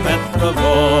pride of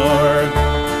Petrovor.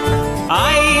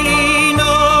 Eileen,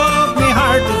 oh, me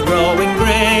heart is growing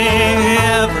grey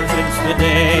ever since the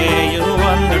day you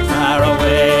wandered far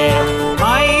away.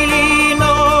 Eileen,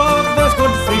 oh, there's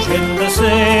good fish in the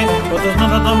sea, but there's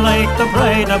none of them like the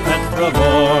pride of Petrovor.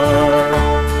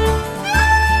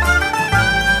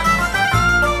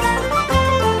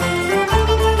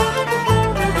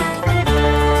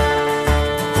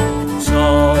 So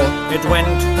it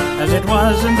went as it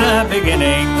was in the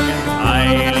beginning.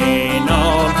 Eileen,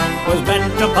 oh, was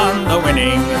bent upon the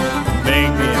winning.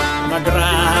 Big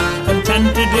McGrath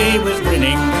contentedly was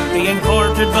grinning, being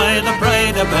courted by the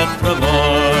pride of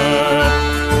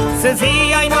Petrovor. Says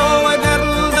he, I know a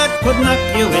girl that knock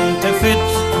you into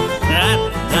fits. At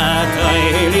that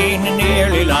Eileen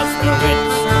nearly lost her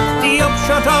wits. The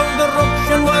upshot of the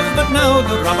ruction was that now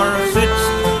the robber sits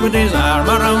with his arm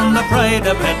around the pride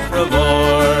of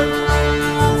Petrovore.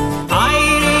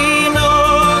 Eileen,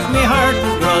 oh, me heart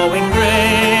is growing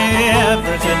grey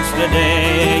ever since the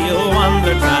day you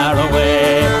wandered far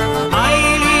away.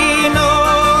 Eileen,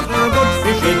 oh, there are good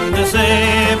fish in the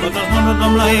sea, but there's none of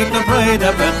them like the pride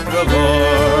of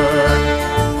Petrovore.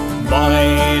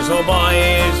 Boys, oh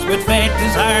boys, with fate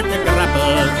is hard to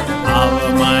grapple.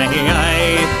 Of my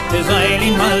eye, 'tis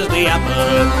Eileen was the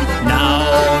apple. Now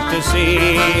to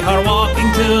see her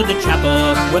walking to the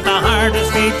chapel with the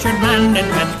hardest featured man in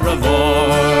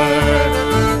Petrovore.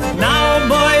 Now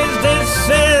boys, this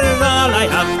is all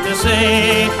I have to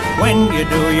say. When you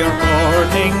do your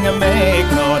courting, make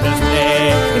no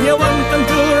display. If you want them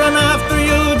to run after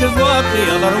you, just walk the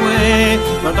other way,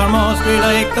 but they're mostly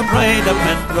like the pride of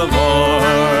Petrovore.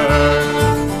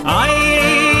 I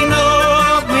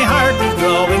know me heart is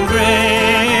growing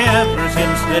grey ever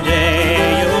since the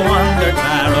day you wandered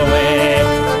far away.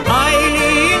 I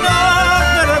know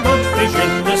there are good fish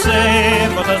in the sea,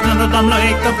 but there's none of them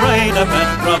like the pride of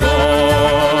Petrovore.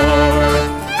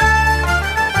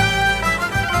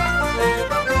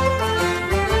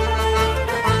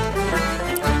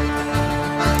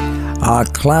 A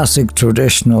classic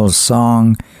traditional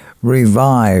song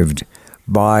revived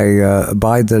by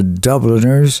the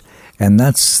Dubliners, and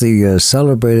that's the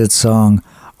celebrated song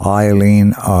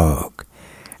Eileen Og.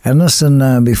 And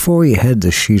listen, before you head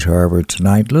to Sheet Harbour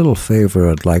tonight, little favour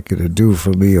I'd like you to do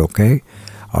for me, okay?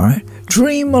 All right?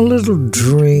 Dream a little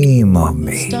dream of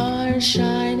me. Stars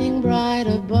shining bright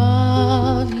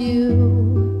above you.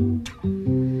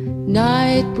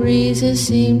 Night breezes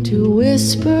seem to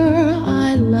whisper,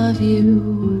 I love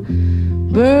you.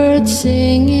 Birds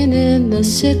singing in the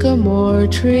sycamore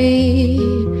tree.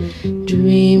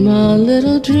 Dream a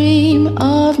little dream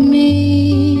of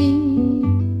me.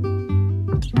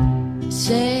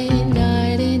 Say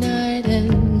nighty-night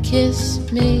and kiss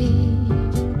me.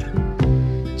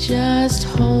 Just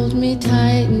hold me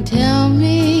tight and tell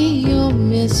me you'll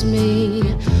miss me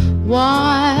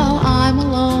while I'm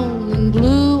alone and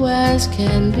blue as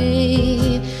can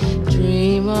be.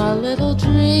 Dream a little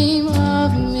dream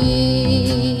of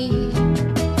me.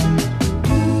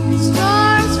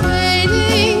 Stars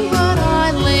fading, but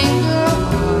I linger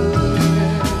on,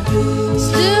 dear.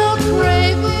 Still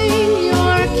craving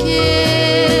your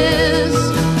kiss.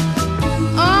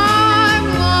 I'm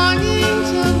longing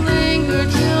to linger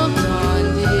till dawn,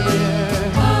 dear.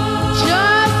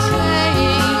 Just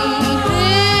saying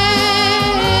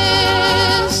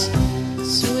this.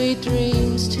 Sweet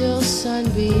dreams till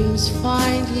sunbeams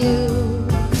find you.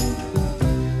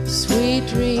 Sweet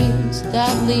dreams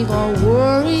that leave all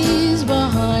worries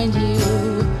behind you.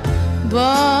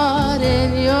 But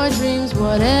in your dreams,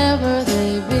 whatever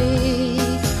they be,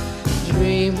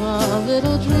 dream a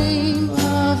little dream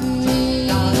of me.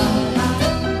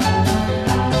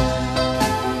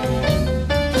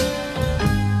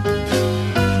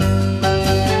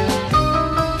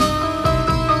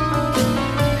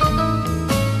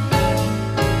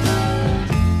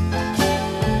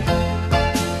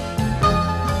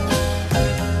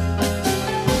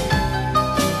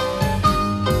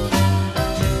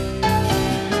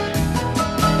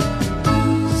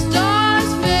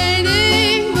 Stars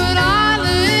fading, but I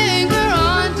linger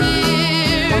on,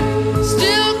 dear.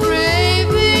 Still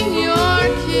craving your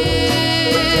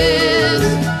kiss.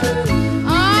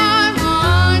 I'm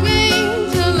longing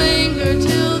to linger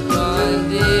till dawn,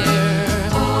 dear.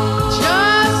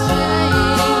 Just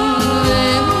saying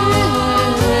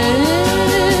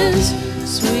this.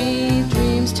 Sweet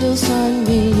dreams till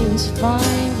sunbeams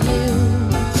find you.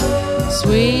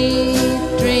 Sweet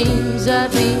dreams that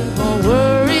leave all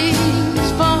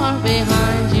worries far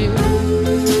behind you.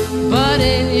 But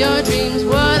in your dreams,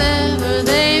 whatever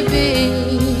they be,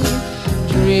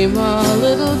 dream a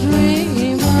little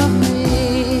dream of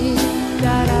me.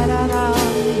 Da da da da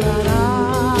da da da.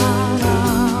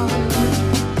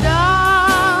 Da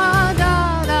da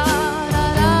da da da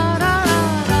da da.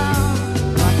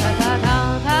 Da da da da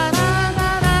da da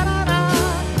da da.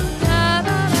 Da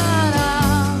da da da.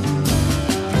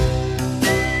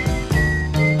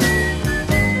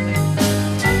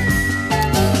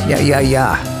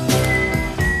 Yeah.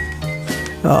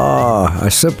 Oh,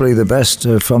 simply the best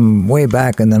from way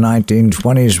back in the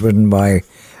 1920s, written by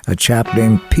a chap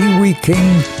named Pee Wee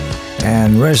King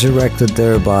and resurrected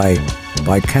there by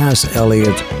Cass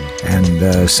Elliot,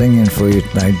 and singing for you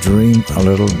tonight, Dream a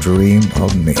Little Dream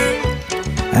of Me.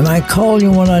 And I call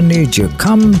you when I need you.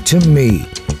 Come to me.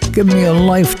 Give me a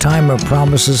lifetime of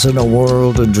promises and a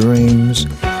world of dreams.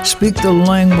 Speak the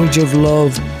language of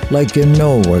love like you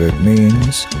know what it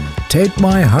means. Take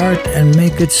my heart and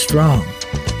make it strong.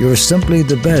 You're simply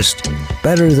the best,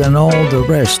 better than all the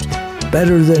rest,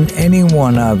 better than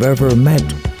anyone I've ever met.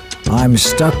 I'm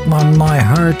stuck on my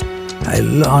heart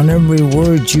on every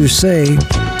word you say.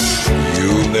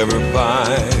 You'll never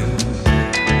find,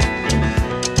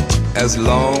 as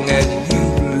long as you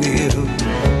live,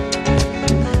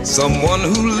 someone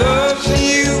who loves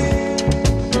you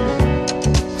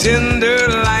tender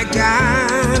like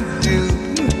I do.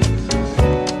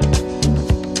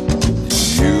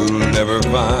 You'll never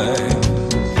find,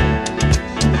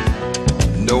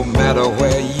 no matter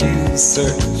where you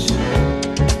search,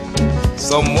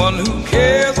 someone who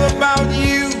cares about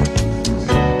you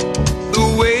the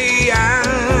way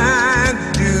I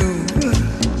do.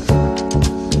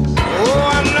 Oh,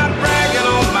 I'm not bragging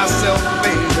on myself,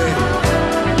 baby,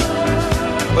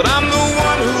 but I'm the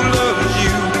one who loves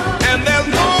you, and there's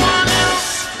no one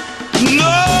else,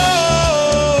 no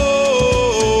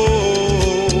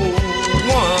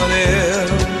one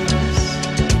else.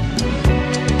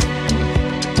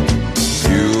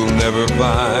 You'll never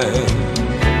find,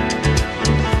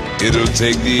 it'll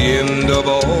take the end of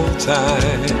all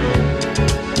time,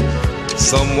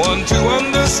 someone to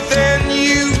understand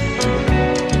you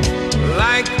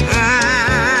like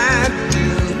I do.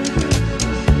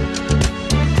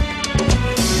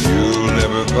 You'll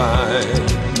never find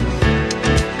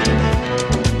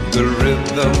the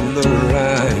rhythm, the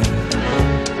rhyme,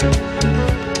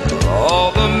 all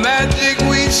the magic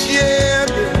we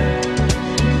shared,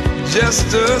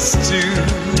 just us two.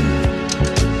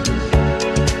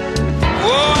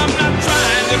 Oh, I'm not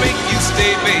trying to make you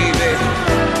stay, baby,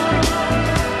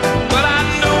 but I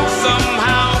know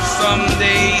somehow,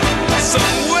 someday,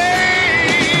 some way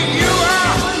you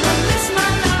are.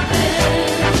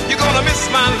 You're gonna miss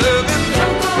my loving.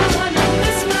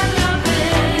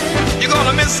 You're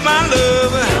gonna miss my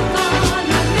loving.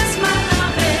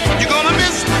 You're gonna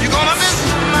miss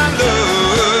my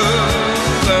love.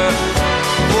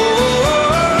 Oh,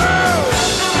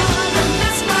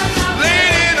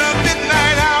 late in the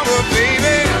midnight hour,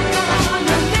 baby,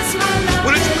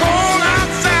 when it's cold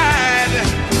outside,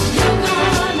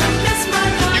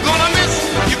 you're gonna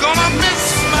miss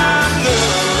my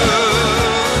love.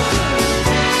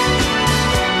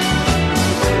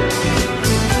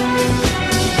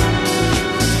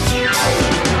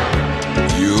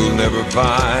 You'll never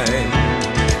find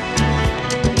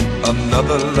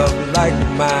another love like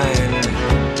mine,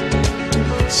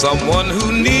 someone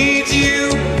who needs you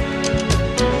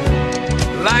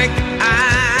like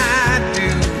I do.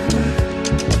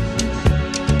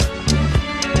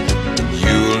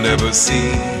 You'll never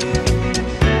see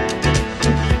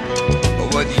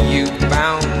what you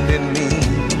found in me.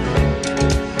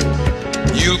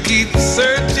 You'll keep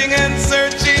searching and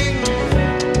searching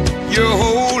your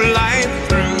whole life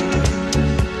through.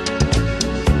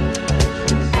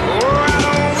 Oh, I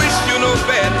don't wish you no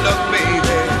bad luck,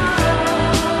 baby,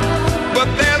 but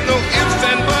there's no ifs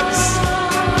and buts,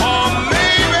 or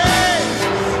maybe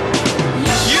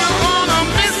you're gonna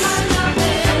miss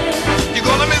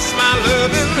my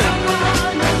loving.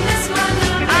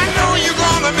 I know you're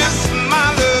gonna miss my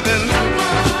loving.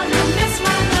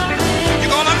 You're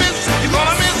gonna miss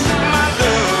my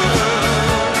love.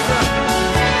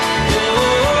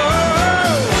 Oh,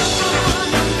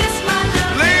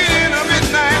 late in the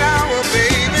midnight hour,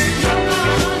 baby,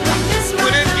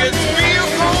 when it gets real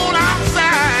cold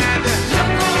outside,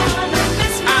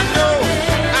 I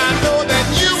know that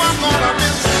you are gonna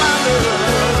miss my love.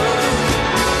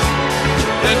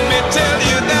 Let me tell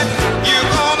you that you're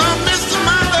gonna miss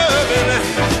my loving.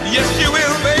 Yes, you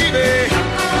will, baby.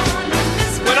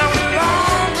 When I'm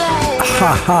long gone.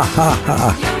 Ha ha ha ha.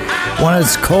 When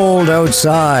it's cold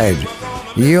outside,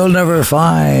 you'll never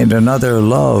find another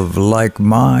love like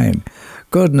mine.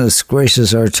 Goodness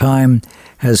gracious, our time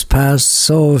has passed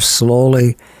so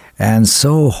slowly and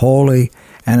so wholly,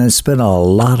 and it's been a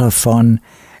lot of fun.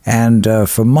 And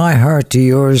from my heart to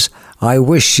yours, I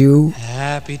wish you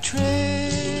Happy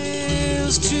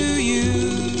trails to you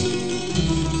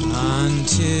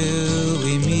until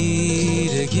we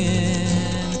meet again.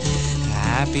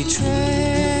 Happy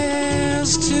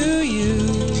trails to you.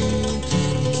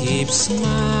 Keep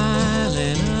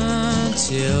smiling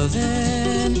until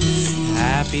then.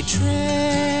 Happy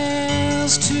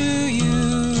trails to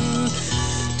you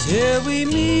till we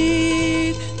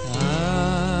meet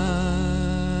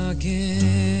again.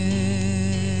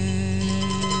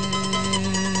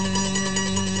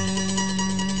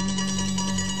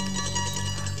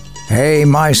 Hey,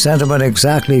 my sentiment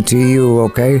exactly to you,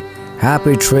 okay?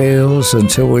 Happy trails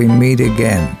until we meet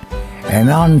again. And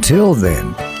until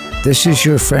then, this is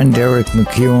your friend Eric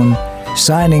MacEwen,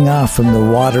 signing off from the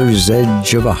water's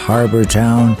edge of a harbor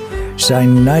town,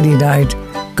 saying nighty-night,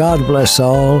 God bless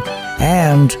all,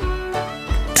 and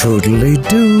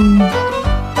toodly-doo.